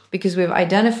charge because we've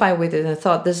identified with it and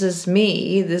thought, this is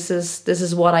me, this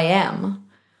is what I am.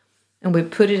 And we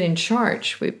put it in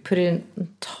charge. We put it on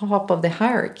top of the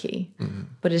hierarchy. Mm-hmm.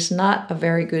 But it's not a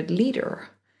very good leader.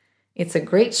 It's a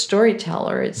great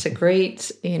storyteller. It's a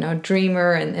great,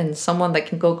 dreamer and someone that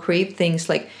can go create things.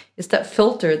 Like, it's that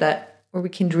filter where we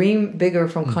can dream bigger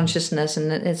from consciousness,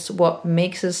 and it's what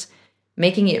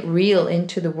making it real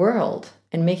into the world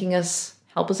and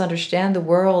help us understand the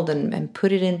world and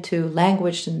put it into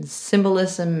language and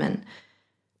symbolism.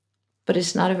 But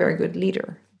it's not a very good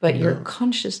leader. But your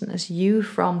consciousness, you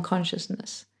from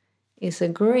consciousness, is a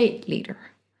great leader.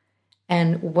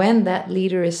 And when that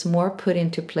leader is more put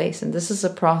into place, and this is a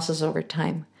process over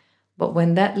time, but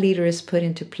when that leader is put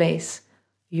into place,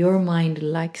 your mind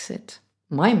likes it.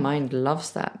 My mind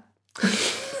loves that.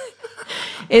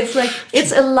 It's like,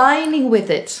 it's aligning with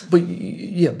it. But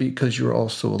yeah, because you're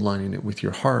also aligning it with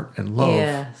your heart and love.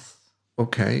 Yes.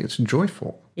 Okay, it's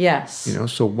joyful. Yes.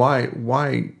 So why,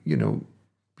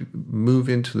 move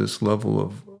into this level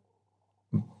of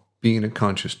being a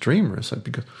conscious dreamer? It's like,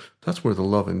 because that's where the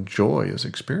love and joy is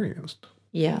experienced.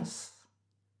 Yes.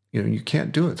 You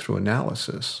can't do it through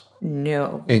analysis.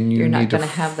 No. And you're not going to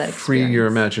have that experience. Free your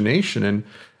imagination,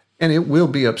 and it will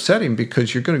be upsetting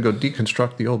because you're going to go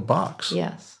deconstruct the old box.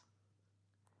 Yes.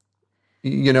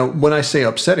 When I say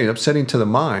upsetting to the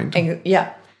mind.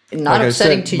 Yeah. not like I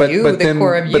upsetting said, to you, the then,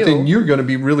 core of you. But then you're going to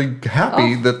be really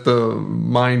happy that the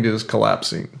mind is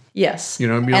collapsing. Yes. You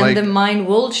know, and like, the mind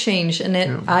will change, and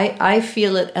I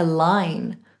feel it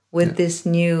align with this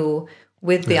new,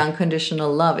 with the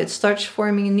unconditional love. It starts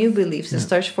forming new beliefs. It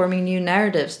starts forming new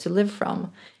narratives to live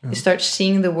from. You start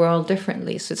seeing the world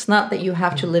differently. So it's not that you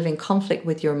have to live in conflict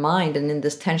with your mind and in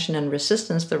this tension and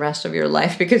resistance the rest of your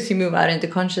life because you move out into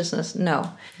consciousness.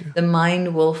 No, the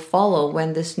mind will follow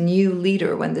when this new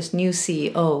leader, when this new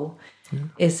CEO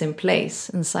is in place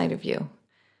inside of you.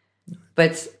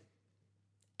 But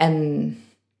so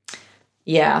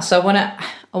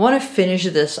I want to finish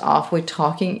this off with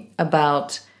talking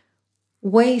about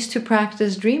ways to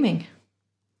practice dreaming.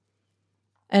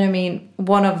 And I mean,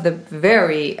 one of the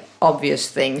very obvious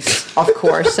things, of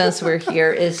course, since we're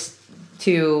here, is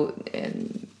to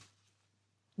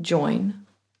join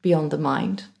Beyond the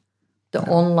Mind, the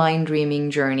online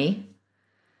dreaming journey,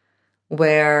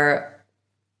 where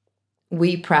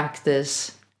we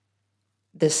practice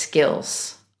the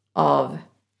skills of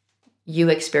you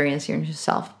experiencing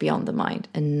yourself beyond the mind,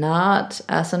 and not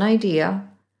as an idea.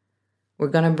 We're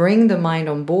going to bring the mind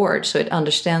on board so it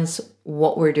understands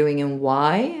what we're doing and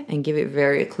why, and give it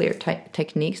very clear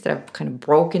techniques that I've kind of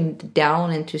broken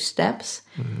down into steps.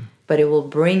 But it will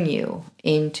bring you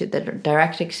into the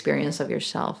direct experience of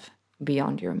yourself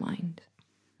beyond your mind.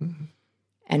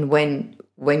 And when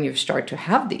you start to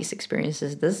have these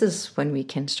experiences, this is when we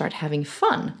can start having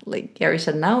fun. Like Gary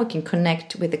said, now we can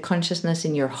connect with the consciousness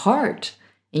in your heart,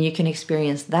 and you can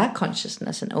experience that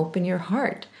consciousness and open your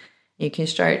heart. You can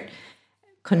start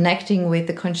connecting with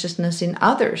the consciousness in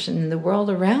others and in the world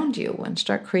around you, and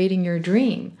start creating your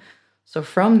dream. So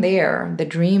from there, the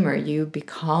dreamer, you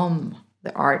become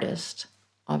the artist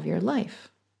of your life.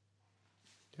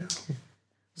 Yeah.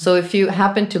 So if you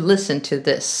happen to listen to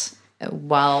this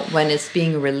when it's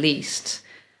being released,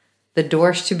 the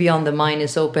doors to Beyond the Mind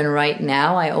is open right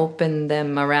now. I open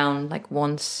them around like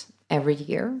once every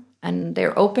year, and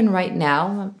they're open right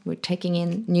now. We're taking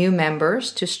in new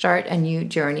members to start a new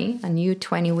journey, a new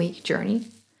 20-week journey.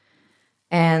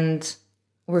 And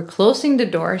we're closing the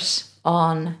doors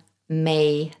on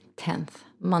May 10th,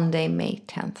 Monday, May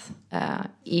 10th,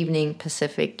 evening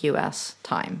Pacific US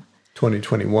time.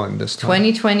 2021 this time.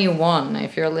 2021,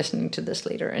 if you're listening to this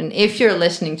later. And if you're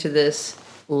listening to this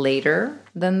later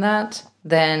than that,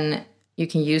 then you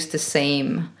can use the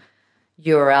same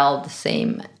URL, the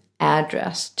same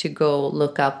address to go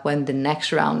look up when the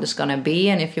next round is going to be,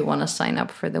 and if you want to sign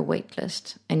up for the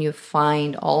waitlist. And you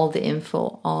find all the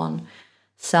info on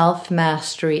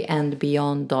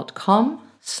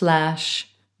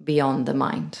selfmasteryandbeyond.com/beyond the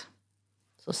mind.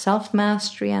 So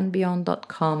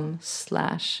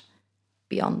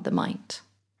selfmasteryandbeyond.com/beyond the mind.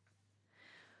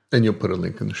 And you'll put a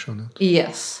link in the show notes.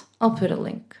 Yes, I'll put a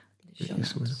link in the show notes.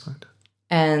 Easy way to find it.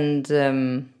 And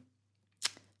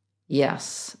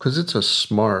yes. Because it's I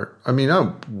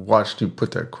watched you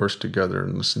put that course together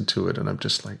and listened to it, and I'm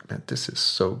just like, man, this is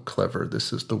so clever.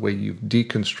 This is the way you've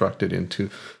deconstructed into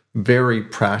very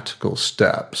practical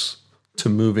steps to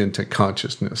move into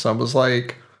consciousness. I was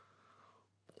like,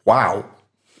 wow.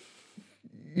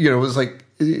 You know, it was like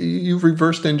you've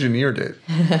reversed engineered it.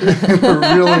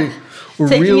 we're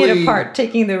taking really, it apart,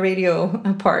 taking the radio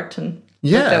apart, and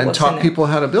taught people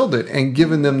how to build it, and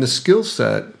given them the skill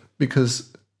set. Because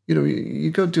you know,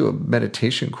 you go do a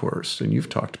meditation course, and you've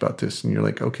talked about this, and you're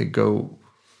like, okay,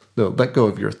 let go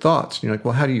of your thoughts. And you're like,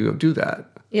 well, how do you do that?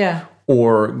 Yeah.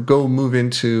 Or go move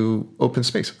into open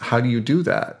space. How do you do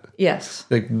that? Yes.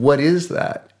 Like, what is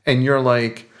that? And you're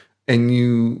like, and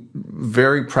you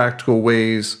very practical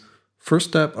ways. First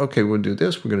step, okay, we'll do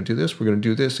this. We're going to do this. We're going to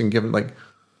do this, and give it like,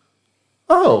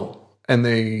 oh, and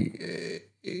they,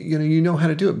 you know how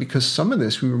to do it, because some of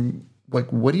this we were. Like,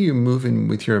 what are you moving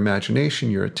with your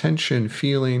imagination, your attention,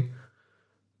 feeling?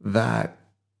 That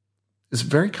is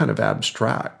very kind of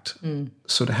abstract.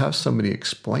 So to have somebody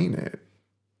explain it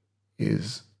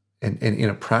is, and in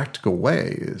a practical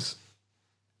way, is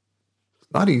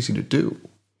not easy to do.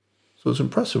 So it's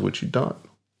impressive what you've done.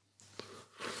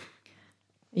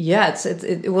 Yeah,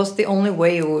 it was the only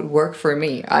way it would work for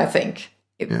me, I think.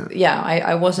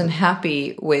 I wasn't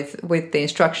happy with the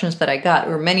instructions that I got,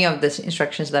 or many of the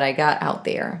instructions that I got out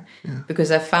there, because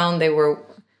I found they were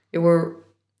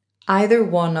either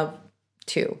one of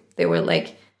two. They were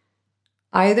like,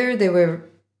 either they were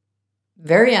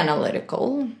very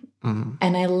analytical,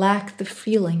 and I lacked the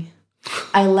feeling,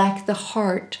 I lacked the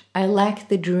heart, I lacked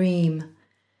the dream,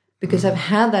 because I've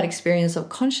had that experience of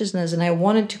consciousness, and I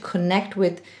wanted to connect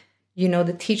with, you know,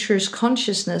 the teacher's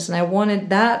consciousness, and I wanted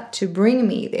that to bring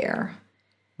me there.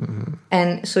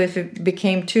 And so if it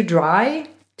became too dry,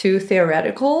 too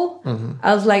theoretical.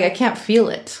 I was like, I can't feel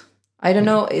it. I don't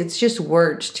know. It's just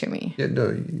words to me. Yeah,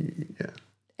 no, yeah.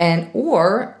 And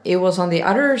or it was on the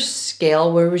other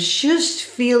scale where it was just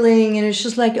feeling, and it's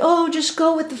just like, oh, just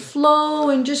go with the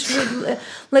flow and just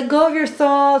let go of your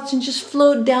thoughts and just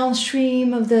float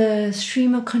downstream of the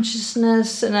stream of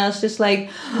consciousness. And I was just like,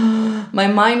 my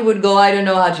mind would go, I don't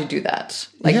know how to do that.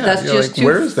 Like, that's just like, too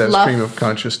where is that stream of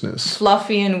consciousness?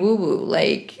 Fluffy and woo-woo.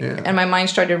 Like, and my mind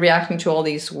started reacting to all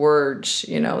these words,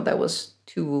 that was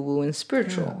too woo-woo and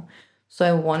spiritual. Yeah. So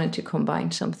I wanted to combine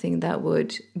something that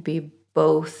would be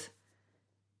both,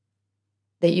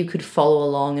 that you could follow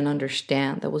along and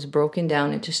understand, that was broken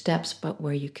down into steps, but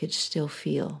where you could still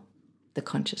feel the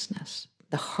consciousness,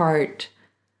 the heart,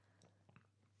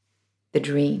 the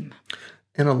dream.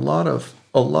 And a lot of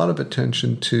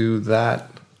attention to that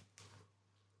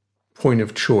point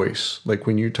of choice. Like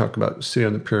when you talk about sitting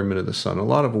on the pyramid of the sun, a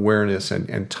lot of awareness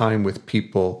and time with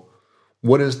people.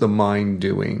 What is the mind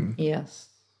doing? Yes.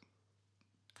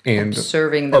 And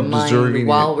observing the mind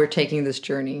while we're taking this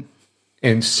journey.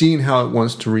 And seeing how it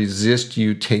wants to resist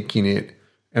you taking it,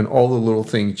 and all the little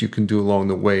things you can do along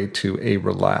the way to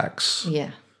relax.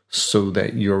 Yeah. So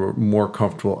that you're more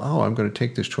comfortable. Oh, I'm going to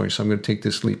take this choice. I'm going to take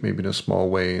this leap, maybe in a small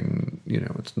way. And,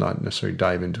 it's not necessarily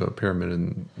dive into a pyramid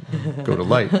and go to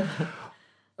light.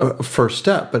 First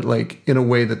step, but like in a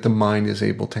way that the mind is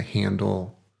able to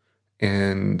handle.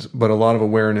 But a lot of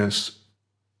awareness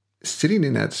sitting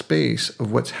in that space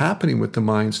of what's happening with the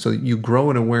mind, so that you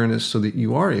grow in awareness, so that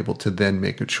you are able to then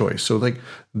make a choice. So like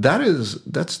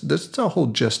that's a whole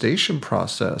gestation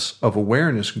process of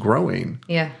awareness growing.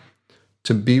 Yeah.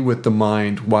 To be with the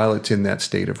mind while it's in that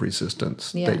state of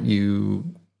resistance that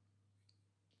you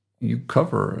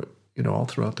cover, all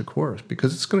throughout the course,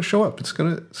 because it's going to show up. It's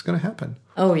going to happen.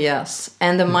 Oh, yes.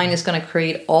 And the mind is going to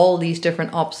create all these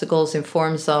different obstacles in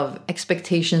forms of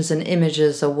expectations and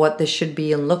images of what this should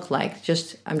be and look like.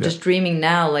 I'm just dreaming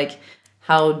now, like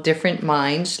how different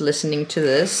minds listening to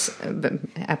this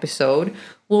episode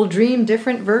will dream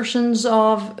different versions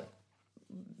of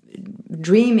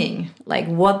dreaming, like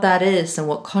what that is and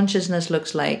what consciousness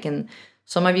looks like. And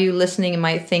some of you listening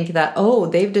might think that,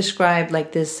 they've described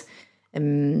like this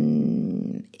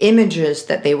images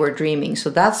that they were dreaming, so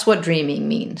that's what dreaming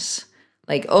means.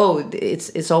 Like,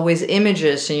 it's always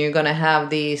images, and you're gonna have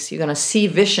these, you're gonna see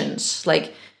visions.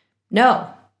 Like, no,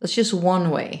 that's just one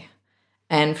way.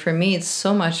 And for me, it's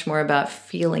so much more about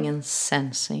feeling and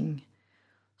sensing.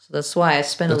 So that's why I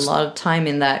spend a lot of time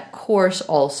in that course,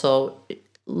 also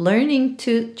learning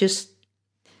to just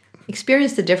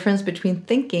experience the difference between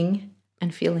thinking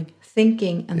and feeling,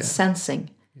 thinking and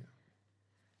sensing.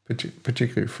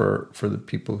 Particularly for the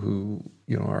people who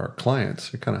are our clients,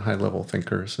 they're kind of high level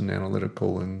thinkers and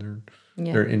analytical, and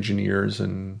they're engineers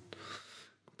and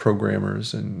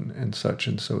programmers and such,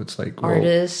 and so it's like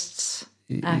artists,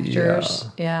 actors,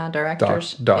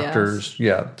 directors, doctors,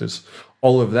 there's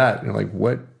all of that, and like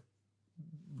what,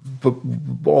 but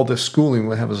all the schooling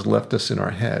has left us in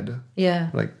our head,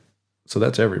 like, so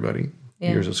that's everybody.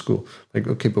 Years of school, like,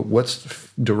 okay, but what's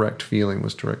direct feeling?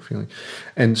 What's direct feeling?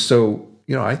 And so.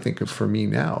 I think for me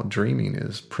now, dreaming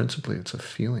is principally, it's a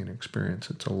feeling experience.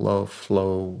 It's a low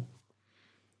flow.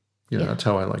 That's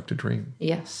how I like to dream.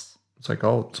 Yes. It's like,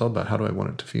 it's all about how do I want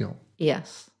it to feel?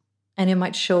 Yes. And it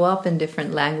might show up in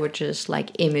different languages,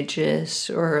 like images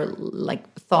or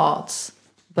like thoughts,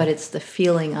 but it's the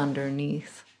feeling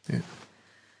underneath. Yeah.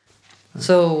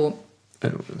 So.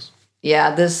 Anyways.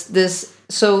 Yeah, this.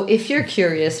 So if you're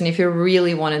curious and if you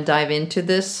really want to dive into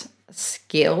this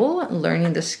skill,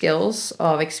 learning the skills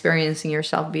of experiencing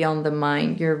yourself beyond the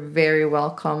mind, you're very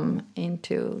welcome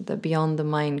into the Beyond the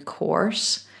Mind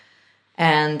course.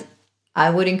 And I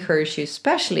would encourage you,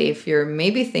 especially if you're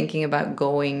maybe thinking about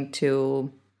going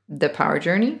to the Power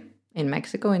Journey in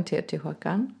Mexico, in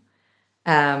Teotihuacan,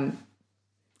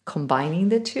 combining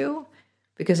the two,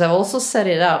 because I've also set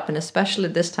it up, and especially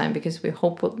this time, because we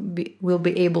hope we'll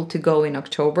be able to go in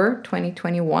October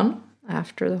 2021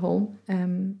 after the whole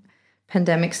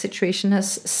pandemic situation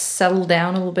has settled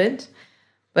down a little bit.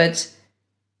 But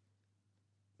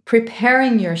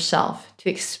preparing yourself to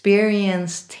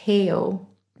experience Teo,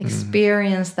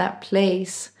 experience that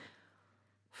place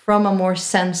from a more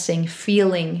sensing,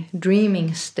 feeling,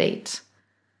 dreaming state,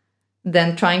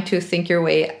 than trying to think your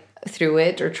way through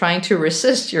it or trying to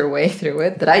resist your way through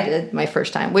it, that I did my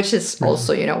first time, which is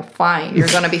also, fine. You're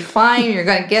going to be fine. You're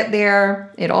going to get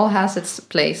there. It all has its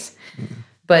place.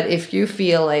 But if you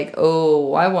feel like,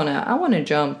 I want to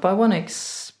jump, I want to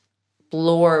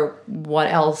explore what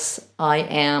else I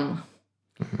am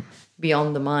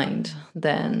beyond the mind,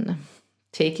 then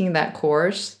taking that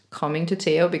course, coming to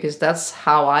Teo, because that's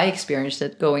how I experienced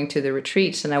it, going to the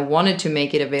retreats. And I wanted to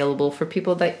make it available for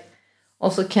people that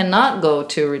also cannot go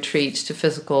to retreats, to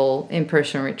physical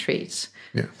in-person retreats.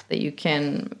 Yeah. That you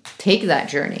can take that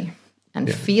journey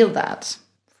and feel that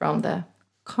from the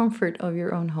comfort of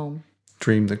your own home.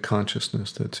 Dream the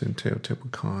consciousness that's in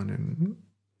Teotihuacan, and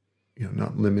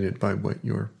not limited by what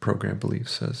your program belief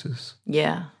says is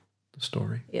the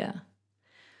story. Yeah.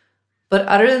 But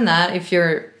other than that, if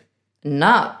you're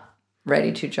not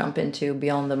ready to jump into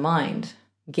Beyond the Mind,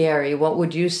 Gary, what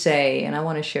would you say? And I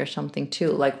want to share something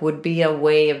too, like would be a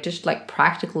way of just like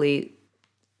practically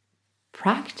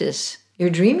practice your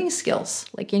dreaming skills,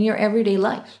 like in your everyday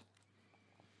life.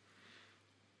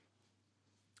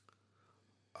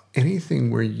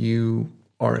 Anything where you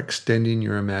are extending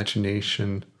your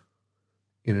imagination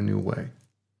in a new way.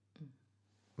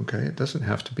 Okay, it doesn't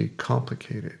have to be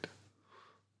complicated,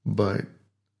 but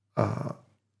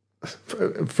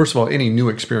first of all, any new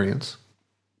experience.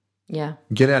 Yeah.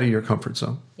 Get out of your comfort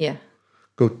zone. Yeah.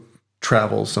 Go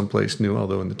travel someplace new,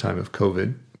 although in the time of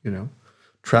COVID,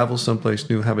 travel someplace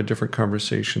new, have a different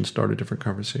conversation, start a different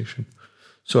conversation.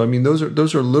 So, I mean, those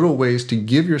are little ways to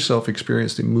give yourself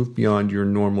experience that move beyond your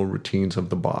normal routines of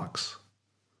the box.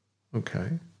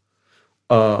 Okay.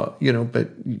 But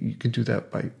you can do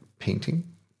that by painting.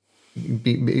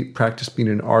 Practice being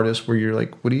an artist where you're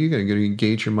like, what are you going to do?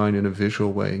 Engage your mind in a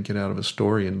visual way and get out of a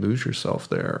story and lose yourself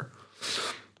there.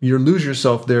 You lose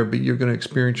yourself there, but you're going to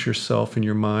experience yourself in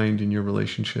your mind and your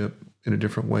relationship in a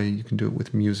different way. You can do it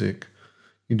with music.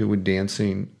 You can do it with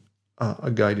dancing,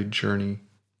 a guided journey.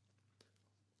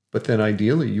 But then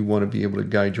ideally, you want to be able to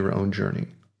guide your own journey.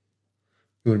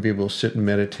 You want to be able to sit and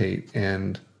meditate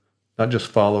and not just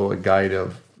follow a guide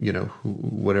of,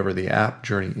 whatever the app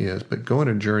journey is, but go on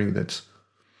a journey that's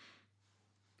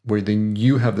where then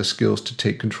you have the skills to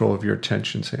take control of your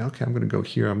attention. Say, okay, I'm going to go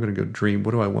here. I'm going to go dream.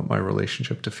 What do I want my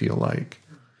relationship to feel like?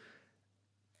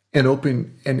 And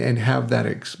open and have that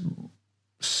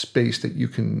space that you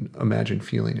can imagine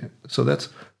feeling it. So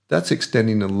that's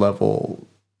extending the level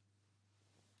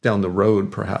down the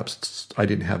road, perhaps. I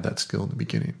didn't have that skill in the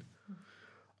beginning.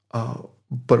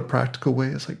 But a practical way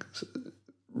is like,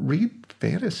 read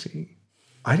fantasy.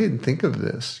 I didn't think of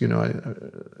this,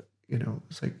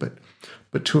 it's like,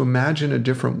 but to imagine a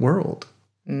different world,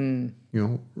 reading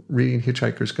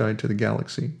Hitchhiker's Guide to the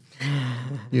Galaxy,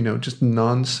 just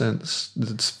nonsense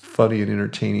that's funny and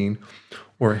entertaining,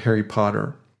 or Harry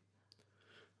Potter,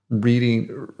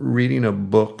 reading a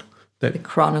book that... The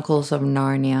Chronicles of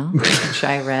Narnia, which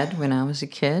I read when I was a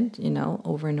kid,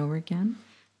 over and over again.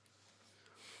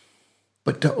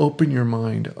 But to open your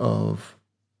mind of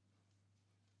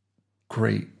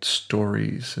great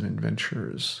stories and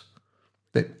adventures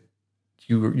that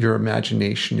your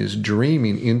imagination is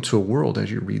dreaming into a world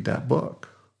as you read that book,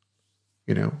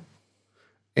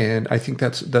 And I think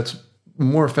that's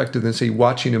more effective than, say,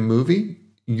 watching a movie.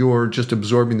 You're just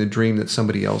absorbing the dream that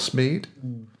somebody else made.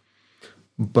 Mm.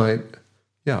 But,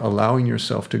 allowing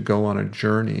yourself to go on a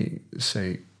journey,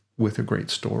 say, with a great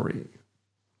story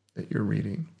that you're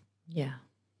reading. Yeah.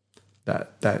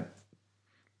 That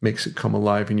makes it come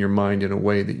alive in your mind in a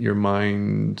way that your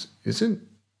mind isn't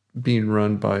being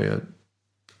run by a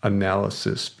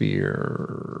analysis,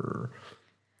 fear,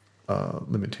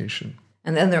 limitation.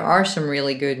 And then there are some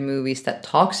really good movies that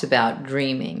talks about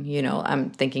dreaming.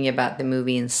 I'm thinking about the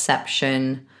movie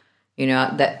Inception,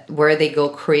 that where they go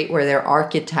create, where they're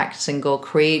architects and go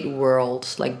create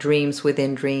worlds, like dreams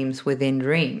within dreams within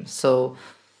dreams. So,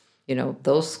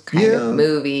 those kind of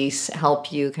movies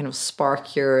help you kind of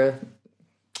spark your...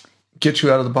 Get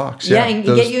you out of the box. Yeah, and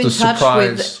get you in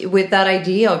touch with that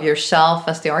idea of yourself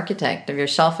as the architect, of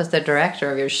yourself as the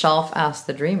director, of yourself as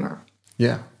the dreamer.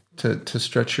 Yeah, to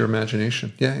stretch your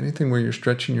imagination. Yeah, anything where you're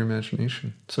stretching your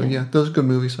imagination. So those are good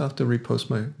movies. I'll have to repost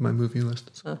my movie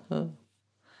list. Uh-huh.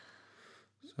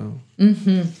 So.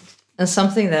 Mm-hmm. And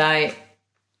something that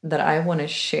I want to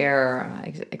share,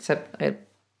 except I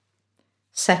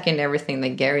second everything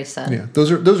that Gary said. Yeah,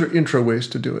 those are intro ways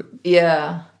to do it.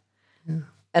 Yeah.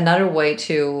 Another way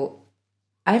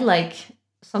I like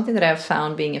something that I've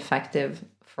found being effective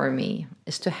for me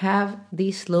is to have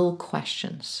these little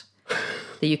questions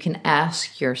that you can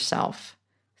ask yourself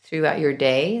throughout your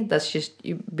day. That's just,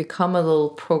 you become a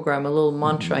little program, a little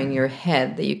mantra in your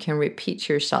head that you can repeat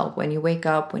to yourself when you wake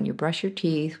up, when you brush your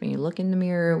teeth, when you look in the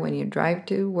mirror, when you drive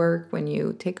to work, when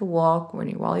you take a walk,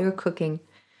 while you're cooking.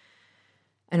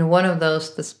 And one of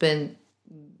those that's been,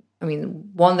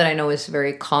 one that I know is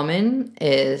very common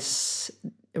is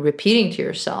repeating to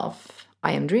yourself,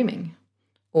 I am dreaming.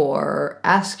 Or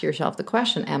ask yourself the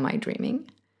question, am I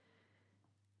dreaming?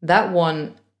 that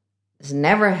one has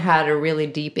never had a really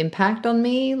deep impact on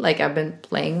me. Like, I've been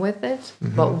playing with it,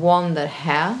 but one that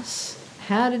has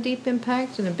had a deep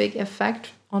impact and a big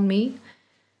effect on me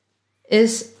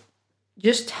is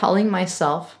just telling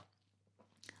myself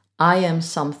I am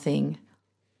something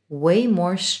way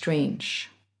more strange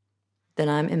than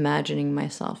I'm imagining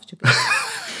myself to be.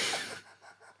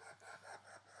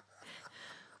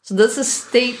 So that's a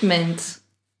statement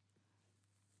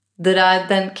that I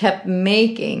then kept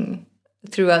making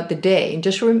throughout the day. And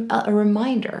just a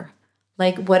reminder,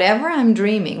 like, whatever I'm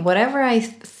dreaming, whatever I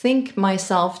think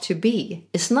myself to be,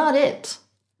 it's not it.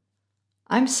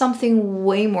 I'm something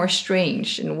way more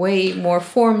strange and way more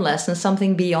formless and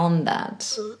something beyond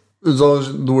that. As long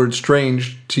as the word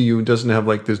strange to you doesn't have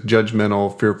like this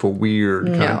judgmental, fearful, weird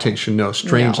connotation. No,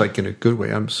 strange like in a good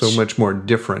way. I'm so much more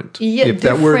different. Yeah, if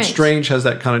that word strange has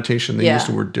that connotation, then use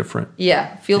the word different.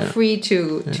 Yeah, feel free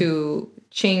to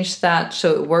change that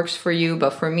so it works for you.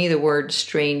 But for me, the word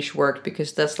strange worked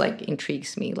because that's like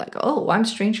intrigues me. Like, oh, I'm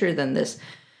stranger than this.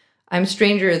 I'm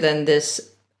stranger than this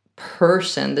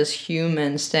person, this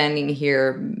human standing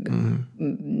here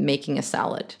making a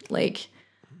salad. Like,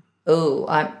 oh,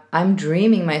 I'm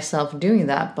dreaming myself doing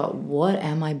that, but what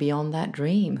am I beyond that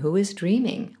dream? Who is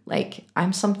dreaming? Like,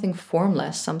 I'm something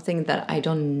formless, something that I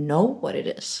don't know what it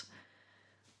is.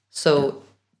 So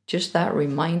just that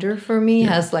reminder for me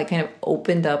has like kind of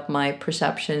opened up my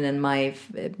perception and my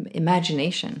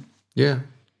imagination. Yeah.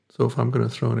 So if I'm going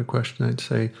to throw in a question,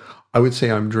 I would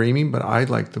say I'm dreaming, but I'd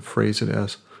like to phrase it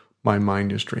as my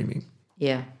mind is dreaming.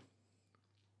 Yeah.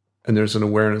 And there's an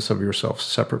awareness of yourself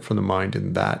separate from the mind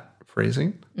in that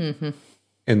phrasing. And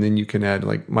then you can add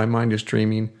like, my mind is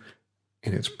dreaming,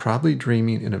 and it's probably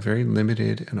dreaming in a very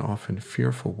limited and often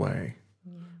fearful way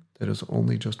that is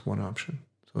only just one option.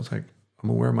 So it's like, I'm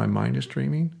aware my mind is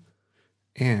dreaming,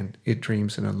 and it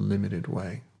dreams in a limited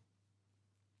way.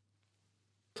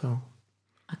 So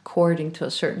according to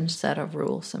a certain set of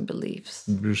rules and beliefs.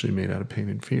 Usually made out of pain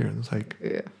and fear. And it's like,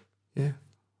 yeah.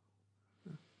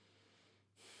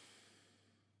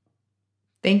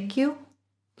 Thank you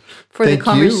for the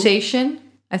conversation.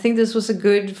 I think this was a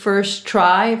good first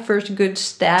good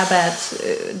stab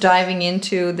at diving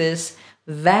into this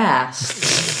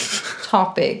vast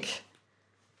topic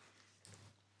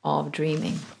of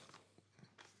dreaming.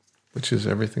 Which is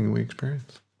everything we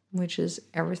experience. Which is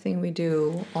everything we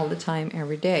do all the time,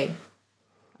 every day.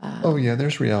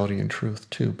 There's reality and truth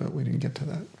too, but we didn't get to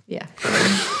that. Yeah.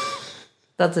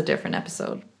 That's a different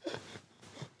episode.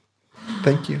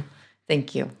 Thank you.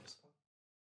 Thank you.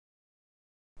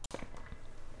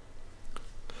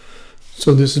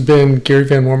 So this has been Gary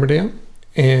Van Warmerdam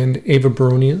and Eva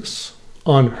Baronius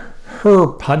on her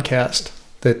podcast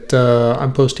that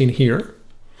I'm posting here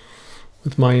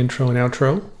with my intro and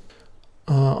outro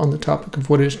on the topic of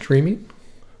what is dreaming.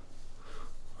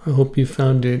 I hope you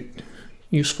found it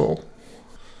useful.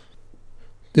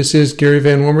 This is Gary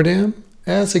Van Warmerdam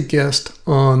as a guest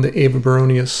on the Eva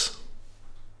Baronius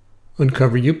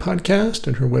Uncover You podcast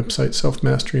and her website Self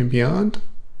Mastery and Beyond.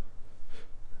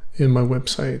 And my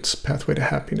website's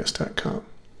pathwaytohappiness.com.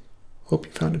 Hope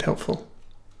you found it helpful.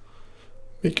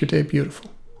 Make your day beautiful.